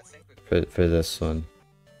 Yeah, I think we could. for this one.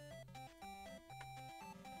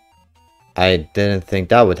 I didn't think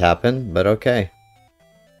that would happen, but okay.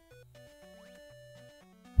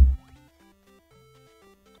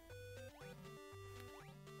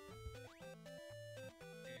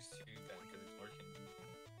 Use two then, because it's working.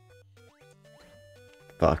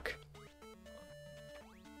 Fuck.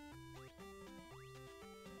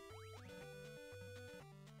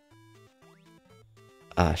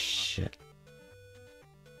 Ah, shit.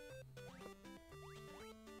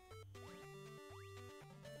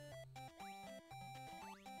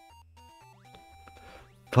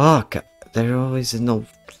 Fuck. They're always in the...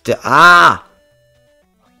 Ah!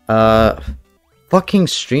 Fucking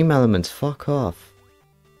stream elements. Fuck off.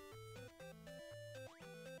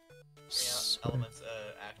 Yeah, elements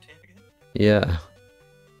acting again. Yeah.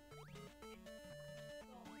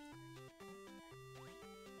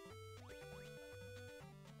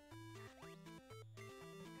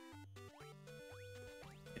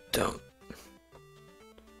 Don't.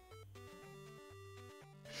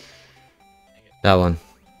 That one.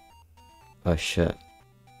 Oh shit.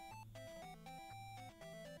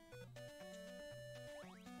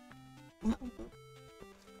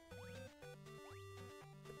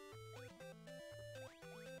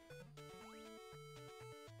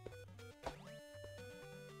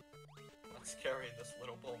 Let's carry this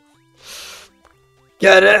little bull.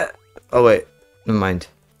 Get it! Oh wait. Never mind.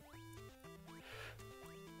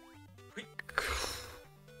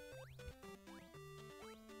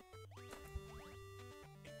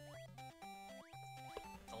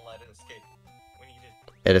 Don't let it escape. We need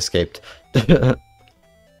it. It escaped. Don't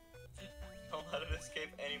let it escape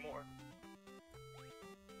anymore.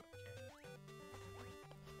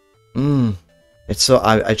 It's so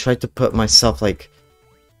I tried to put myself like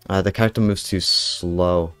the character moves too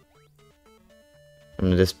slow.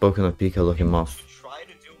 And this spoken of Pico look him off. Try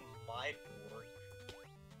to do my work.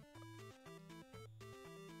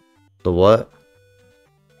 The what?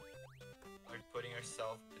 Like putting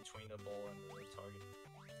yourself between the ball and the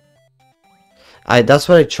target. That's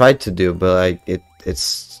what I tried to do, but like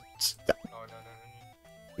it's No, no, no, no,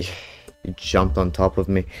 no. you jumped on top of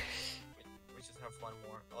me. We just have one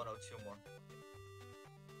more. Oh no, two more.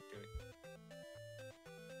 Do it.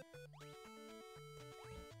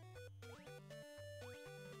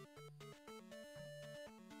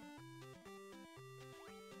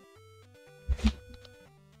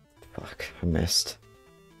 Fuck, I missed.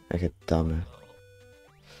 Like a dumb. Oh.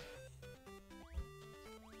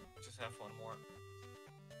 We just have one more.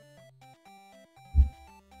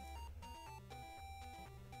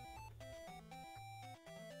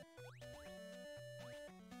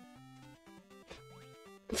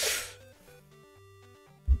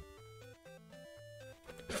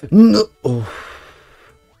 No. Oh,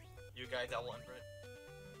 You guys that one, Brett.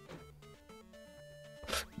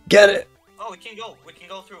 get it. Oh, we can go. We can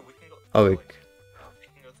go through. We can go. Oh, we can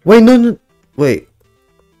go through. wait, no, wait.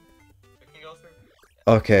 We can go through.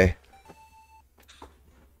 Okay.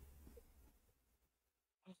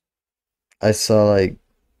 I saw like.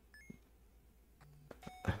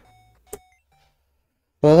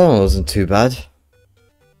 Well, that one wasn't too bad.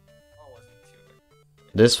 Oh, wasn't too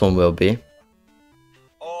bad. This one will be.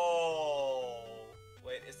 Oh,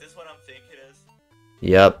 wait. Is this what I'm thinking it is?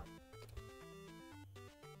 Yep.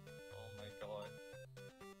 Oh my god.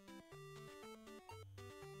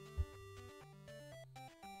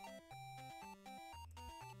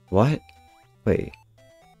 What? Wait.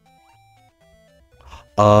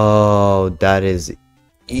 Oh, that is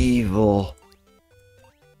evil.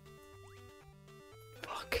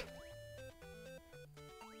 Fuck.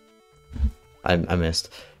 I missed.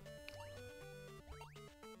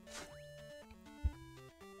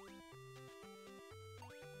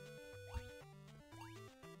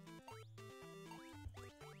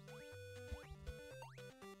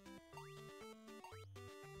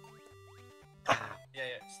 Yeah,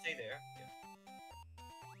 yeah. Stay there. Yeah.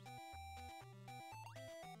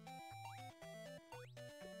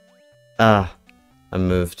 Ah, I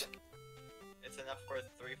moved. It's enough for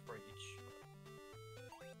 3 for each.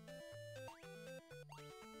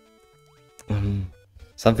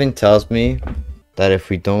 Something tells me that if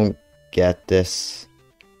we don't get this,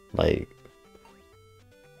 like...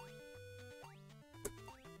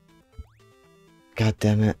 God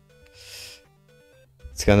damn it.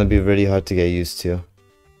 It's gonna be really hard to get used to.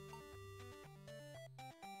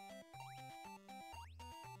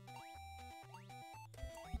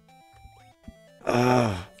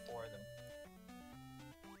 Ah.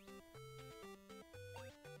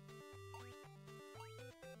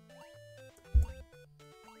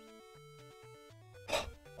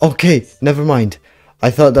 Okay, never mind. I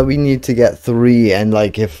thought that we need to get 3, and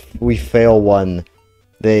like if we fail one,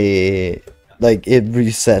 they like it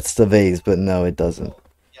resets the vase, but no, it doesn't.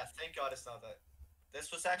 Yeah, thank God it's not that.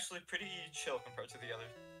 This was actually pretty chill compared to the others.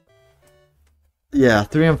 Yeah,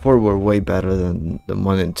 3 and 4 were way better than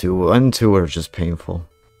 1 and 2. 1 and 2 were just painful.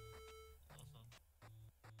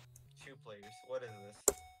 2 players. What is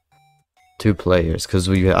this? 2 players, because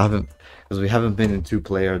we haven't been in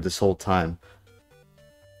 2-player this whole time.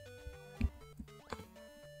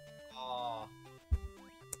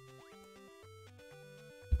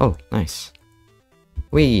 Oh, nice.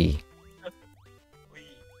 Wee.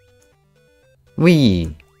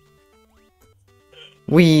 Wee.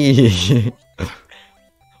 Wee.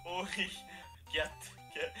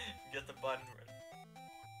 Get the button ready.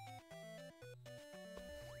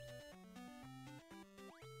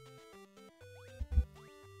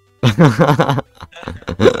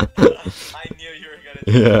 I knew you were gonna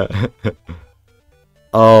do that. Yeah.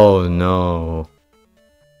 Oh no.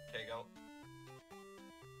 Okay, go.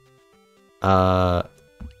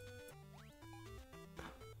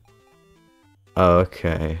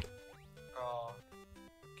 Okay. Oh.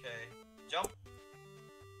 Okay. Jump.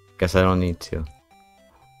 Guess I don't need to.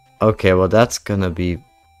 Okay, well that's gonna be...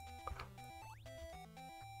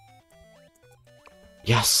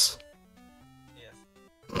 Yes! Yes.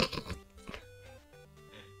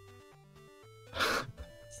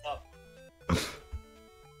 Stop.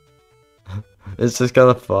 It's just kind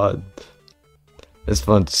of fun. It's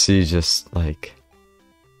fun to see just like...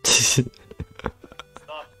 Stop.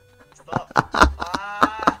 Stop.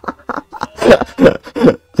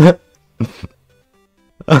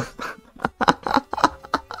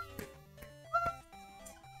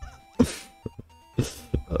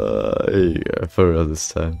 Yeah, for real this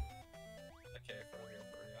time. Okay, for real.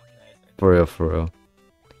 Nice. For real, for real.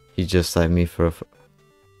 He just like me for a...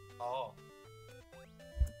 Oh.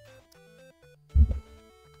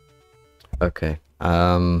 Okay,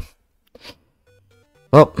 well...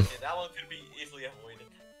 Okay, that one could be easily avoided.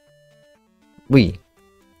 We.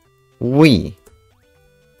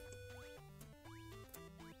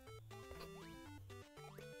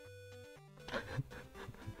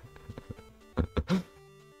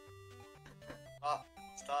 Stop.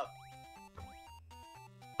 Stop.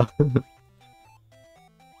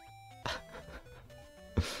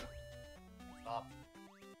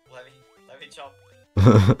 Let me jump.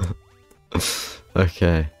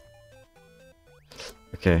 Okay.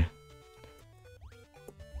 Okay.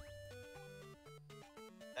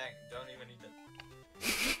 Dang, don't even need that.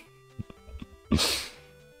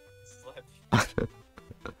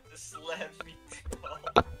 Just let me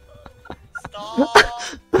go. Stop!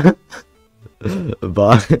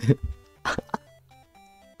 Bye.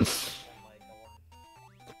 Oh my God.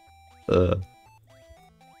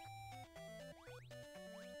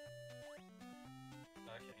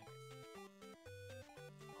 Okay.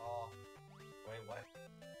 Oh. Wait, what?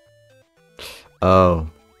 Oh.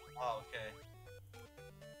 Oh, okay.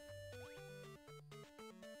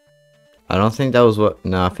 I don't think that was what...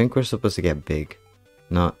 No, I think we're supposed to get big.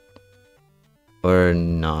 Not... Or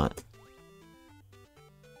not.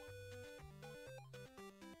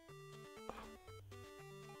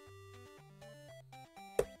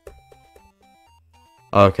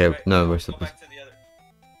 Okay, Wait, no, go we're supposed... back to the other.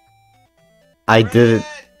 I didn't... Red!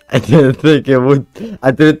 I didn't think it would...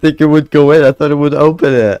 I didn't think it would go in. I thought it would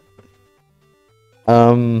open it.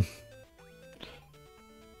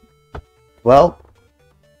 Well...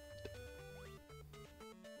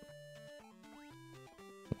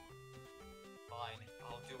 Fine,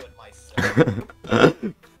 I'll do it myself.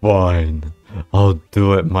 Fine. I'll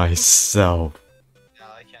do it myself. Yeah,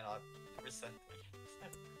 I cannot. Reset.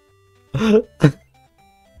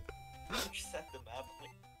 Reset the map.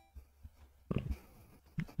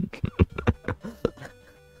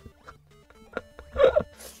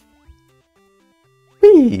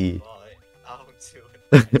 Whee! Fine, I'll do it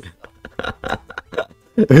myself.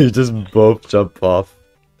 We just both jump off.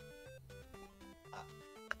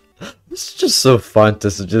 It's just so fun to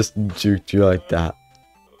just juke you like that.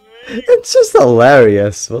 Wait, It's just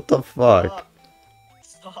hilarious. What the fuck?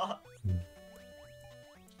 stop.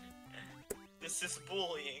 This is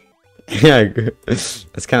bullying. Yeah,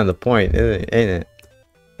 that's kind of the point, ain't it?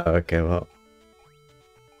 Oh, okay, well.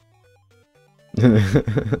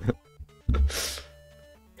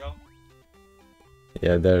 Go.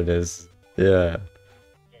 Yeah, there it is. Yeah.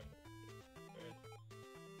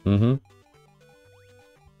 Mm-hmm.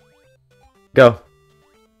 Go.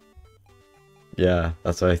 Yeah,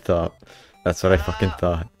 that's what I thought. That's what I fucking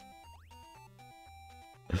thought.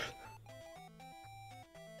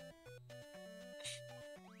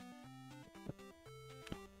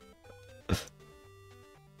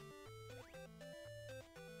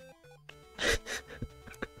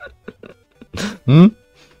 Hmm?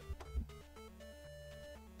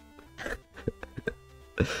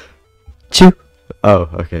 Chew. Oh,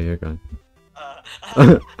 okay, you're gone.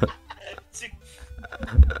 No,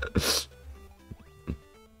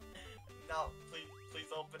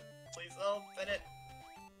 please open. Please open it.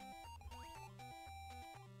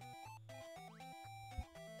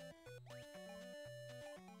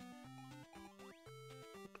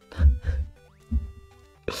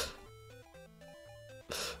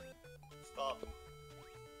 Stop.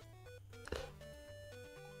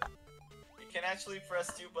 You can actually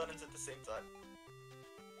press 2 buttons at the same time.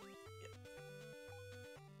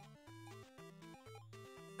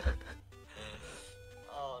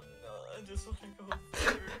 Oh no, I just want to go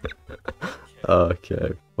through.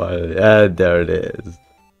 Okay, finally. Yeah, there it is. There it is.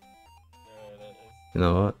 You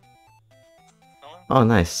know what? Huh? Oh,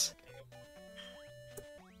 nice.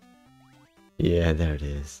 Yeah, there it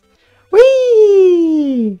is.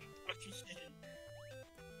 Whee!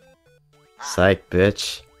 Psych,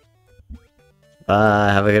 bitch.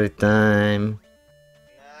 Bye, have a good time.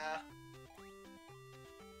 Nah.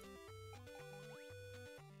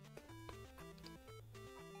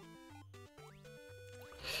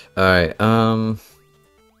 Alright, I don't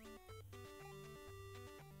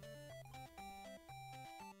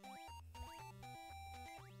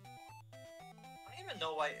even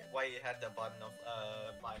know why you had that button of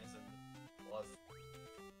minus and plus.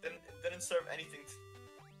 Didn't serve anything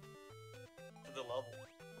to the level.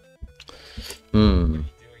 What are you doing?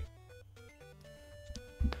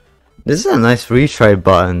 This is a nice retry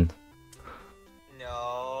button.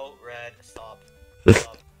 No, Red, stop.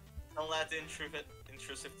 Stop. Don't let the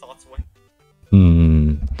intrusive thoughts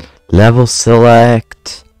win. Level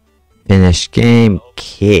select. Finish game. No,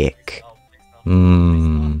 Kick. please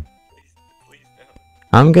no. Please no.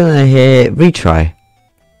 I'm gonna hit retry.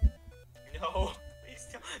 No, please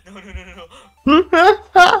no. No.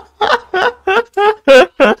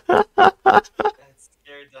 That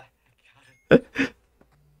scared the heck out of me.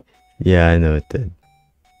 Yeah, I know it did.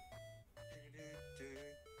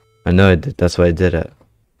 I know it did. That's why I did it.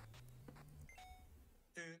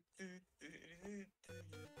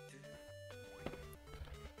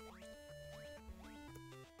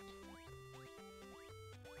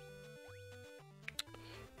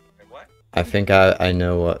 What? I think I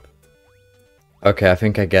know what. Okay, I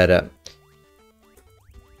think I get it.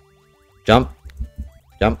 Jump.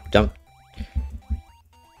 Jump, jump.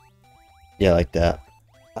 Yeah, like that.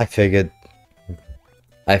 I figured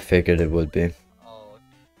it would be. Oh.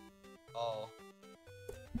 Oh.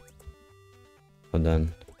 Hold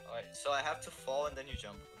on. Alright, so I have to fall and then you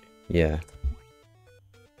jump. Okay. Yeah.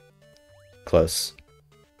 Close.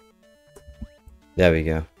 There we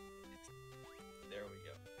go. There we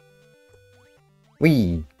go.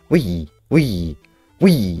 Wee, wee, wee,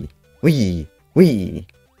 wee, wee, wee.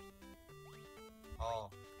 Oh.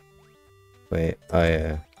 Wait, oh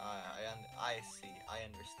yeah. I see. I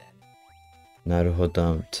understand. Naruho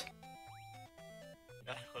dumped.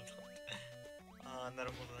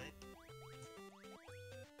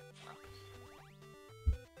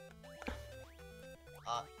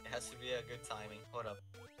 It has to be a good timing. Hold up.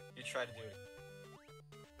 You try to do it.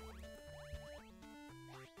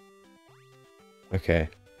 Okay.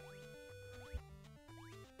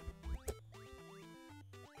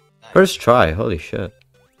 Nice. First try, holy shit.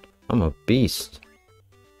 I'm a beast.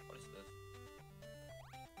 What is this?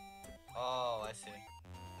 Oh, I see.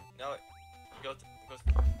 No, go to.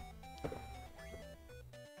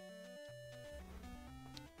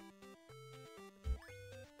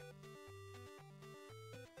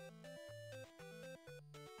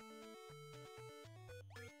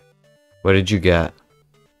 What did you get?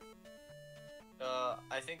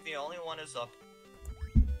 I think the only one is up.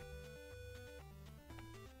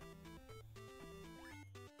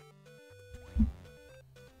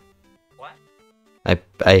 What?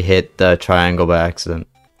 I hit the triangle by accident.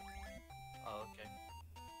 Oh, okay.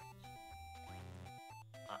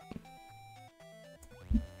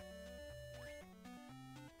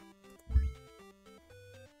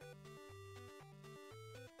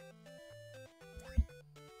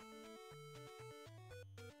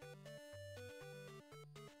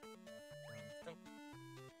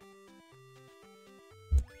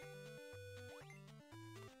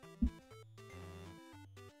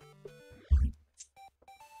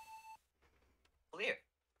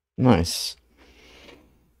 Nice.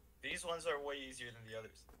 These ones are way easier than the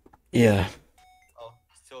others. Yeah. Oh,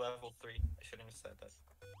 still level 3. I shouldn't have said that.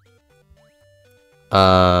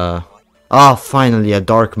 Oh, finally a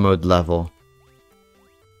dark mode level.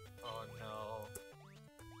 Oh no.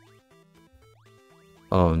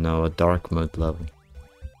 Oh no, a dark mode level.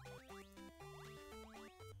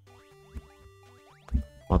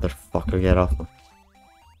 Motherfucker, get off me.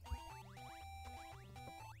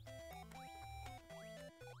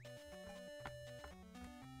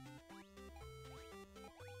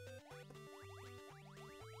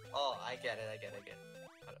 Oh, I get it.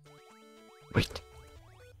 Wait.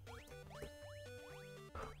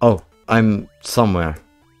 Oh, I'm somewhere.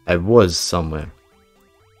 I was somewhere. I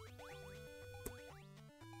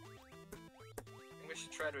think we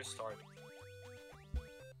should try to restart.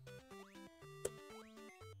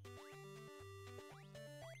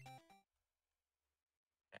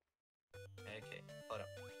 Okay, hold up.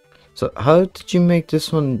 So, how did you make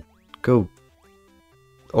this one go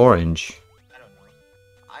orange?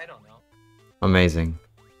 I don't know. Amazing.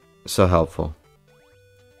 So helpful.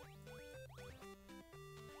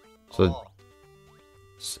 So, Oh,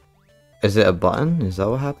 is it a button? Is that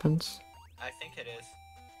what happens? I think it is.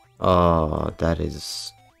 Oh, that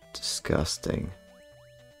is disgusting.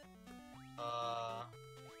 I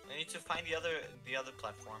need to find the other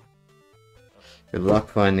platform. Good luck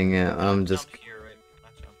finding it. I'm just... Jump here, right?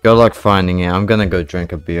 Not jump. Good luck finding it. I'm gonna go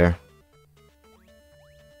drink a beer.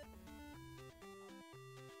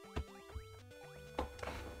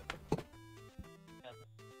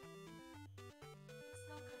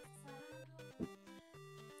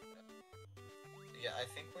 Yeah, I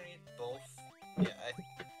think we need both. Yeah, I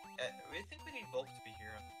think we need both to be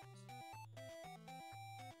here.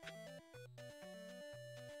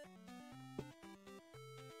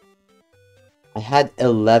 I had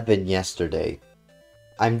 11 yesterday.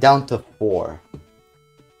 I'm down to 4.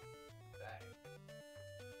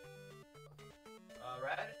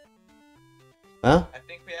 Red? Huh? I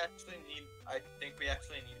think we actually need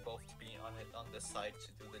both to be on this side to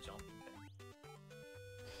do the jumping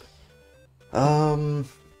thing.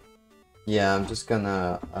 Yeah, I'm just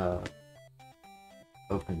gonna,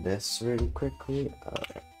 open this really quickly.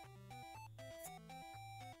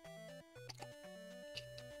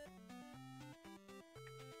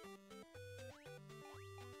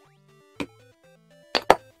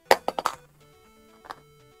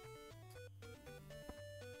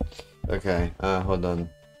 Okay, hold on.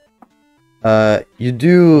 You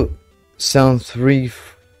do sound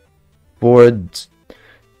 3/4.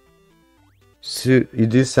 So you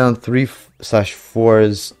do sound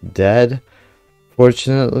 3/4s dead.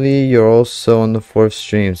 Fortunately, you're also on the 4th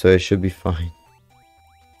stream, so it should be fine.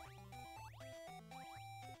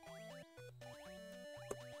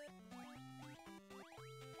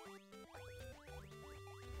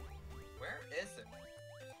 Where is it?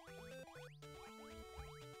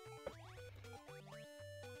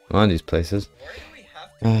 One of these places. Where do we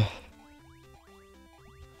have to?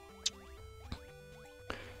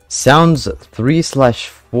 Sounds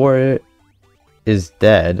 3/4 is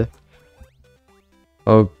dead.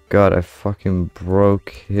 Oh god, I fucking broke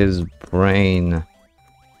his brain.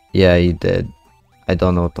 Yeah, he did. I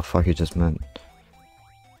don't know what the fuck he just meant.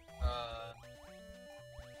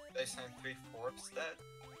 They signed 3/4 dead.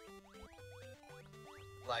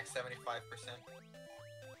 Like 75%.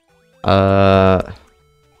 Huh.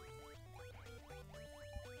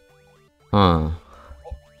 I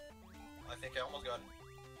think I almost got it.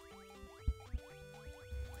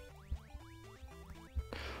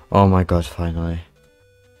 Oh my god, finally.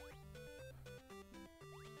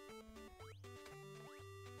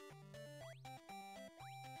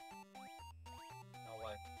 No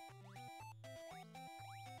way.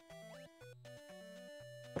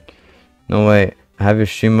 No way. I have your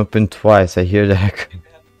stream open twice. I hear that. Do we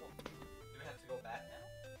have to go back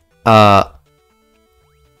now?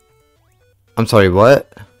 I'm sorry,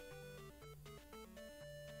 what?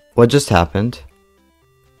 What just happened?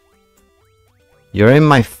 You're in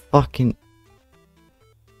my fucking...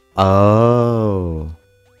 Oh.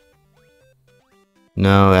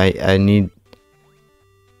 No, I need...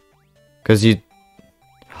 Cause you...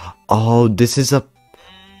 Oh, this is a...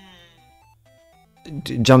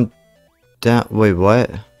 Jump down... Wait,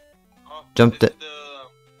 what? Oh, Jump this the... is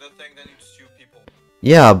the thing that needs 2 people.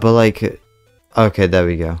 Yeah, but like... Okay, there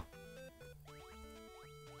we go.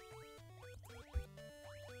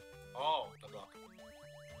 Oh, the block.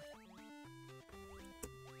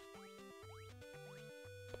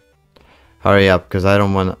 Hurry up, because I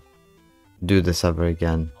don't want to do this ever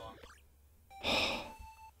again.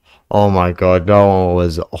 Oh my god, that one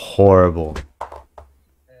was horrible.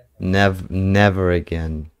 Never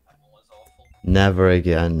again. That one was awful. Never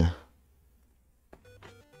again.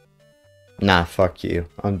 Nah, fuck you.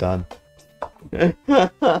 I'm done. Not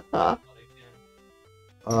again. Not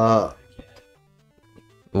again.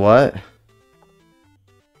 What?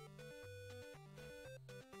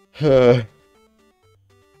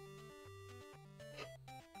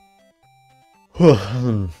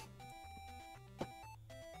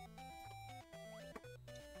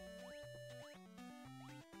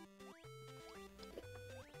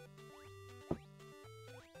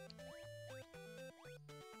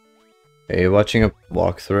 Are you watching a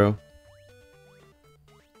walkthrough?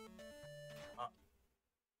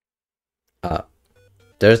 Uh,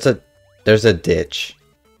 there's a ditch.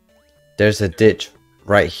 There's a ditch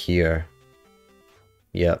right here.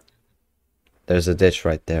 Yep. There's a ditch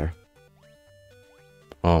right there.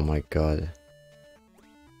 Oh my god.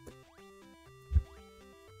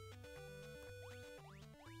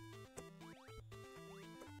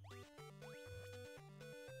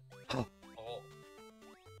 Oh.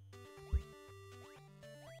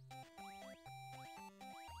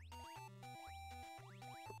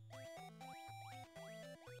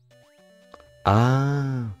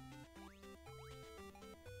 Ah.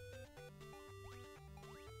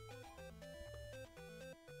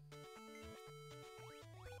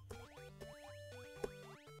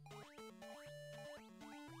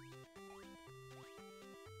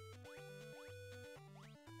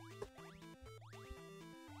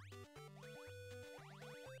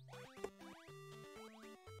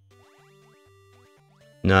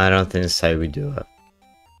 No, I don't think this is how we do it.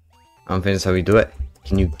 I don't think this is how we do it.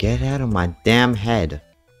 Can you get out of my damn head?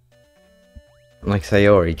 I'm like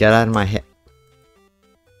Sayori, get out of my head.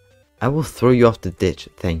 I will throw you off the ditch,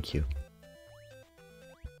 thank you.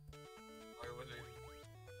 Why would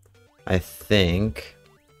they? I think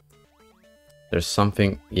there's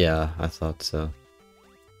something. Yeah, I thought so.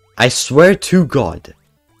 I swear to God.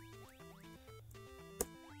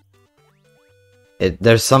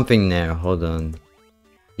 There's something there. Hold on.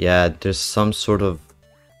 Yeah, there's some sort of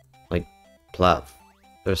like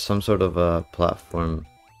There's some sort of a platform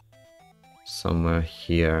somewhere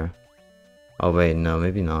here. Oh wait, no,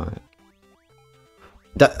 maybe not.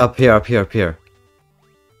 Up here, up here, up here.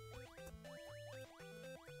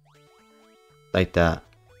 Like that.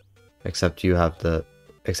 Except you have the.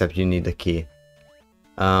 Except you need the key.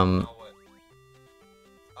 Oh, what?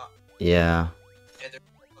 Yeah. Yeah, they're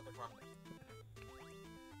looking for him.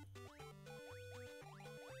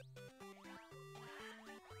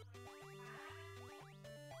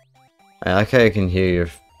 I like how I can hear your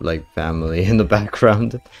like family in the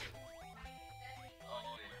background. Oh,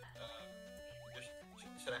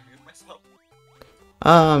 should I mute myself?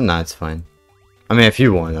 No, it's fine. I mean, if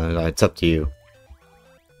you want, it's up to you.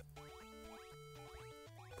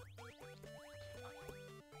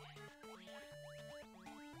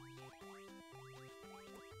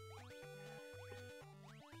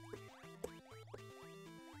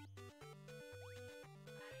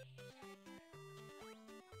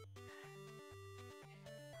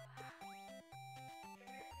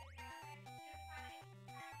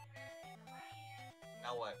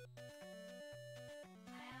 Now what?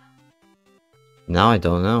 Now I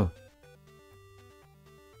don't know.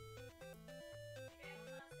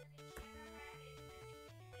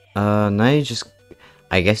 Now you just...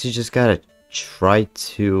 I guess you just gotta try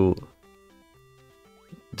to...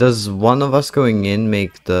 Does one of us going in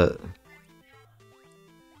make the...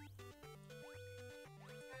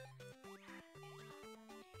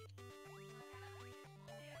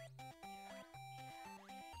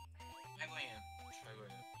 I'm going in. Try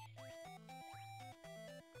going in.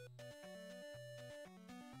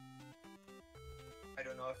 I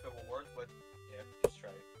don't know if it will work, but yeah, just try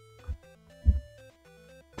it.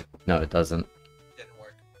 No, it doesn't. Didn't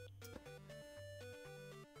work.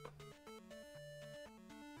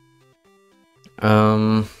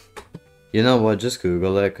 You know what? Just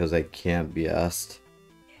Google it, because I can't be asked.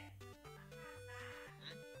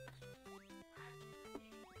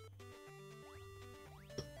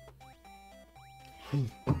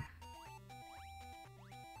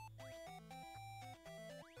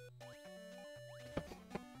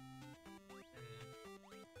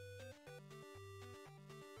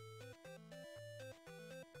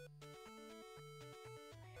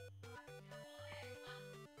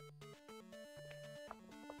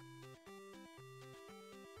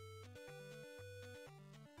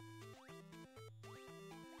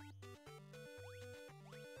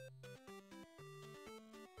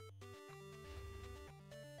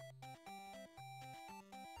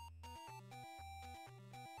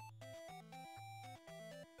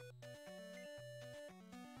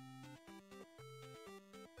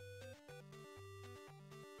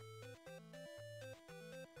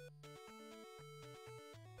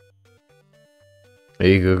 Are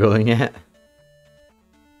you Googling it?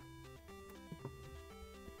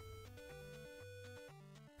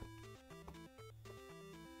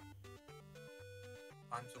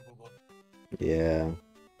 Time to Google. Yeah.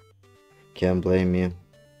 Can't blame you.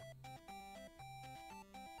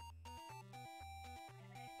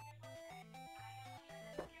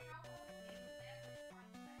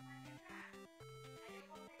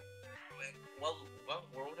 Wait, what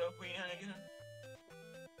world are we in again?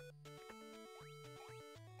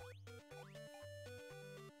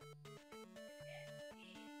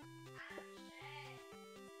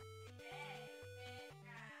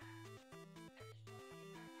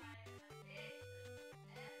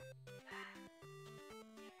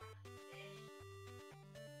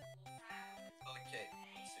 Okay,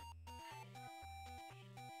 let's see.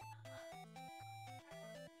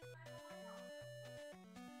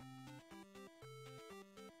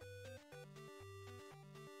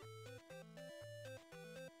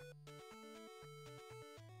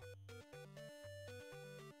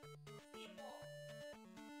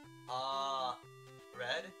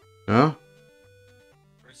 Red? Huh?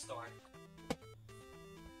 Restart.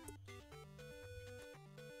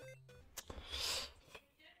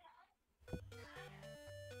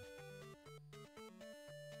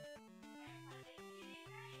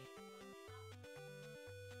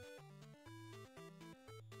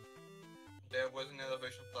 There was an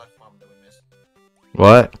elevation platform that we missed.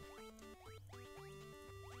 What?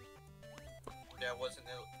 There was an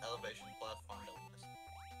elevation platform that we missed.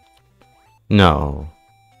 No.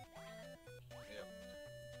 Yep.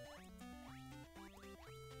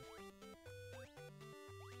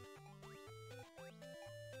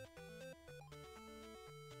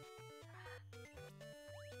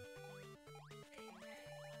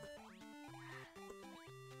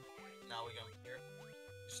 Now we're going here.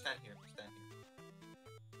 Stand here. Stand here.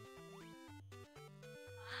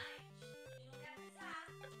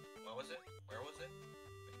 What was it? Where was it?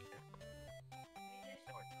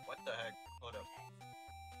 What the heck? Hold up.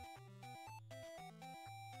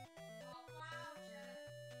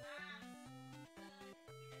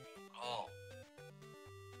 Oh.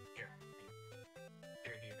 Here.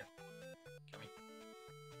 Here. Come here.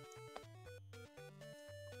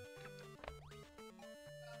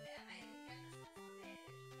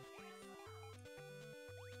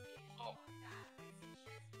 Oh.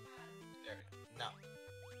 There. No.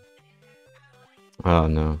 Oh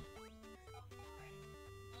no.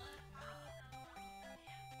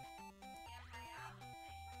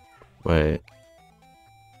 Wait.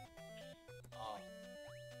 Oh.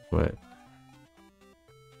 Wait.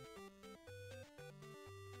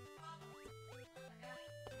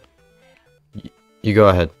 You go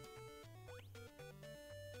ahead.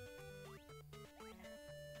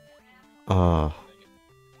 Oh.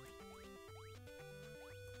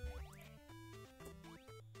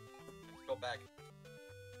 Let's go back.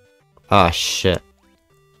 Ah, shit.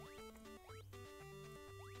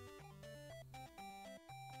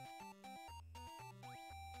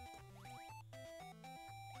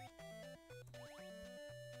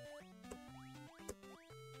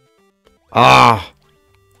 Ah!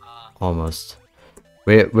 Almost.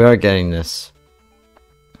 We are getting this.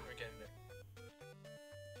 We're getting there.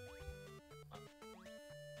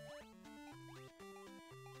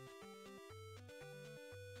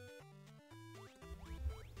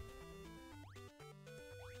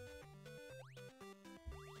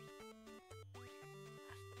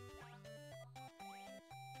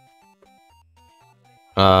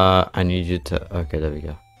 I need you to... Okay, there we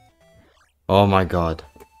go. Oh my god.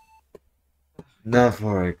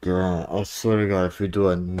 Never again. I swear to god, if we do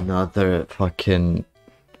another fucking...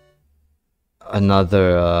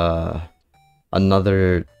 Another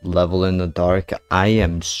level in the dark, I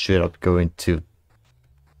am straight up going to...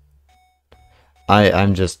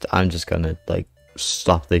 I'm just gonna, like,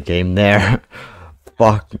 stop the game there.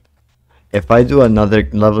 Fuck. If I do another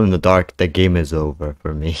level in the dark, the game is over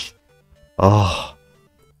for me. Oh.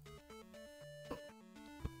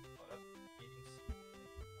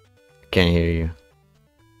 Can't hear you.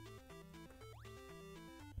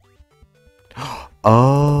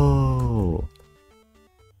 Oh.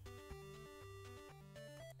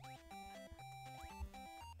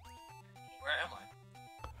 Where am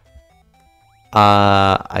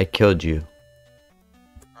I? I killed you.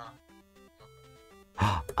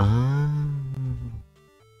 Oh. Oh,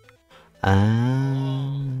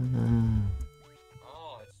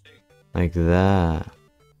 I see. Like that.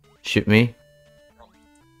 Shoot me?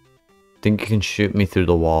 Think you can shoot me through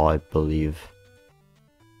the wall, I believe.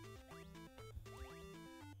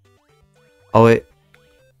 Oh wait.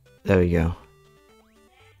 There we go.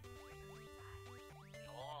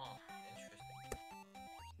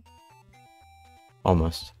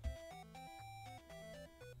 Almost.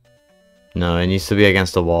 No, it needs to be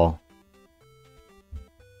against the wall.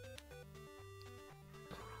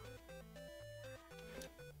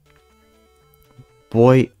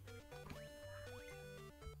 Boy.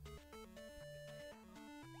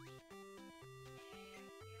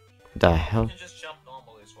 The hell? You can just jump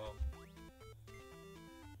normally as well.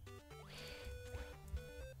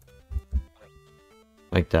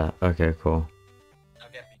 Like that. Okay, cool. Now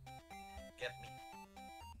get me. Get me.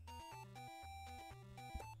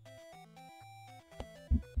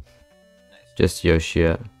 Nice. Just Yoshi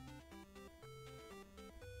it.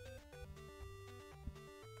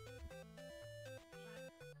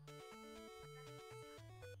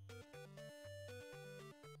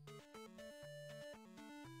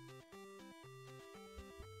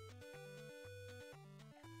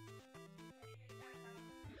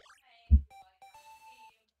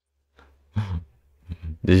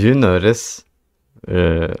 Did you notice?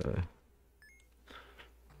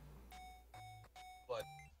 What?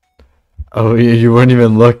 Oh, you weren't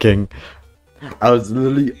even looking. I was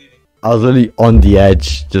literally on the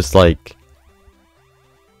edge, just like.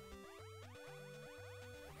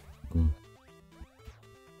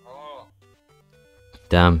 Oh.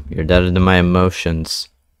 Damn, you're dead to my emotions.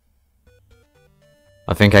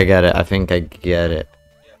 I think I get it. I think I get it.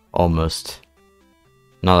 Yeah. Almost.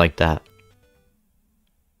 Not like that.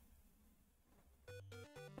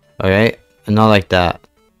 Okay, not like that.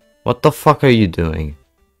 What the fuck are you doing?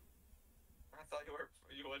 I thought you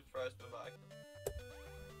went first, but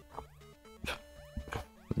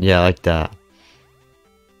Yeah, like that.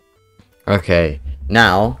 Okay,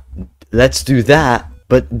 now let's do that,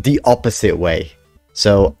 but the opposite way.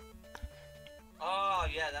 So, oh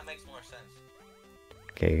yeah, that makes more sense.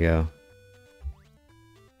 okay, go.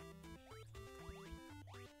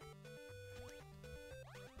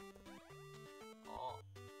 Oh.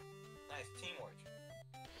 Nice teamwork.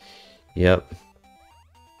 Yep.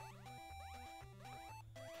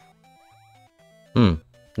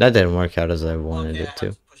 That didn't work out as I wanted Okay, it I to.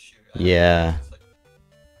 have to push you guys. Yeah. It's like...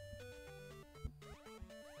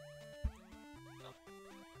 No.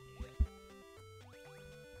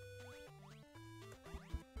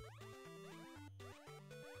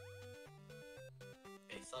 Yeah.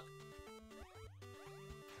 Hey, suck.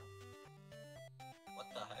 What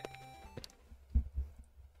the heck?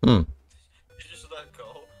 Hmm. Did you just let go?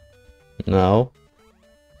 No.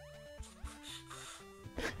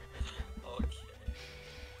 Okay.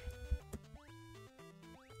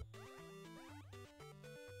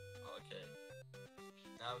 Okay.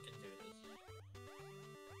 Now we can do this.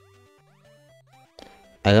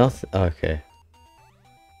 I don't. Okay.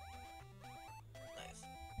 Nice.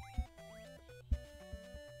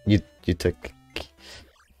 You took.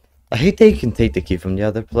 I hate that you can take the key from the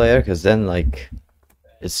other player, because then like,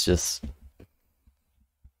 it's just.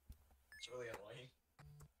 It's really annoying.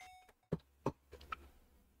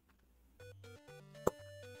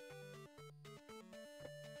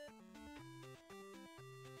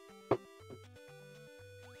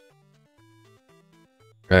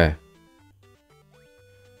 Right.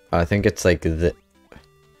 I think it's like the.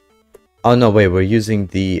 Oh no! Wait, we're using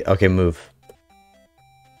the. Okay, move.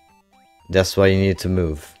 That's why you need to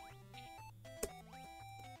move.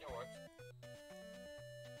 It worked.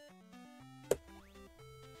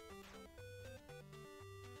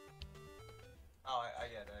 Oh, I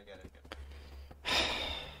get it, I get it, I get it.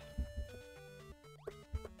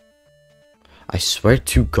 I swear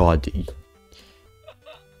to God,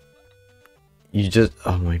 you just.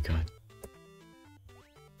 Oh my God.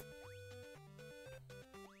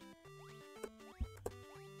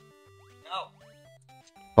 No!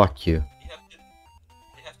 Fuck you. You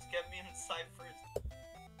have to get me inside first.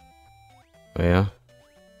 Oh yeah.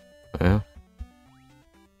 Oh, yeah.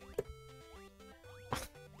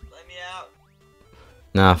 Let me out.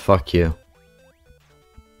 Nah, fuck you.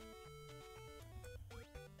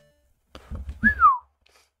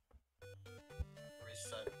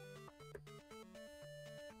 Reset.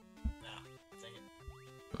 Nah, dang it.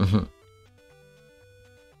 Mhm.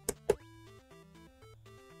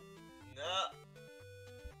 No.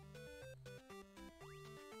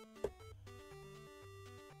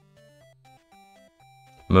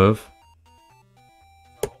 Move.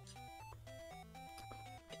 No.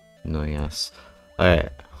 No, yes. Alright.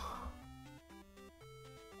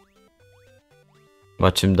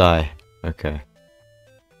 Watch him die. Okay.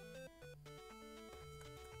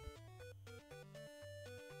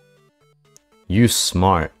 You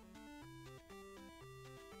smart.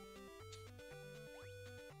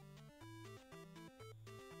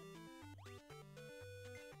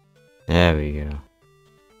 There we go.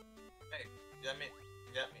 Hey, let me.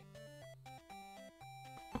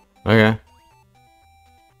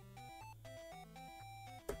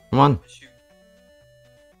 Come on. Shoot.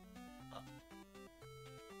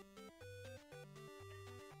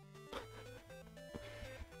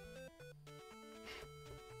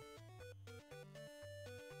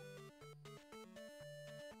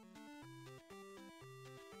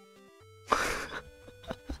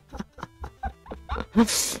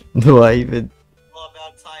 Do I even? All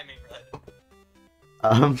about timing, right?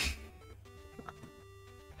 Um.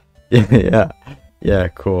 Yeah. Yeah.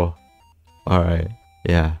 Cool. All right.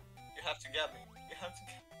 Yeah. You have to get me. You have to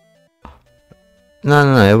get No,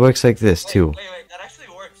 no, no. It works like this too. wait, that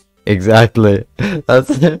actually works. Exactly. That's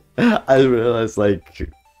it. I realized like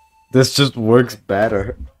this just works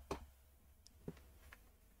better.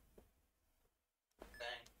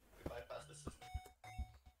 Dang. We bypassed the system.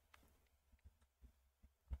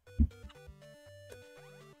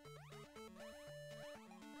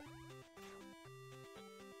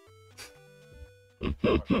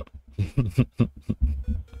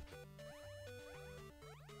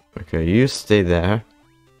 Okay, you stay there.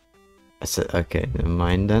 I said, okay, never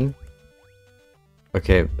mind then.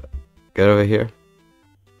 Okay, get over here.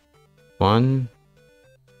 One.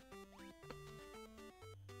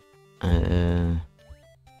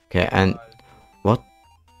 Okay, and what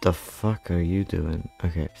the fuck are you doing?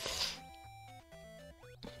 Okay.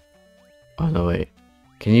 Oh no, wait.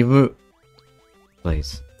 Can you move?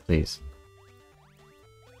 Please, please.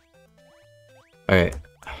 Alright.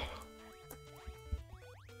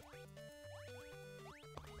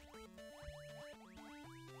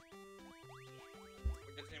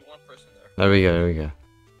 We just need one person there. There we go, there we go.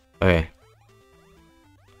 Okay.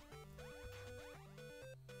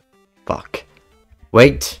 Fuck.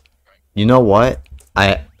 Wait. You know what?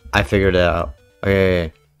 I figured it out.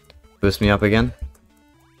 Okay. Boost me up again.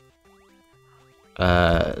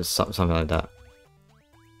 Something like that.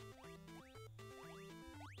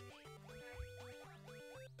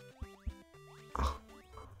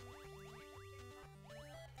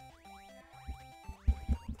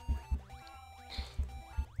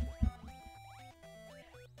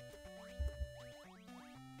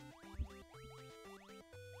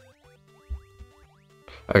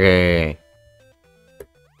 Okay.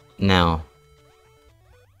 Now,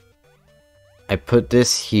 I put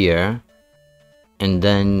this here, and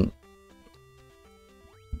then,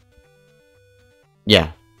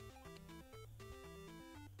 yeah.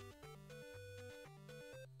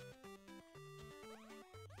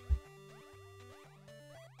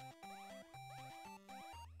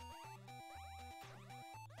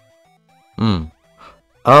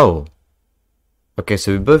 Oh. Okay,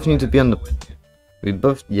 so we both need to be on the. We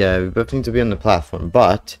both need to be on the platform,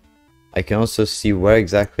 but I can also see where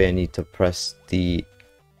exactly I need to press the.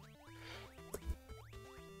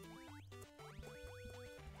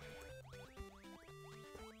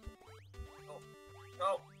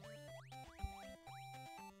 No.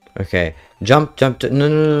 Okay, jump to. No, no,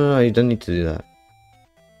 no, no, you don't need to do that.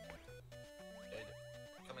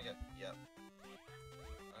 Come again. Yep.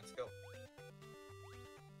 Let's go.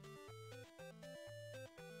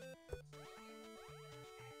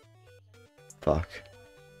 Fuck.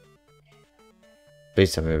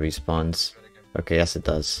 Please tell me it respawns. Okay, yes it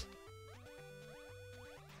does.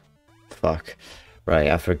 Fuck. Right,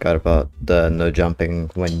 I forgot about the no jumping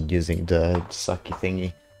when using the sucky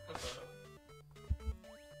thingy.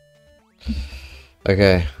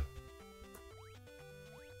 Okay.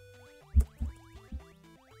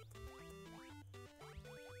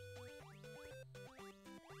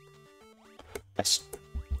 Nice.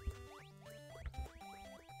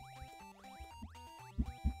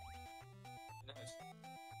 Nice.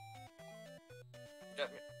 Get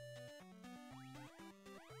me.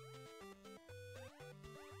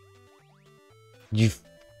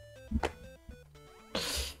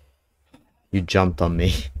 You jumped on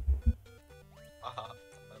me. Haha.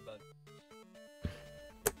 My bad.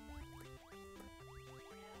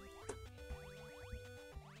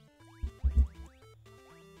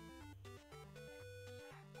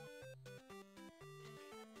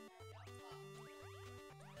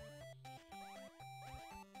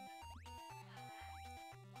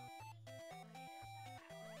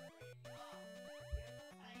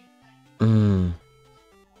 Mm.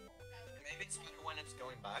 Maybe it's better when it's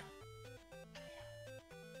going back.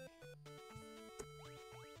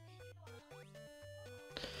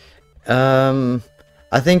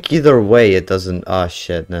 I think either way it doesn't. Oh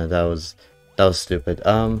shit! No, that was stupid.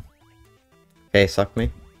 Okay, suck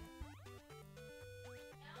me.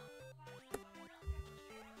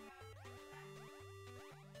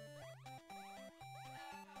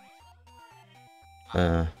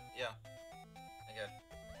 Yeah. I get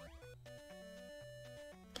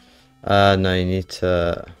it. No, you need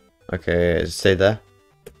to. Okay, stay there.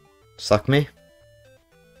 Suck me.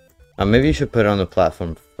 Maybe you should put it on the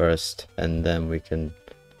platform first, and then we can...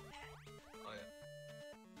 Oh, yeah.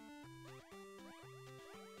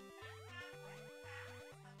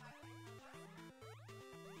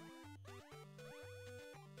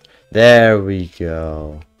 There we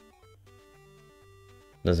go.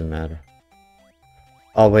 Doesn't matter.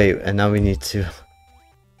 Oh wait, and now we need to...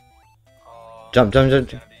 Jump, jump, jump,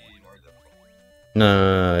 jump.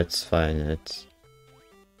 No, it's fine.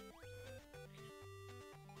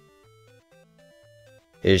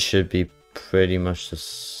 It should be pretty much the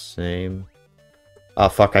same. Oh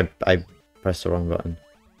fuck! I pressed the wrong button.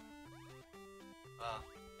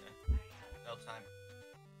 Okay. No time.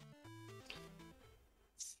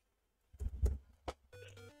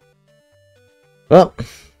 Well,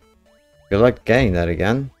 good luck getting that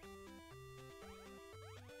again.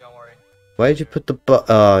 Don't worry. Why did you put the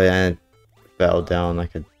Oh yeah, it fell down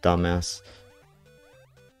like a dumbass.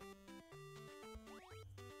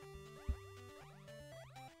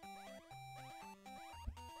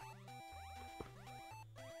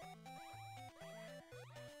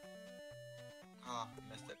 Oh,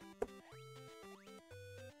 missed it.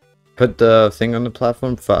 Put the thing on the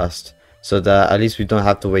platform first, so that at least we don't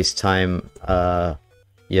have to waste time.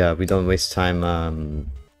 Yeah, we don't waste time.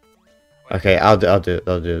 Okay, I'll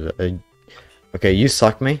do it. Okay, you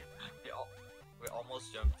suck me. We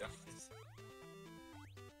almost jumped down this.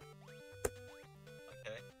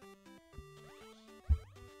 Okay.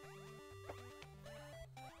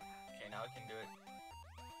 Okay, now I can do it.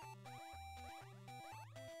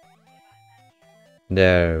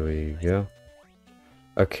 There we go.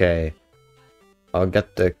 Okay, I'll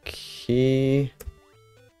get the key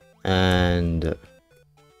and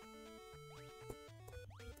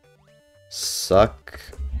suck.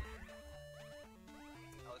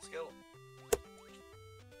 Now let's go.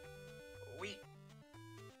 We.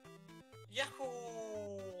 Yahoo!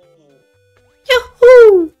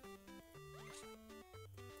 Yahoo!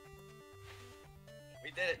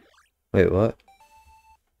 We did it. Wait, what?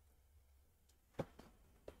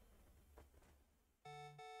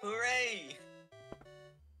 Hooray!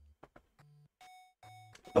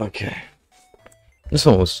 Okay. This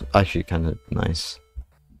one was actually kind of nice.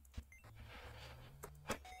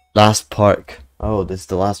 Last park. Oh, this is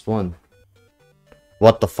the last one.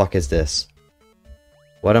 What the fuck is this?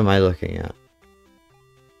 What am I looking at?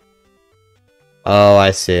 Oh, I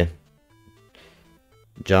see.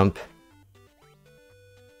 Jump.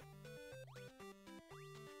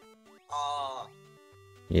 Ah.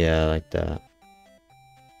 Yeah, like that.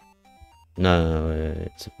 No, wait,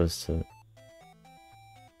 it's supposed to...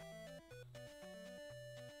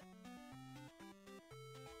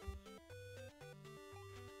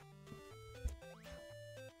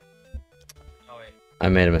 Oh wait. I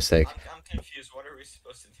made a mistake. I'm confused. What are we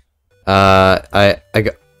supposed to do? I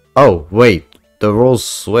got... Oh, wait. The roles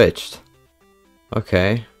switched.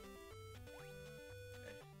 Okay.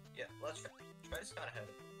 Yeah, let's try this kind of head.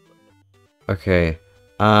 Okay.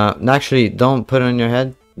 Actually, don't put it on your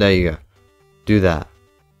head. There you go. Do that.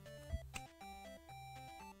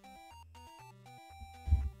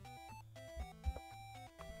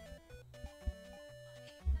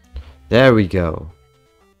 There we go.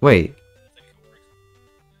 Wait.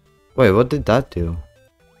 Wait, what did that do?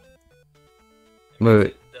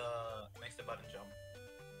 Wait. Makes the button jump.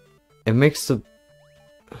 It makes the...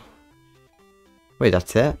 Wait,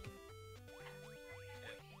 that's it?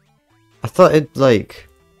 I thought it, like...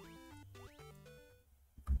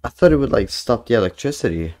 I thought it would, like, stop the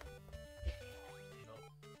electricity.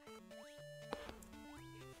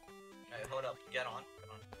 Hey, hold up. Get on.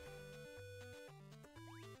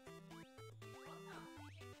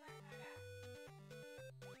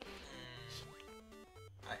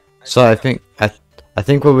 So I think... I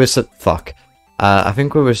think what we're fuck. I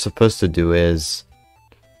think what we're supposed to do is...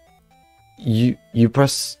 You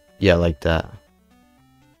press... Yeah, like that.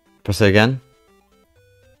 Press it again.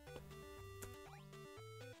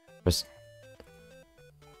 Press...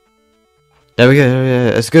 There we go. Yeah,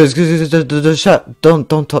 it's good. It's good. Shut. Don't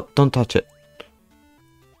touch it.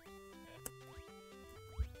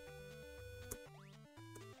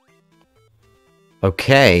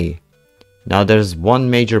 Okay. Now there's one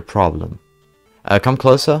major problem. Come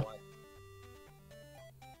closer.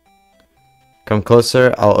 Come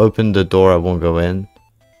closer. I'll open the door. I won't go in.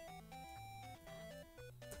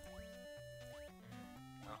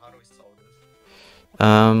 Now, how do we solve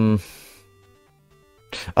this?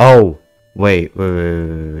 Oh, wait.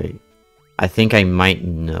 I think I might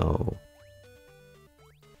know.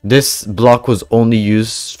 This block was only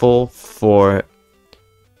useful for...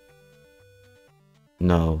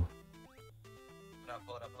 No.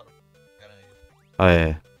 Oh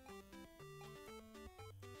yeah.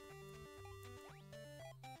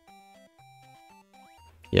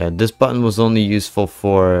 Yeah, this button was only useful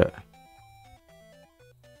for...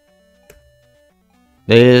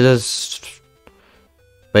 But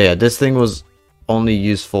yeah, this thing was only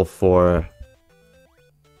useful for...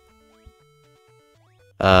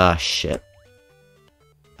 shit.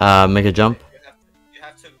 Make a jump? You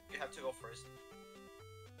have to go first.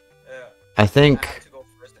 I I think... have to go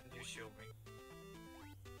first and you shield me.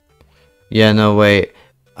 Yeah, no, wait.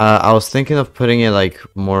 I was thinking of putting it like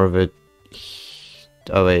more of a...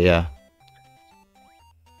 Oh, wait, yeah.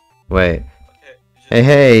 Wait. Okay, you just Hey,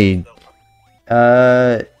 hey!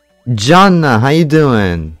 Jonna, how you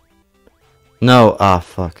doing? No,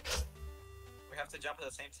 fuck. we have to jump at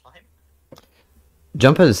the same time?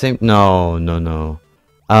 Jump at the same... No, no, no.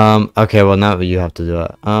 Okay, well, now you have to do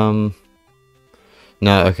it.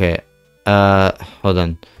 No, okay. Hold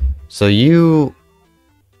on. So you...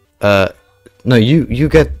 No, you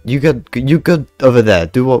get over there.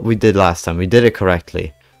 Do what we did last time. We did it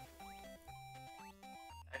correctly.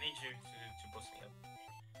 I need you to boost me up.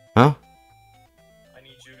 Huh? I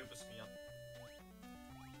need you to boost me up.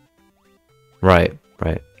 Right,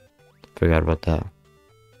 right. Forgot about that.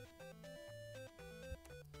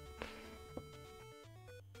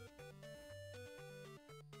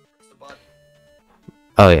 Press the button.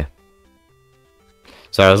 Oh yeah.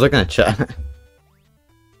 Sorry, I was looking at chat.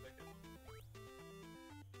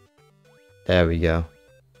 There we go.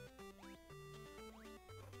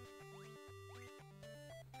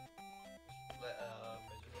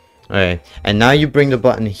 Alright, and now you bring the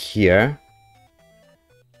button here.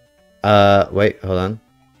 Wait, hold on.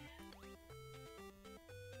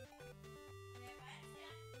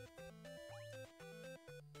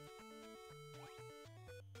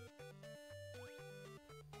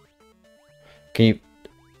 Can you...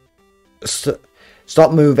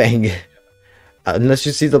 Stop moving. Unless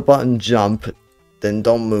you see the button jump, then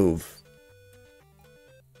don't move.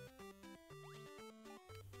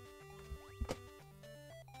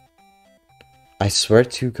 I swear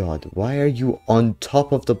to God, why are you on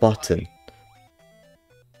top of the button?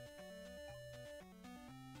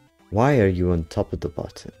 Why are you on top of the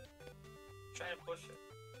button? Try to push it.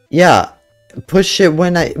 Yeah, push it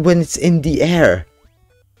when it's in the air.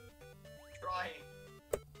 Trying.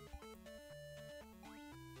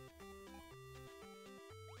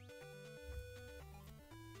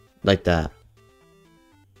 Like that.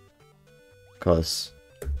 Cause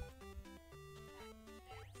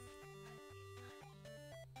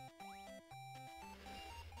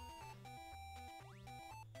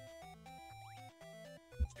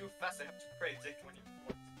It's too fast, I have to predict when you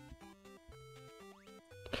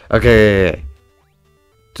okay.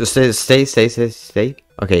 Just stay.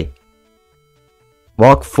 Okay.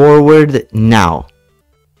 Walk forward now.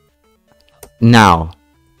 Now.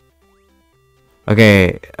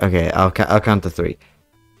 Okay. I'll count to 3.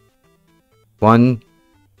 1,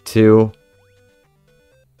 2.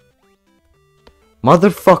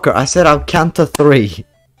 Motherfucker! I said I'll count to 3.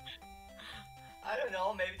 I don't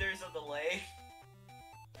know, maybe there's a delay.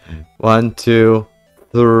 1, 2,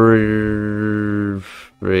 3,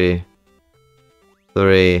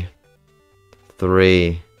 3.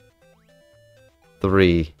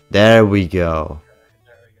 There we go. There we go.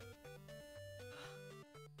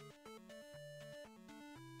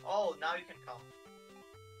 Oh, now you can count.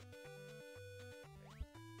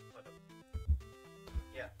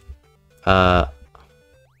 Yeah.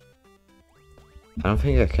 I don't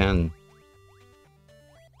think I can.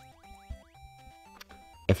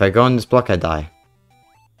 If I go on this block, I die.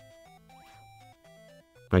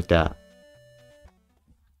 Like that.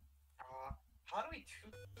 How do we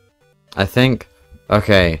do? I think.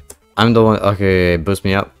 Okay, I'm the one. Okay, boost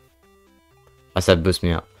me up. I said boost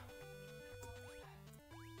me up.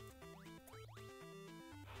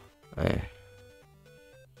 Okay.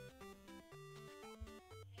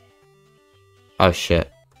 Oh shit.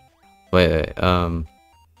 Wait.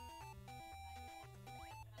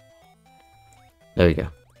 There we go.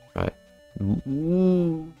 Right.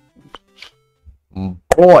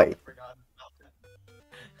 Boy. Forgot about that.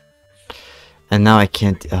 And now I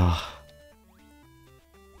can't. Oh.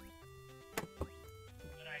 But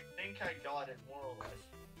I think I got it more or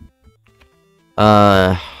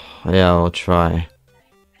less. Yeah, I'll try. I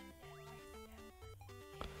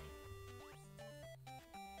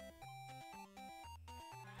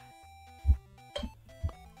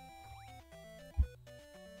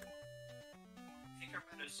think I'm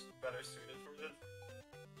better suited for this.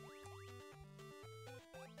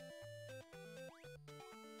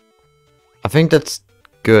 I think that's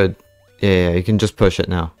good. Yeah, you can just push it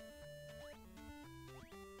now.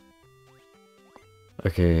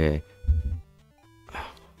 Okay.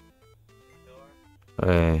 Door.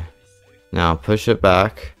 Okay. Be safe. Now push it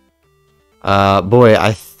back. Boy,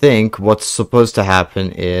 I think what's supposed to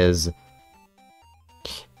happen is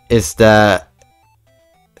that.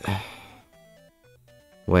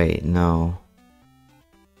 Wait, no.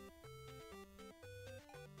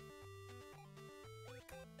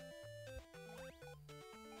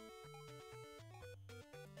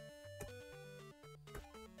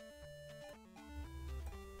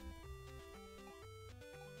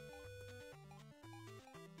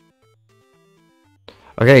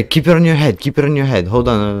 Okay, keep it on your head. Keep it on your head. Hold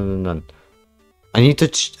on, hold on. I need to.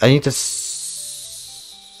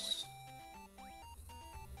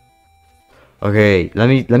 Okay, let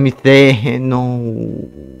me think. No.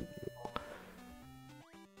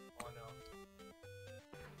 Oh no.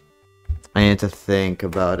 I need to think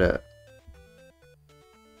about it.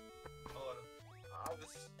 Oh,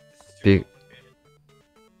 this is too Be complicated.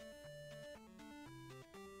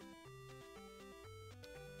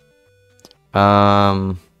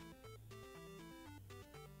 um.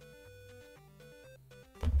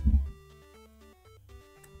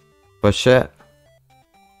 Push it.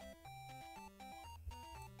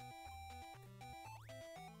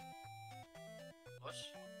 Push.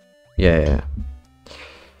 Yeah.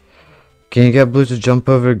 Can you get blue to jump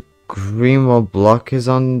over green while block is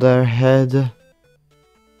on their head?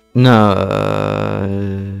 No.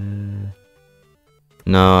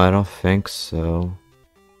 No, I don't think so.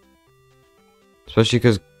 Especially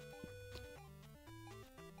because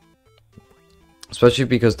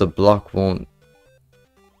the block won't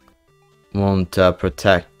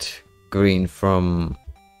protect green from.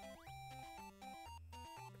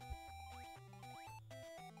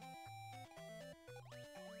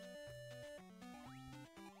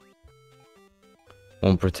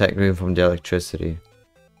 Won't protect green from the electricity.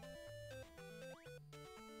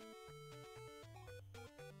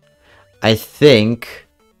 I think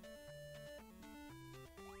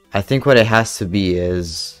what it has to be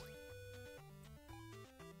is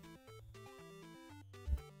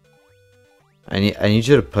I need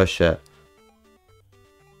you to push it.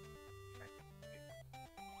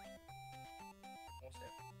 Almost there.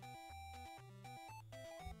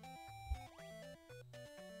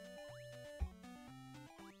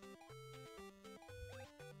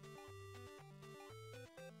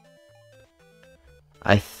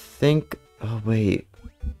 I think. Oh wait,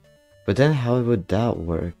 but then how would that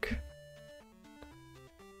work?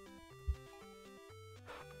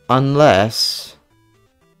 Unless.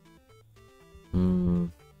 Hmm.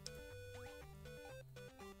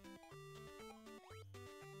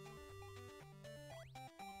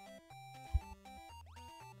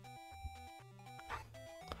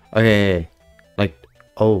 Okay, like,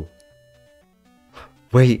 oh.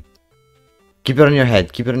 Wait. Keep it on your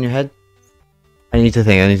head. Keep it on your head. I need to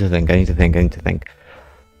think. I need to think. I need to think. I need to think.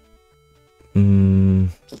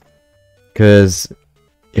 Because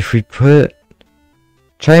if we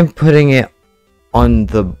try and putting it on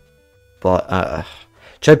the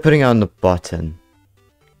try putting it on the button.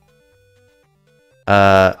 We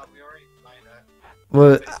already tried that.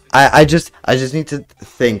 Well, I just need to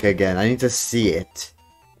think again. I need to see it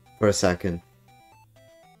for a second.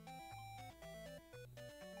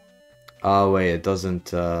 Oh wait, it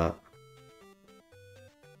doesn't.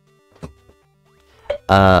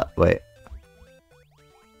 Wait.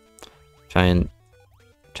 Try and.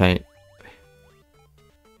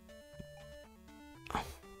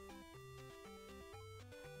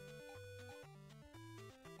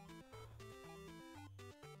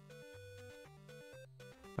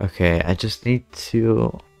 Okay, I just need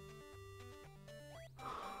to.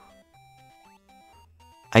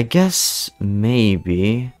 I guess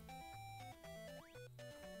maybe.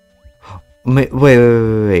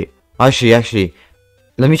 Wait. Actually,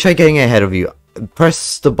 let me try getting ahead of you.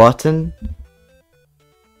 Press the button.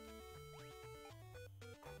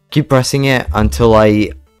 Keep pressing it until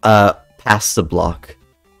I pass the block.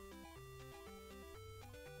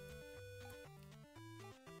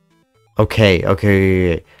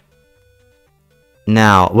 Okay.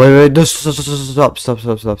 Now, wait, stop.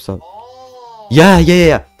 Oh!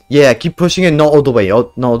 Yeah, keep pushing it, not all the way,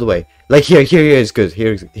 not all the way. Like here is good,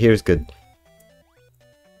 here's good.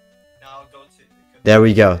 Now go to. There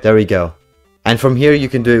we go. And from here you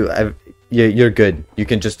can do, you're good. You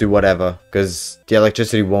can just do whatever, because the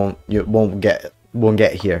electricity won't get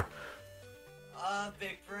here.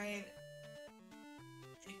 Big brain.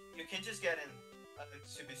 You can just get in.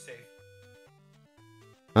 To be safe.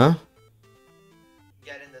 Huh?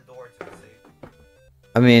 Get in the door to be safe.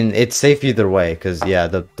 I mean, it's safe either way, because yeah,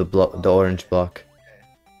 the orange block. Okay.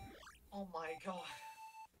 Oh my god.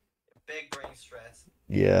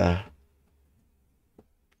 Yeah.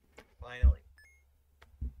 Finally.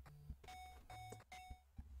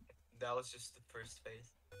 That was just the first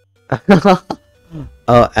phase.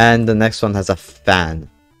 Oh, and the next one has a fan.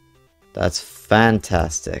 That's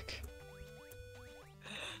fantastic.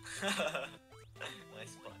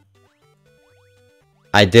 Nice pun.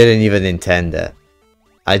 I didn't even intend it.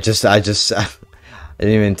 I didn't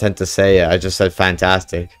even intend to say it. I just said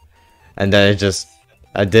fantastic. And then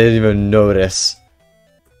I didn't even notice.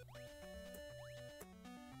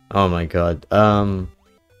 Oh my god.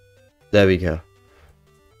 There we go.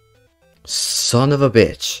 Son of a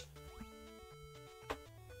bitch.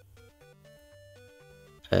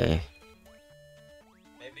 Hey.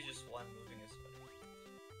 Maybe just one moving is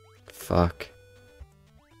better. Fuck.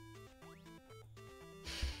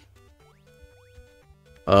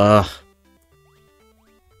 Ugh.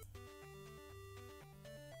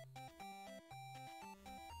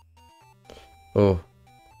 Oh.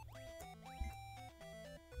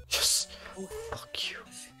 Yes. Ooh. Fuck you.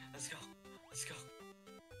 Let's go. Let's go.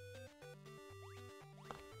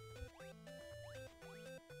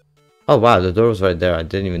 Oh wow, the door was right there. I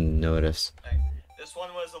didn't even notice. Like, this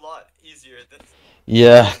one was a lot easier than,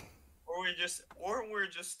 Yeah. or we're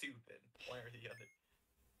just stupid. One or the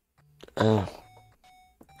other.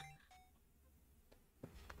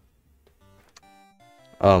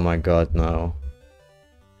 Oh my god, no.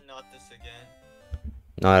 Not this again.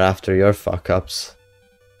 Not after your fuck ups.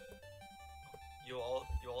 You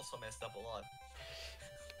also messed up a lot.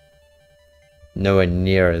 Nowhere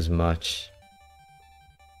near as much.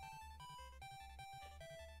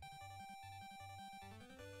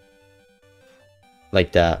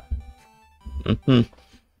 Like that. Okay,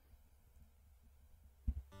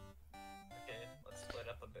 let's split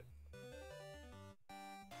up a bit.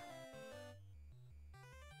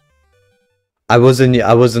 I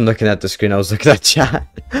wasn't looking at the screen, I was looking at chat.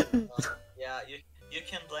 Yeah, you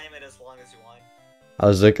can blame it as long as you want. I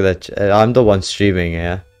was looking at I'm the one streaming,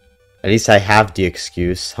 yeah. At least I have the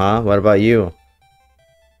excuse, huh? What about you?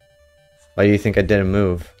 Why do you think I didn't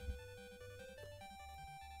move?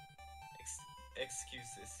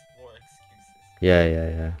 Excuses. More excuses.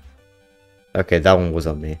 Yeah. Okay, that one was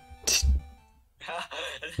on me.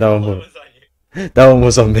 That one was was on you. that one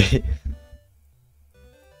was on me.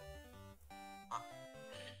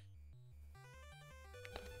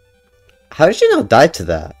 How did you not die to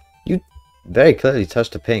that? You very clearly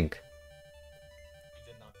touched the pink.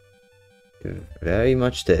 You did not. You very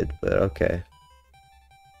much did, but okay.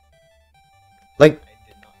 Like,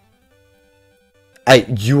 I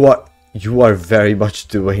did not. you are very much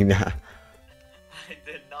doing that. I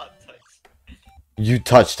did not touch. You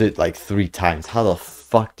touched it like 3 times. How the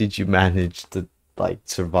fuck did you manage to like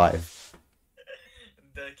survive?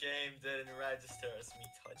 The game didn't register as me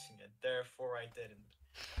touching it, therefore I didn't.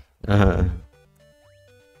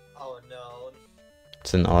 Oh no.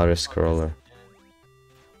 It's an auto scroller.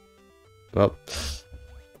 Well.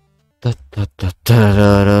 Yeah, I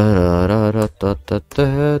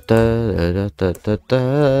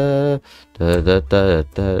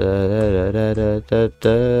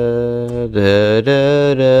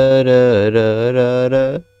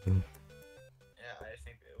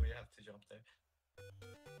think we have to jump there.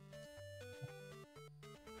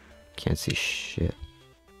 Can't see shit.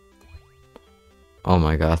 Oh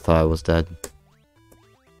my god, I thought I was dead.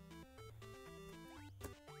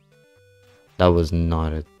 That was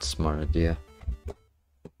not a smart idea.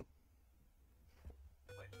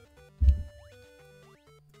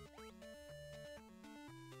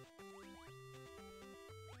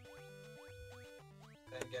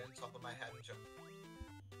 Then get on top of my head and jump.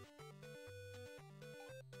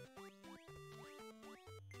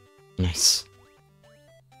 Nice.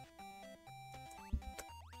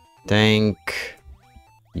 Thank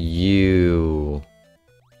you.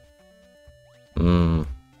 I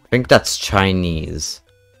think that's Chinese.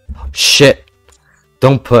 Shit!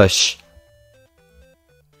 Don't push.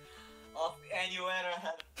 Oh, and you went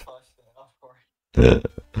ahead and pushed it, of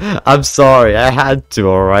course. I'm sorry, I had to,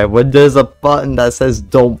 alright? When there's a button that says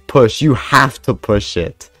don't push, you have to push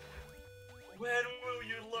it. When will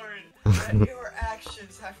you learn that your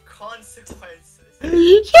actions have consequences?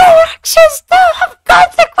 Your actions don't have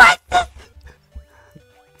consequences!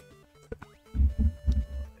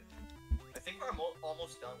 I think we're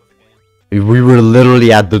almost done with the game. We were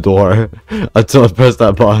literally at the door until I pressed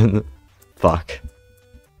that button. Fuck.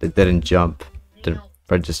 It didn't jump. Didn't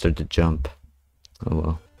register to jump. Oh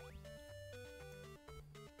well.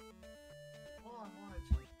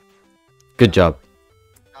 Good job.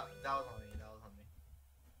 That was on me, that was on me.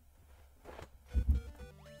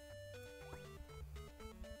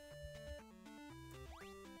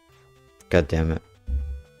 God damn it.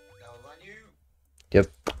 That was on you. Yep.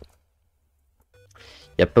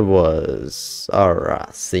 Yep, it was.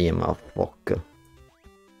 Alright, see you, motherfucker.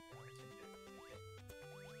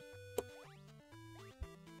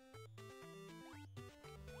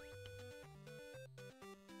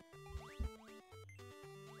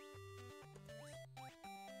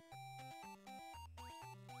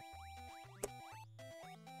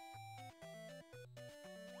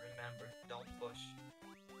 Remember, don't push.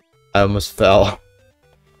 I almost fell.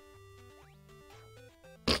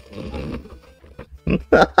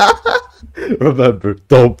 Remember,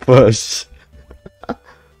 don't push.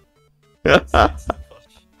 It's the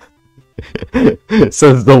push.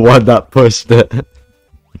 Says the one that pushed it.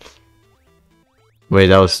 Wait,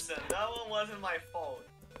 that was. Listen, that one wasn't my fault.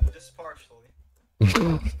 Just partially.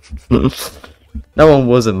 That one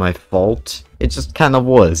wasn't my fault. It just kind of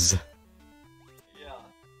was. Yeah.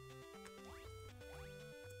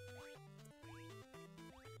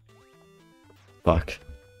 Fuck.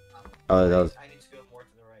 Oh, that was. I need to go more to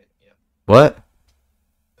the right. Yeah. What?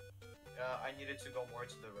 I needed to go more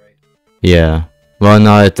to the right. Yeah. Well,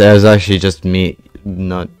 no, it was actually just me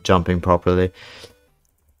not jumping properly.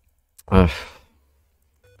 Ugh.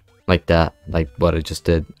 Like that. Like what I just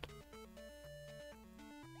did.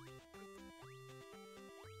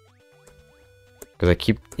 Because I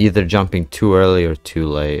keep either jumping too early or too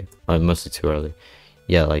late. Or mostly too early.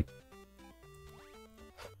 Yeah, like...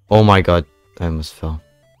 Oh my god. I almost fell.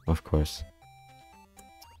 Of course.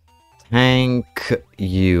 Thank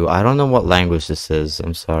you. I don't know what language this is.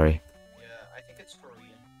 I'm sorry. Yeah, I think it's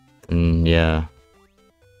Korean. Yeah.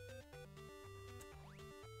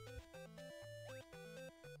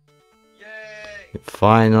 Yay!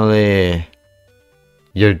 Finally.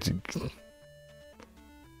 You're...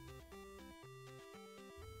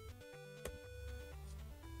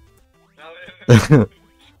 No,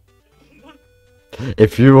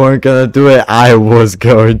 If you weren't gonna do it, I was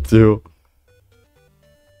going to.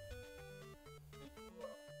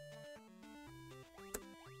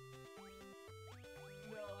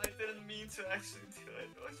 no, I didn't mean to actually do it.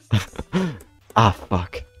 It was just... Ah,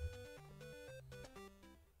 fuck.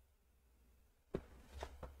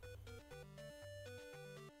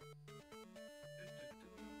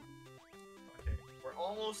 Okay, we're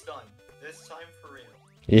almost done. This time for real.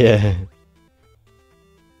 Yeah.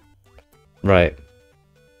 Right.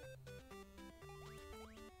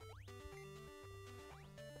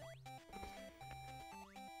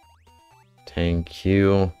 Thank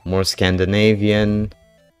you. More Scandinavian.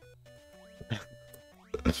 Oh my.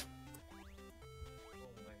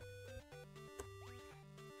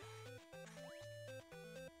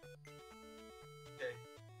 Okay,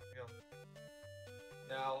 go.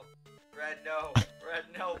 Now, red, no. Red,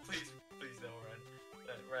 no, please. Please, no, red.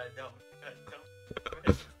 Red, no. Red, no.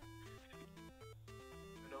 Red.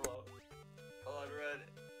 No, hold on, red.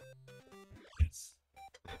 Yes.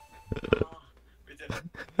 Oh, we did it.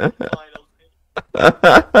 Finally.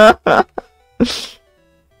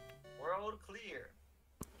 World clear.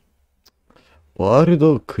 World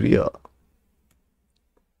clear. World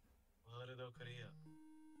clear.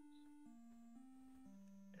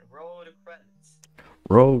 And roll the credits.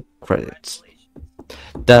 Roll credits.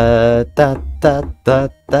 Congratulations. Da da da da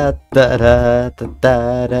da da da da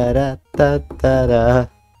da da da da da.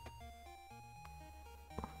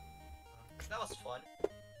 That was fun.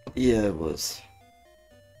 Yeah, it was.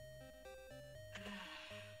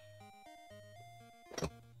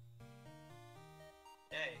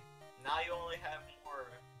 Hey, now you only have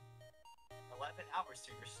more 11 hours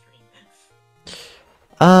to your stream.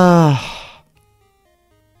 Ah.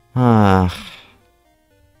 Ah.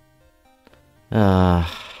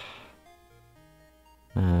 Ah.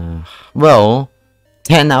 Well,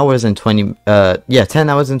 10 hours and 20, yeah, 10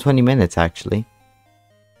 hours and 20 minutes, actually.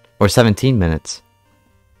 Or 17 minutes.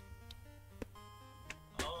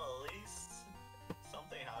 Oh, at least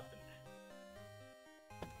something happened.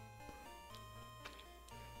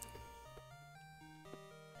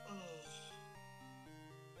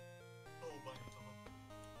 Oh my god.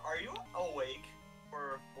 Are you awake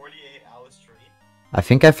for 48 hours straight? I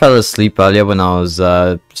think I fell asleep earlier when I was,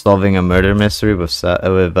 solving a murder mystery with, Beth.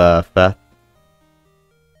 Oh,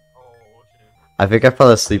 okay. I think I fell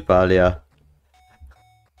asleep earlier.